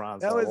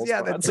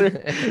was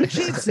the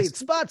cheap seat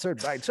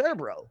sponsored by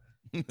Turbo.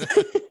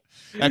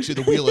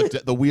 Actually,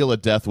 the Wheel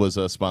of Death was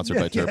sponsored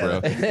by Turbo.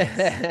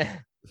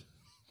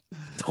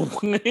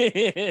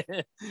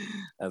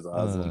 That's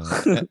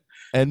awesome.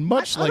 And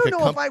much I like don't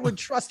know if I would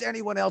trust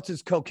anyone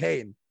else's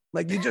cocaine.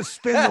 Like you just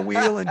spin the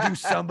wheel and do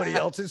somebody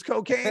else's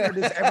cocaine, or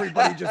does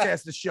everybody just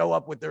has to show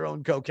up with their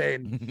own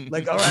cocaine?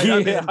 Like, all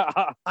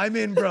right, I'm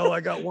in, bro. I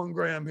got 1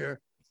 gram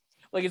here.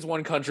 Like it's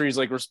one country's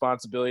like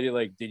responsibility.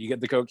 Like, did you get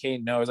the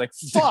cocaine? No. I was like,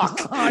 fuck.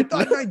 I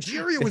thought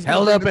Nigeria was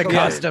held up at cocaine.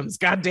 customs.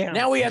 Goddamn.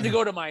 Now we have to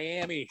go to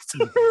Miami.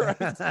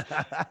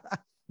 I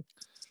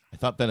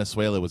thought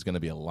Venezuela was going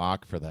to be a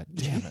lock for that.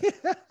 Damn it.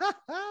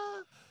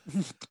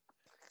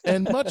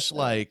 And much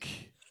like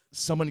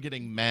someone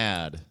getting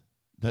mad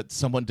that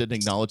someone didn't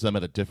acknowledge them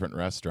at a different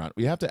restaurant,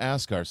 we have to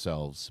ask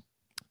ourselves,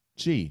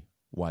 gee,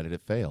 why did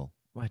it fail?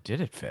 Why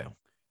did it fail?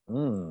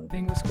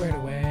 Everything was squared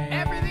away.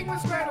 Everything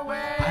was squared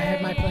away. I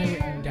had my plan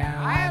written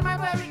down. I had my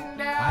plan written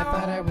down. I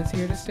thought I was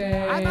here to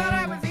stay. I thought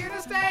I was here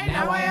to stay.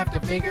 Now I have to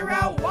figure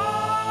out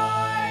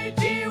why.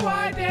 Gee,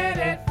 why did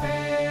it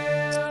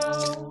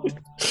fail?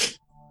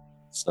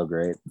 So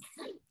great.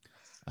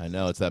 I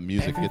know, it's that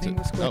music. Everything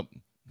was squared.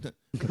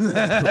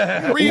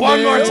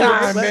 One more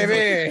time,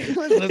 baby.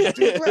 Let's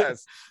do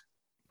this.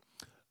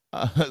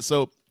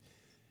 So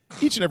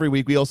each and every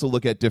week, we also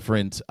look at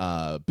different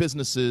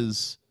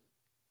businesses,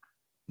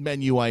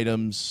 menu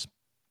items.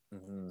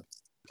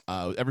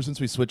 Ever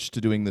since we switched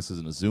to doing this as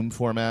in a Zoom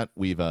format,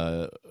 we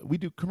do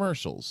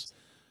commercials.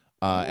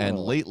 And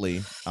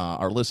lately,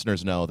 our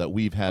listeners know that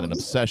we've had an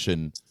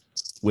obsession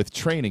with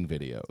training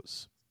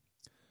videos.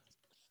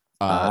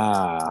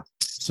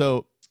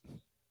 So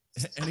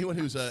anyone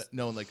who's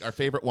known, like our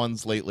favorite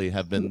ones lately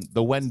have been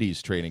the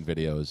Wendy's training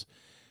videos.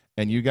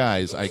 And you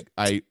guys,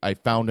 I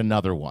found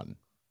another one.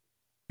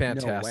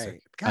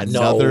 Fantastic.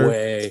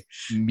 Another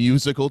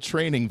musical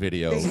training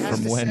video They have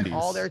from to send Wendy's.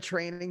 all their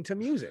training to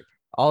music.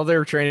 All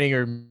their training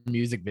are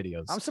music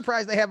videos. I'm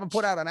surprised they haven't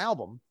put out an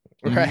album.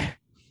 Right.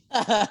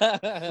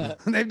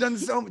 They've done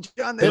so much.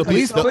 John, At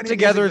least so put many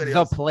together music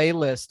the videos.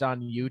 playlist on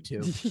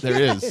YouTube.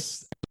 There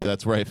is.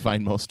 That's where I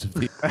find most of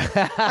the.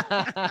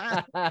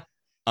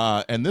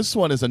 And this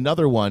one is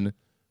another one.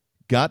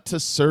 Got to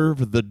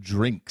serve the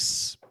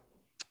drinks.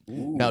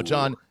 Ooh. Now,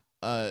 John,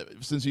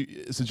 since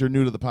you're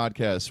new to the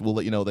podcast, we'll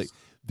let you know that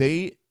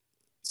they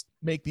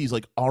make these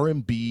like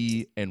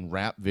R&B and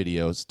rap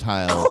videos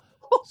style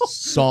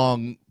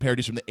song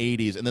parodies from the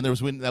 80s, and then there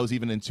was when that was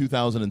even in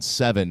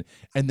 2007,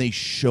 and they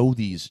show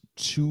these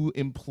to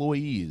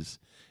employees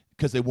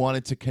because they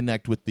wanted to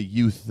connect with the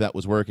youth that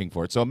was working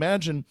for it. So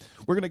imagine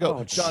we're gonna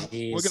go, John,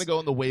 we're gonna go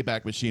in the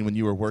Wayback Machine when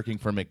you were working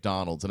for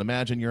McDonald's, and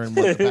imagine you're in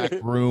like, the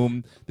back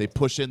room. They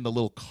push in the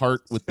little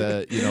cart with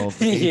the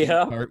the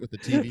cart with the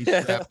TV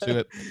strapped to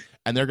it,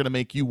 and they're gonna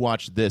make you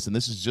watch this. And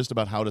this is just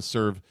about how to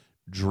serve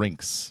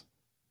drinks.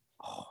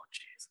 Oh,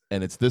 jeez.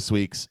 And it's this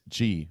week's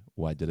Gee,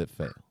 Why Did It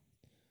Fail?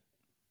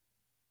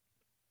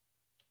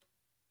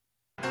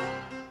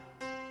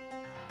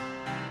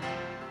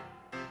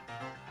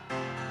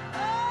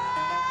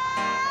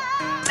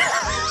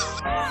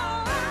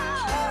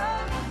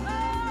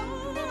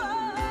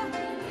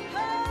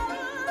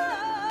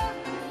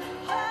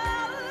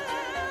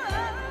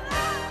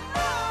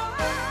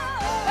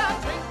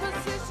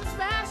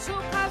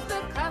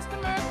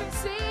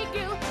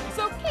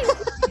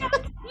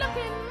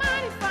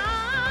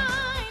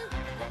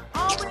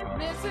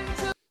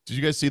 Did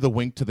you guys see the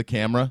wink to the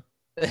camera?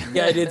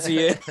 Yeah, I did see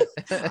it.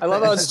 I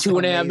love how it's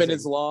 2.5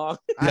 minutes long.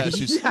 Yeah,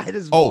 she's,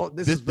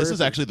 this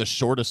is actually the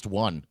shortest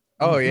one.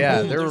 Oh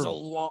yeah, There's a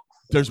long.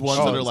 There's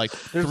ones that are like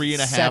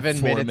 3.5,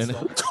 4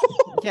 minutes.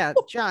 Yeah,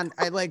 John,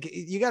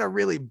 you got to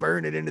really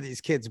burn it into these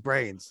kids'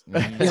 brains.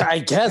 Yeah, I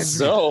guess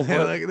so.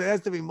 Like, there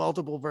has to be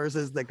multiple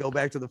verses that go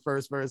back to the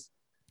first verse.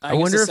 I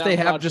wonder if they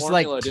have just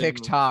like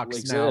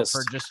TikToks now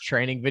for just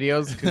training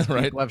videos because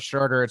Right. people have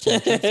shorter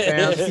attention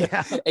spans.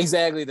 Yeah.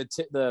 Exactly the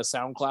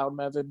SoundCloud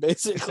method,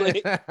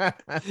 basically. When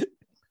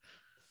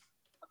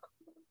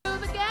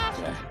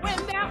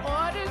their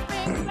orders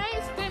being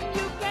placed, then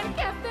you can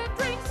get the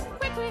drinks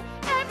quickly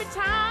every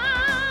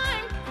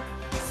time.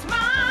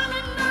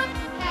 Smiling, look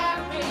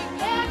happy,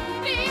 get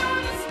me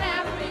on a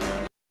snappy.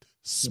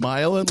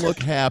 Smile and look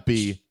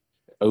happy.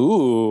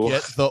 Ooh.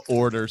 Get the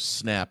order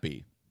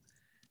snappy.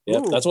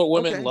 Yep, that's what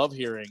women okay. love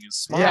hearing is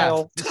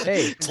smile. Yeah.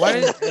 Hey,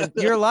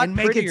 you're a lot And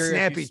make it prettier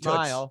snappy, if you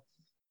smile.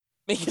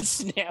 Make it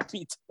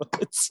snappy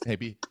toots. Hey,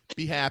 be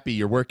happy.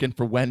 You're working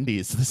for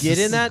Wendy's. This Get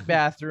is- in that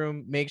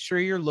bathroom, make sure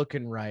you're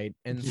looking right,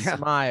 and Yeah.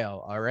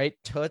 smile. All right,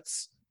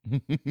 toots.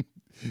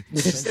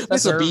 That's the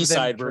Serve them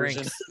B-side drinks.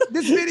 version.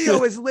 This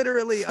video is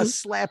literally a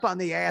slap on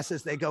the ass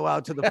as they go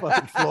out to the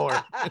fucking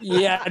floor.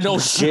 Yeah, no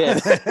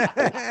shit.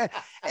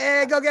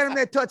 Hey, go get him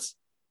there, toots.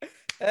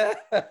 Make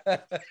no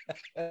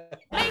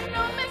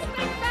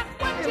mistake, that's what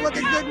Hey, you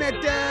looking got. good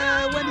in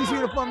that Wendy's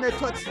uniform there,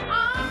 toots.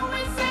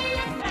 Always say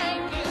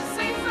thank you,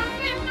 say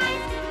something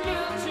nice.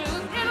 You'll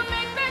choose, it'll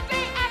make their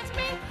day. Ask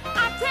me,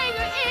 I'll tell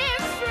you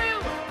it's true.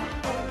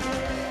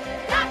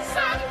 Got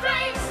some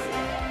drinks,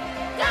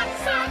 got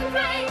some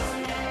drinks,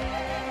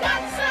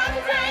 got some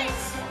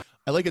drinks.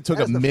 I like it took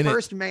That was a the minute.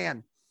 first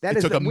man. That It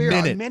is took a we're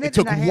minute. It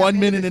took and a half 1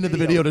 minute into this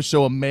the video to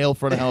show a male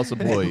front of house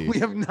employee. We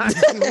have not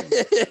seen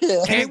it.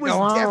 And Can't it was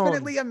go on.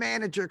 definitely a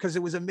manager because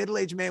it was a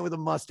middle-aged man with a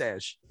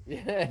mustache. He's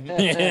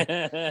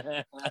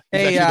Hey,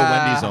 actually the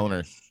Wendy's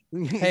owner.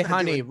 He's hey, not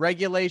honey, doing-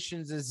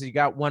 regulations is you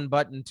got one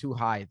button too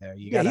high there.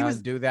 You Yeah, gotta he was-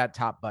 undo that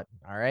top button.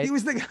 All right. he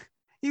was the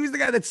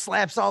guy that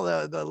slaps all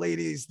the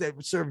ladies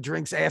that serve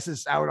drinks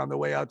asses out on the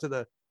way out to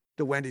the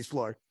Wendy's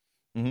floor.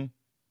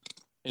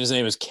 His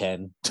name is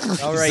Ken.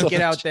 All right, get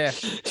out there.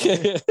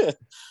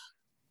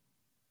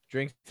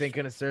 Drinks ain't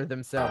gonna serve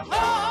themselves.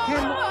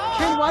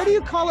 Ken, why do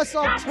you call us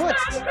all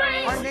toots?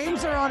 Our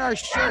names are on our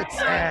shirts.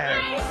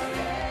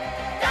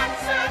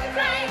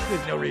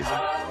 There's no reason.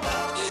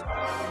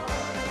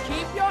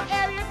 Keep your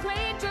area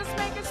clean, just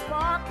make it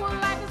sparkle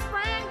like it's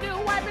brand new.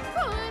 Wipe it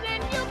good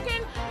and you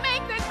can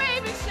make that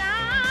baby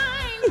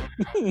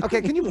shine.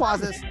 Okay, can you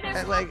pause this?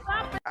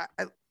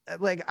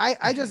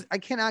 I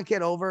cannot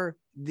get over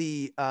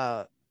the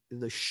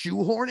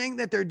shoehorning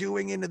that they're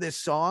doing into this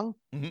song,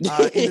 into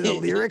the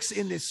lyrics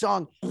in this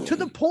song, to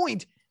the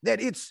point that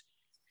it's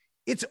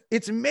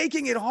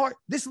making it hard.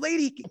 This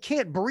lady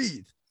can't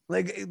breathe.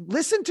 Like,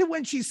 listen to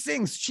when she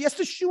sings. She has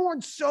to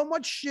shoehorn so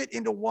much shit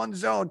into one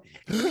zone.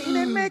 Clean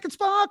and make it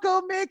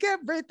sparkle, make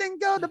everything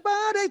go to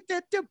body.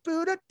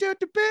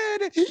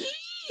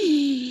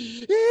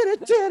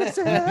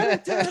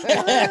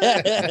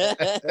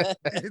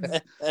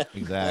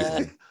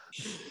 Exactly.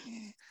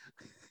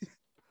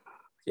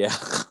 Yeah.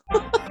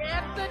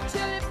 Get the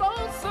chili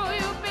bowl so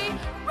you'll be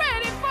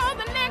ready for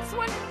the next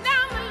one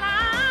down the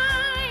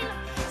line.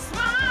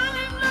 Smile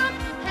and look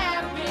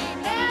happy,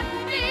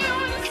 happy,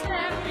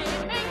 understand me.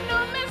 Make no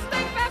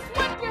mistake, that's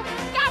what you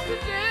got to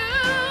do.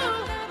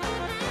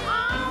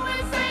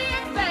 Always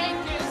saying thank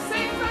you,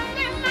 say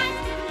something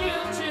nice. You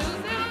choose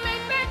to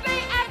make that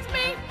day ask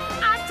me.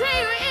 I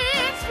tell you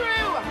it's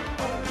true.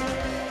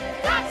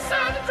 Got to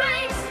serve the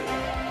drinks.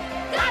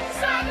 Got to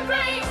serve the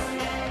drinks.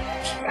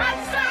 Got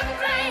to serve the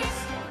drinks.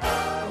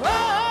 Oh,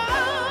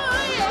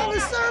 yeah. Only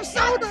serve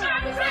soda. Got to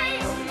serve the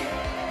drinks.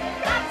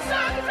 Got to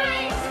serve the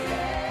drinks.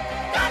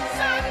 Got to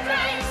serve the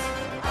drinks.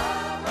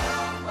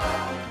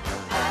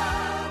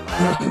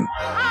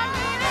 I'm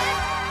in it.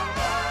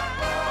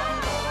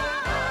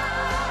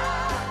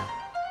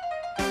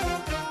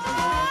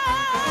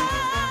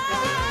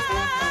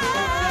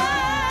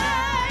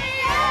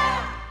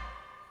 Yeah.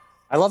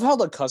 I love how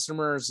the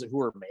customers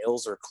who are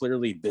males are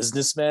clearly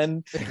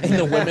businessmen and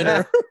the women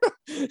are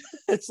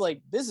it's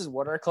like this is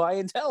what our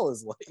clientele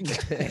is like.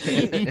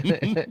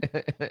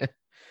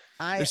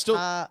 There's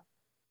still-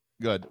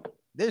 Good.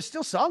 There's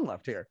still song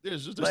left here.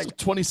 There's just Like-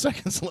 20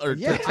 seconds left.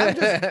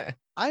 Yeah,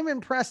 I'm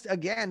impressed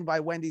again by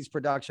Wendy's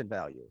production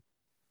value.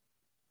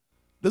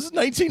 This is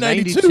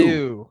 1992.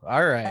 92.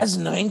 All right. That's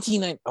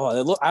 1990.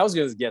 Oh, I was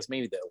gonna guess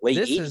maybe the late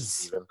This 80s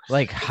is even.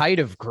 like height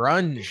of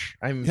grunge.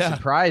 I'm Yeah.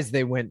 surprised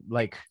they went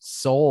like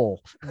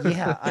soul.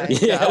 Yeah,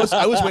 Yeah.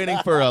 I was waiting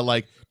for a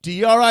like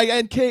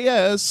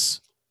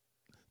DRINKS.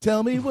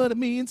 Tell me what it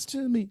means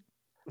to me.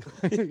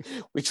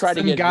 We tried to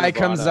Some get guy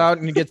comes Nirvana. out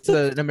and gets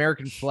an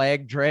American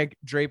flag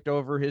draped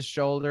over his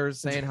shoulders,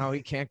 saying how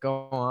he can't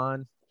go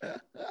on.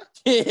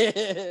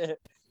 that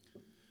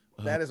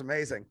is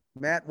amazing,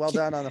 Matt. Well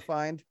done on the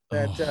find.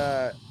 That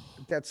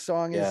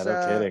song Yeah, is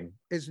no kidding.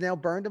 is now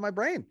burned in my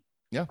brain.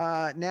 Yeah.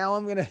 Now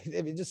I'm gonna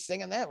if you're just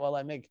singing that while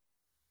I make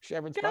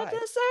shepherd's Get out pie. there,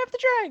 serve the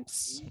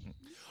drinks.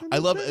 I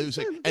love it. It was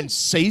like, and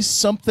say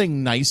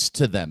something nice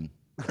to them.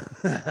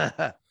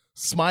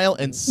 Smile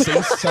and say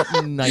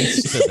something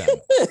nice to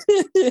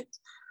them.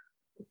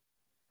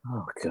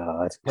 Oh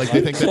God. Like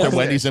they think that their Yes,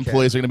 Wendy's Ken.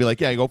 employees are gonna be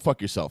like, yeah, go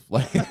fuck yourself.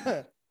 Like,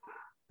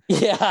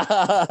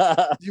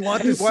 Yeah. Do you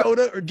want this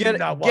soda or do you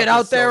not want Get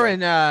out this there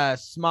soda? and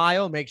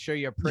smile. Make sure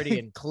you're pretty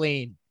and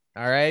clean.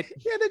 All right.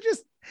 Yeah,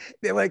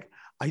 they're like,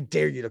 I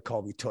dare you to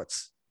call me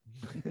Toots.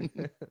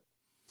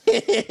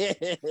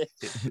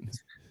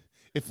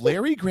 if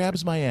Larry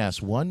grabs my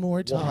ass one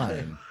more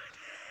time,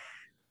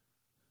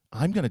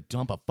 I'm gonna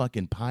dump a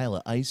fucking pile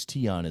of iced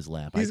tea on his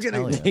lap. He's I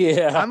gonna- tell ya.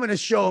 Yeah. I'm gonna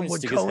show him I'm gonna what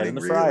stick his head in toning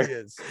the fryer. really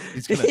is.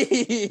 He's gonna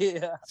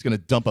Yeah. he's gonna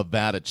dump a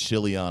vat of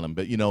chili on him.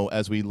 But you know,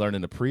 as we learned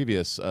in a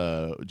previous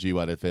G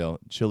Why Did It Fail,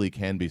 chili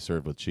can be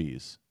served with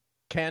cheese.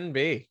 Can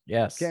be.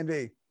 Yes. Can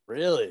be.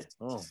 Really?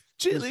 Oh.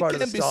 Chili part of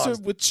can the be sauce.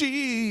 served with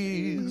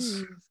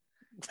cheese.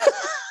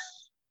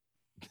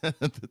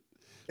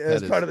 It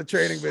was That part is- of the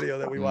training video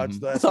that we watched.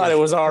 Mhm. I Last thought week. it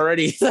was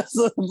already. That's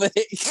the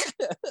thing.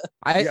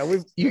 Yeah,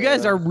 You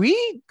guys, are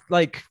we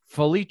like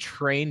fully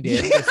trained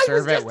in to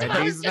serve at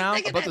Wendy's now?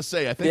 I'm about to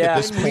say, I think Yeah. at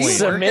this Can we point,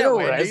 Submit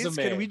work a at Wendy's?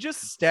 resume. Can we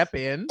just step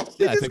in?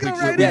 yeah, I just think we, gonna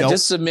we, write we it Yeah, know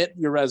just submit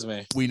your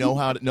resume. we know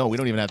how to. No, we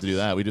don't even have to do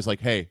that. We just like,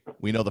 hey,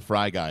 we know the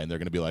fry guy, and they're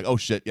gonna be like, oh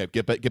shit, yeah,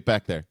 get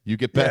back there. You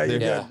get Yeah, back you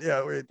there. did.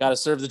 Yeah. we- Got to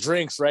serve the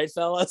drinks, right,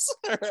 fellas?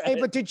 All Hey,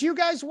 right. but did you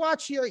guys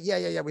watch your?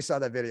 Yeah. We saw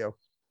that video.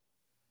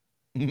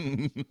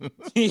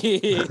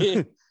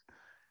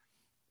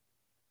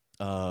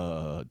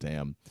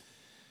 Damn.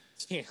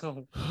 Damn.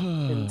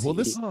 Well,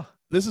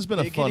 this has been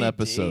a fun Diggity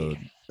episode.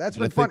 That's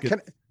And I been fun.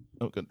 think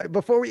Oh, good.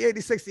 Before we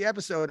 86 the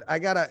episode, I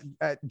gotta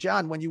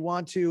John, when you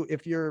want to,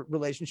 if your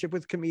relationship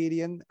with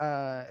comedian,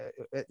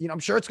 I'm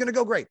sure it's gonna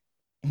go great.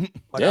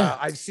 But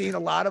I've seen a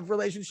lot of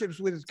relationships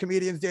with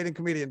comedians dating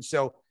comedians.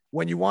 So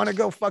when you want to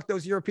go fuck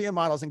those European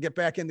models and get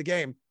back in the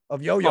game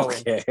of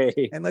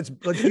yo-yoing, and let's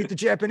beat the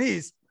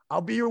Japanese,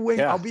 I'll be your wing.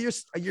 Yeah. I'll be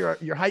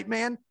your hype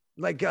man.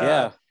 Like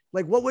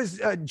like what was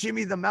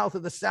Jimmy the Mouth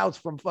of the South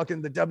from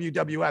fucking the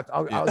WWF?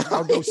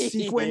 I'll go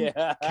sequin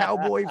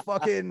cowboy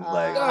fucking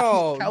like.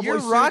 Oh, cowboy you're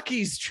suit.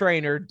 Rocky's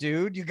trainer,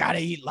 dude. You gotta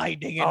eat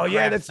lightning. And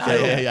that's true.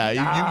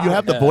 Yeah. You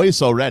have the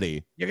voice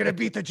already. You're gonna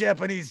beat the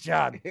Japanese,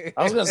 John.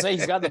 I was gonna say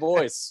he's got the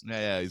voice.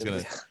 Yeah. He's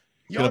gonna.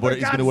 You're the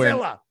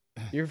Godzilla.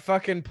 You're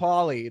fucking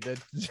Paulie,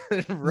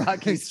 the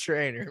Rocky's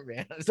trainer,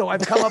 man. So I've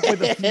come up with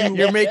a few.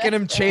 You're making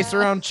him chase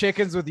around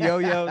chickens with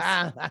yo-yos.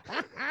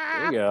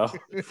 There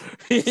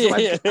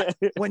you go.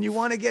 When you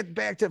want to get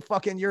back to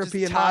fucking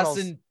European Just models,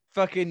 tossing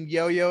fucking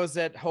yo-yos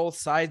at whole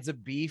sides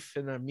of beef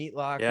in a meat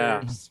locker.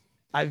 Yeah.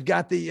 I've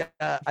got the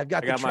my-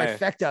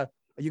 trifecta.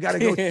 You got to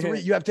go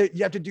three. You have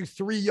to do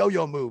 3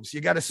 yo-yo moves.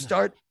 You got to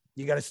start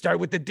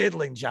with the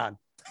diddling, John.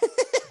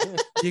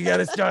 You got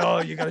to start. Oh,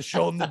 you got to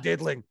show him the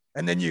diddling,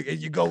 and then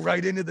you go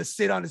right into the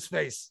sit on his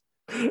face.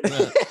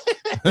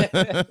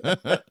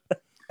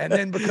 And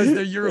then because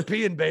they're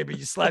European, baby,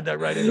 you slide that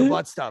right into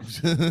butt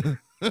stuff.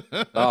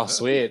 Oh,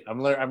 sweet.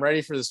 I'm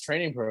ready for this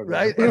training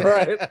program. Right.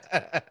 Right.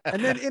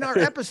 And then in our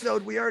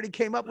episode, we already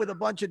came up with a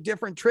bunch of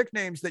different trick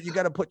names that you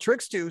got to put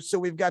tricks to. So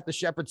we've got the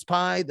shepherd's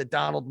pie, the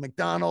Donald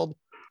McDonald,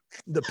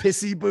 the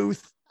pissy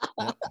booth,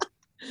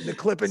 the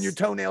clipping your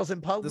toenails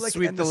in public, The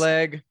sweep and the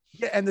leg.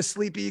 Yeah, and the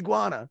sleepy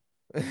iguana.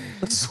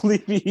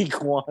 Sleepy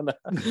iguana.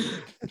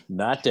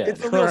 Not dead.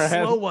 It's a real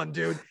slow one,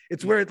 dude.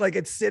 It's where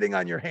it's sitting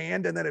on your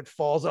hand and then it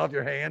falls off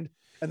your hand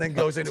and then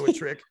goes into a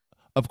trick.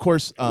 Of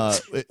course,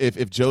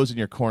 if Joe's in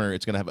your corner,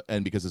 it's gonna have,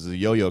 and because this is a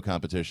yo-yo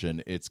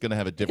competition, it's gonna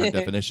have a different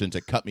definition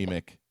to cut me,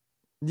 Mick.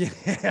 Yeah,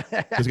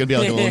 It's gonna be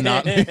like a little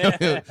knot.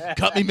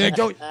 Cut me,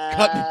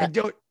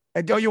 Mick.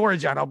 And don't you worry,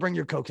 John. I'll bring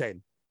your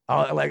cocaine.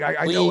 I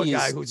know a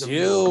guy who's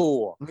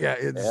do.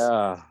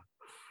 Yeah.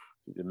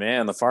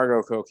 Man, the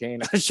Fargo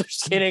cocaine. I'm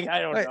just kidding. I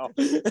don't know.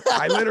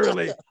 I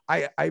literally,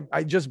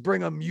 I just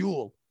bring a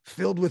mule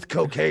filled with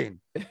cocaine.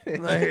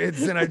 And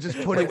I just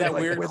put Like it that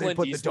where weird they Clint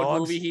put the Eastwood dogs.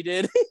 movie he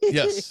did.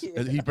 Yes,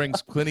 he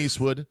brings Clint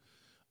Eastwood.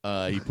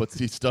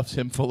 He stuffs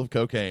him full of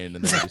cocaine,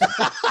 and then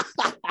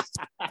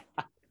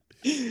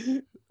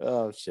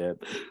Oh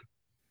shit.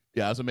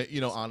 yeah, as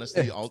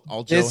honestly,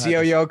 all Joe This had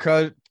yo-yo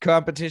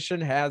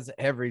competition has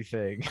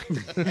everything.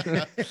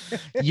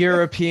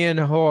 European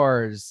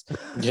whores,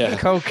 Yeah.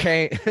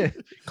 cocaine,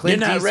 Clint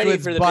not ready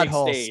Eastwood's for the big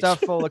butthole stage.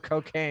 stuffed full of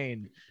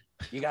cocaine.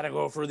 You got to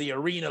go for the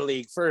Arena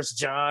League first,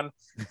 John.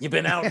 You've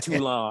been out too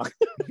long.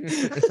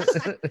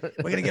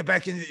 We're gonna get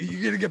back in.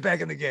 You're gonna get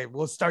back in the game.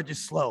 We'll start you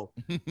slow.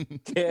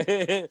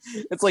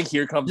 It's like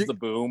Here Comes the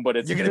Boom, but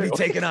it's You're gonna be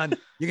taking on.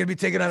 You're gonna be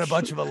taking on a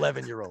bunch of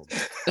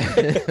 11-year-olds.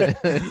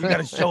 You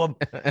gotta show them.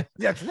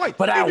 Yeah, that's right.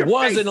 But In I your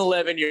was face. an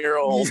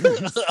 11-year-old.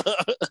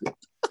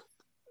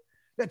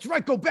 That's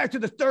right. Go back to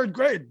the 3rd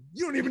grade.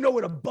 You don't even know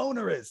what a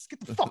boner is. Get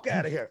the fuck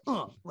out of here.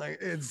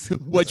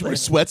 Why'd you wear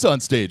sweats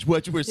on stage?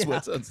 Why'd you wear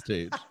sweats on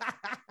stage?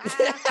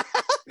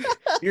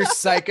 You're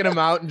psyching them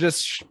out and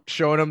just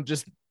showing them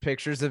just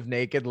pictures of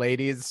naked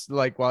ladies,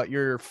 like while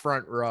you're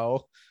front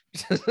row.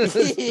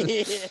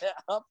 Be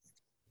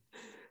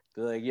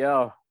like,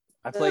 yo,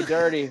 I play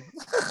dirty.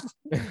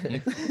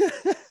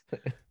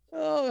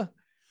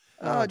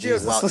 Oh, dude.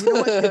 Jesus. Well, you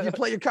know what? If you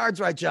play your cards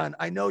right, John,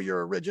 I know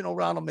you're original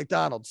Ronald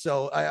McDonald,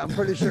 so I'm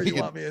pretty sure you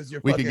want me as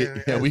your. We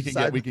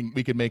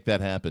can make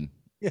that happen.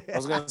 I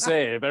was gonna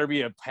say it better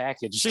be a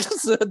package.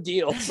 It's a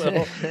deal.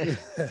 So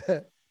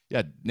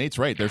Yeah, Nate's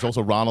right. There's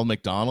also Ronald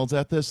McDonald's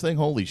at this thing.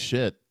 Holy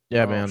shit!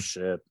 Yeah, Oh, man.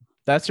 shit.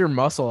 That's your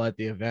muscle at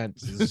the event.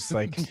 It's just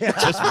like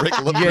Just Rick,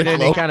 you get Rick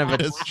any Lopez. kind of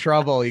a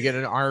trouble, you get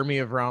an army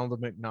of Ronald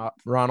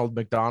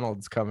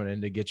McDonald's coming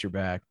in to get your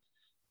back.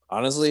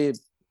 Honestly,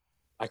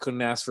 I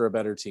couldn't ask for a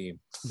better team.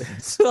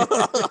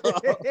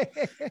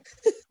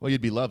 Well,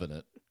 you'd be loving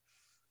it.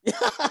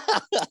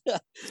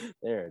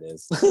 There it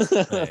is.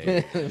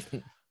 Hey.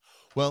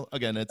 Well,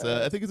 again, it's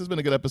I think this has been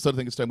a good episode. I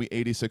think it's time we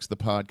 86 the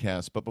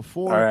podcast. But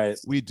before All right.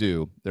 we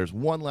do, there's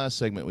one last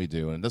segment we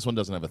do, and this one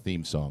doesn't have a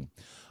theme song.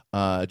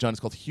 John, it's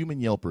called Human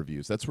Yelp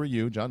Reviews. That's where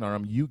you, John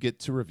Aram, you get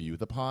to review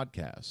the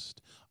podcast.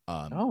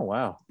 Oh,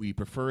 wow. We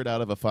prefer it out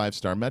of a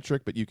 5-star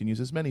metric, but you can use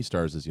as many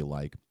stars as you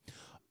like.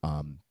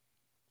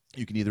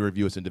 You can either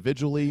review us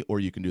individually or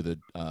you can do the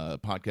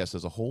podcast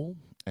as a whole,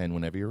 and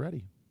whenever you're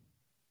ready.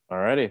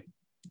 Alrighty.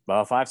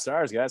 Well, 5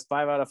 stars, guys.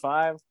 5 out of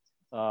 5.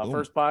 Boom.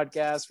 First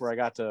podcast where I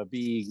got to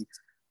be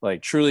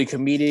like truly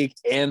comedic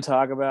and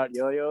talk about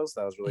yo-yos.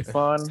 That was really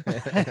fun.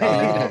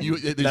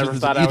 There's never an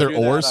thought I would either do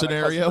that on or a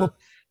scenario. customer.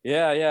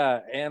 Yeah.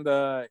 And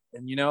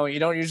you know, you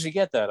don't usually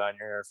get that on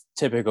your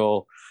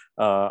typical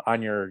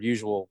on your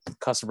usual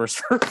customer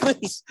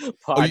service Oh,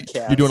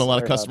 podcast. you're doing a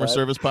lot of Sorry customer about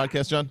service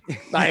podcasts, John? that.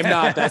 I am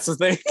not. That's the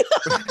thing.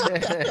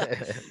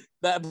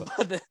 That,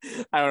 but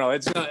I don't know.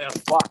 It's gonna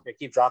fuck. I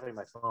keep dropping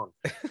my phone.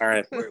 All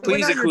right, We're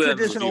please not your include that in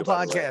the traditional review,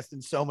 by the way. podcast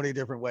in so many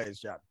different ways,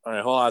 John. All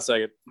right, hold on a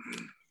second.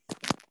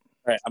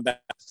 All right, I'm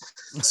back.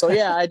 So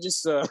yeah, I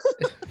just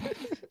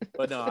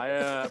but no,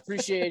 I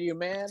appreciate you,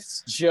 man.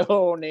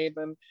 Joe,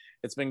 Nathan,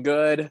 it's been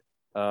good.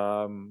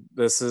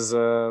 This is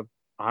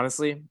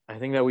honestly, I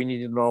think that we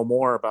need to know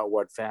more about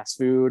what fast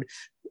food,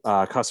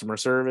 customer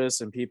service,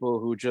 and people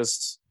who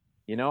just,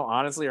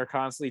 honestly are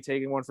constantly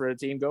taking one for the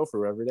team go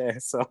through every day.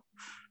 So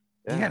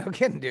Yeah, no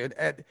kidding, dude.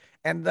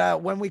 And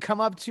when we come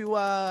up to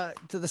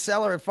the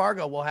cellar at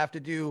Fargo, we'll have to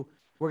do.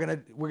 We're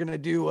gonna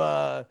do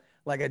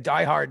like a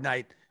Die Hard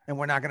night, and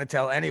we're not gonna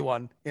tell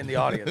anyone in the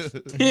audience.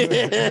 We'll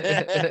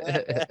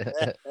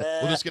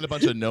just get a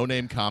bunch of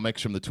no-name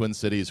comics from the Twin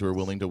Cities who are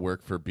willing to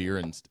work for beer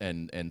and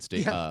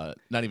stage,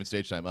 not even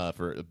stage time,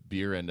 for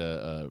beer and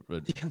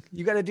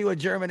You got to do a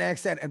German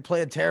accent and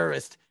play a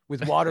terrorist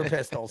with water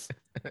pistols.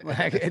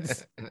 Like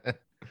it's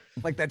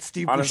like that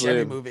Steve Honestly,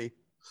 Buscemi movie.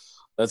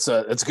 That's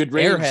a good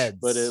range, Airheads.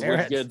 but it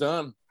would get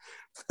done.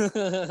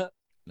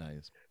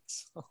 nice.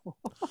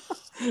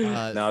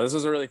 No, this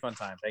was a really fun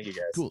time. Thank you,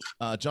 guys. Cool.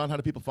 John, how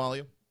do people follow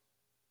you?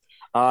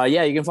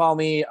 Yeah, you can follow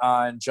me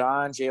on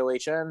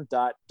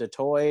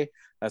johnjohn.detoy.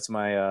 That's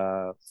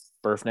my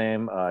birth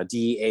name,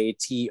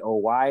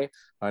 DATOY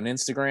on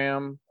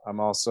Instagram.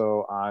 I'm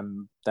also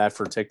on that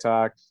for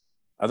TikTok.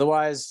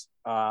 Otherwise,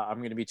 I'm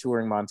going to be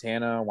touring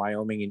Montana,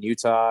 Wyoming, and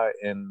Utah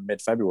in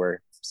mid-February.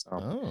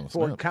 So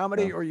For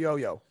comedy or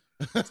yo-yo?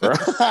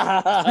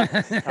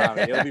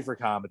 Comedy. It'll be for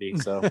comedy.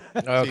 So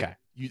Okay.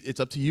 It's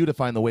up to you to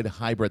find the way to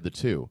hybrid the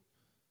two.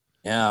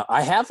 yeah,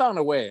 I have found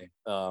a way,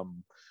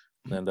 and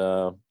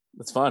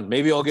it's fun.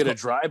 Maybe I'll get a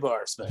dry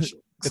bar special.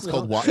 It's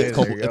called walk. There It's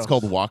called, you go. it's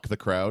called walk the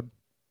crowd.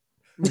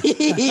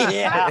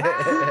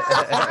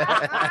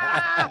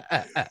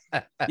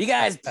 You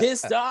guys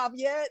pissed off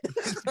yet?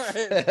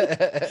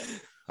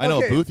 I know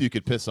Okay. a booth you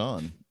could piss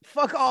on.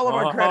 Fuck all of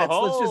our credits.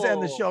 Let's just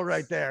end the Oh. show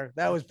right there.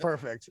 That was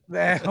perfect.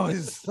 That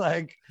was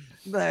like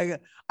I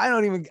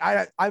don't even.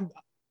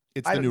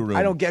 It's the new room.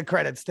 I don't get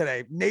credits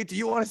today. Nate, do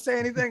you want to say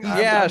anything?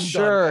 Yeah, done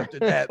sure. After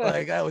that,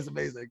 like that was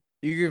amazing.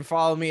 You can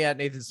follow me at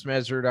Nathan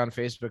Smezrud on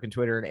Facebook and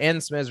Twitter, and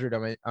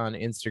Smezrud on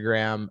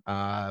Instagram.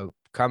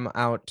 Come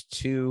out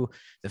to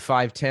the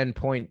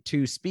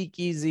 510.2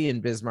 Speakeasy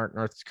in Bismarck,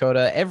 North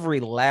Dakota. Every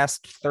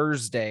last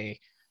Thursday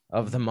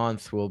of the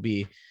month, we'll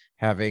be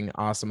having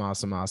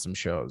awesome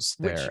shows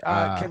there. Which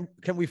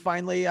can we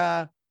finally?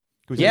 Can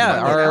we say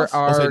Yeah, finally announce?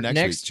 I'll say our next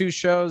next week. two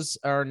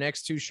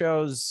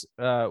shows,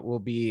 will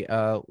be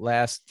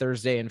last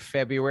Thursday in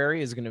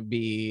February is going to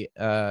be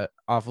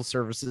Awful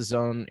Services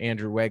Zone,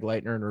 Andrew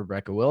Wegleitner and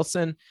Rebecca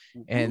Wilson,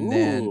 and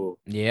then Ooh.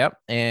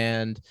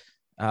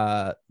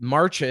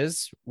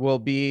 Marches will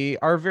be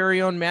our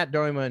very own Matt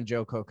Doima and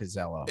Joe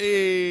Cocazello.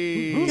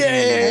 Hey.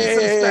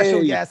 And some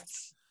special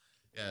guests.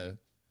 Yeah.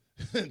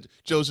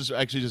 Joe's just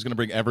going to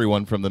bring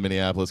everyone from the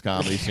Minneapolis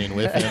comedy scene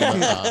with him.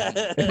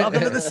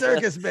 Welcome to the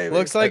circus, baby.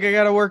 Looks like I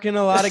got to work in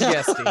a lot of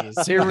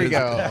guesties. Here we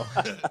go.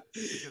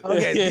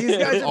 Okay, these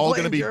guys are all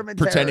going to playing be German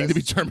pretending to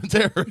be terrorists. German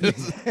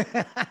terrorists.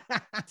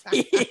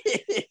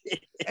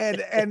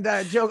 and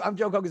Joe, I'm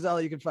Joe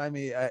Cocazello. You can find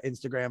me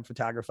Instagram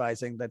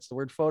photographizing. That's the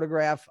word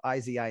photograph,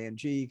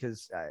 IZING,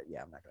 because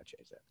I'm not going to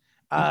change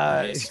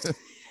that.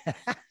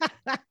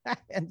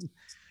 And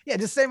yeah,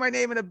 just say my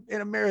name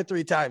in a mirror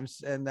 3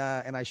 times, and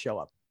I show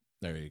up.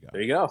 There you go.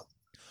 There you go.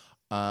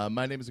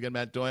 My name is again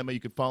Matt Doima.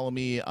 You can follow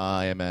me.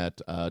 I am at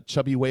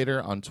Chubby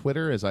Waiter on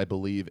Twitter, as I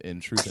believe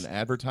in truth in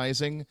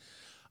advertising.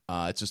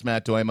 It's just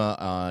Matt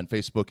Doima on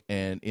Facebook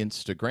and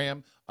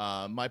Instagram.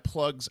 My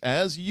plugs,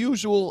 as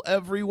usual,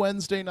 every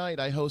Wednesday night,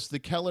 I host the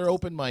Keller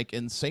Open Mic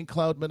in St.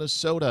 Cloud,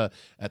 Minnesota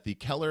at the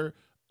Keller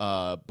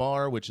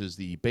Bar, which is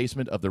the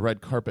basement of the Red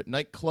Carpet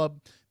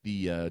Nightclub.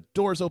 The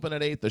doors open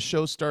at 8. The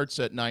show starts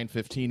at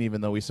 9:15,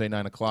 even though we say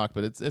 9 o'clock,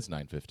 but it's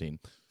 9:15.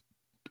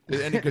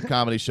 Any good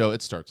comedy show,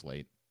 it starts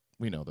late.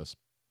 We know this.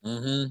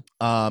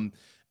 Mm-hmm.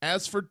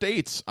 As for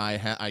dates,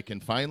 I can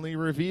finally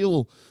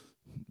reveal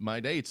my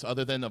dates,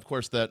 other than, of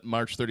course, that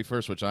March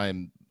 31st, which I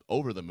am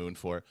over the moon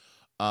for.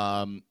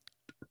 Friday,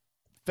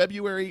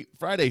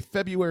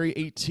 February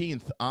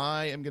 18th,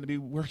 I am going to be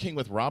working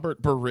with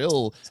Robert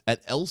Burrill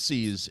at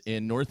Elsie's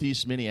in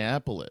Northeast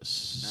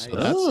Minneapolis.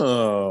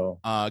 So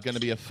that's going to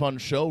be a fun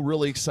show.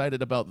 Really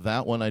excited about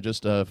that one. I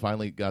just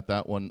finally got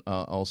that one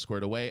all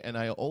squared away. And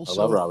I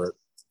also love Robert.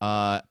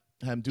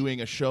 I'm doing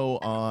a show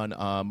on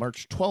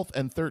March 12th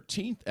and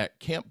 13th at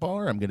Camp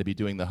Bar. I'm going to be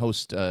doing the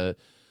host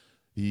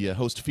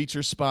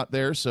feature spot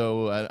there.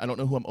 So I don't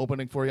know who I'm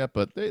opening for yet,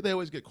 but they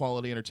always get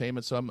quality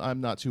entertainment, so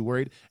I'm not too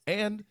worried.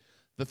 And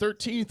the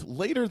 13th,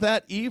 later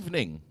that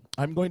evening,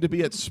 I'm going to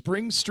be at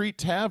Spring Street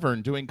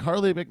Tavern doing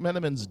Carly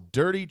McMenamin's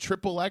Dirty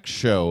Triple X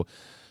show.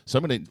 So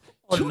I'm going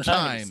to two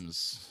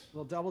times.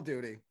 Well, double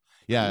duty.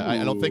 Yeah,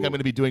 I don't think I'm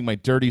going to be doing my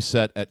dirty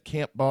set at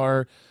Camp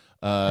Bar.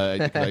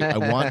 I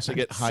want to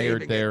get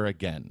hired there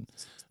again.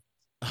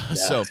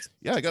 So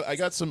yeah, I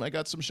got some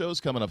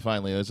shows coming up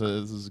finally. This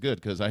is good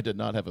because I did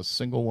not have a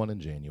single one in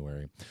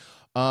January.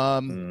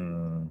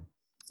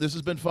 This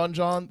has been fun,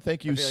 John.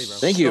 Thank you,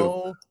 Thank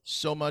you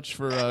so much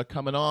for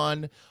coming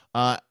on.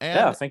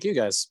 Yeah, thank you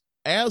guys.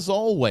 As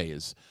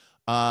always,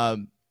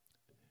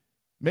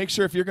 make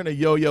sure if you're going to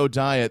yo-yo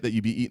diet that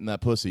you be eating that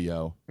pussy,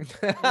 yo.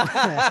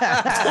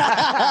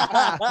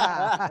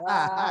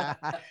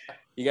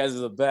 You guys are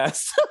the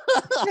best.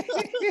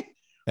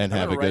 And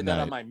have a good night.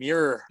 That on my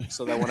mirror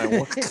so that when I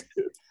walk.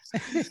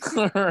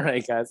 All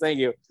right, guys. Thank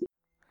you.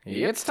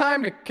 It's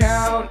time to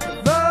count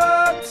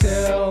the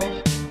till.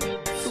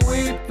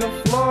 Sweep the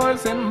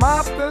floors and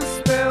mop the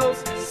spills.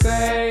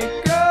 Say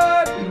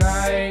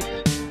goodnight.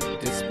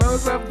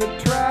 Dispose of the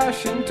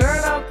trash and turn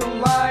out the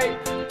light.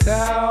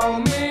 Tell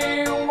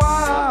me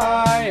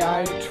why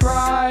I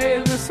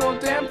try. This whole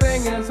damn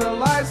thing is a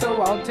lie, so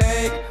I'll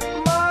take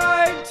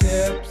my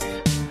tips.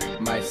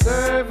 My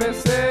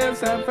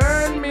services have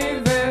earned me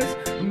this.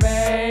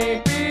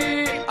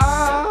 Maybe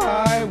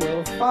I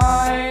will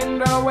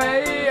find a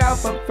way out,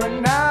 but for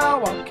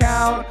now I'll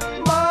count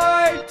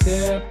my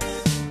tips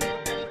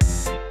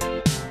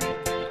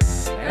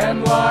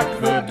and lock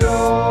the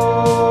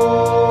door.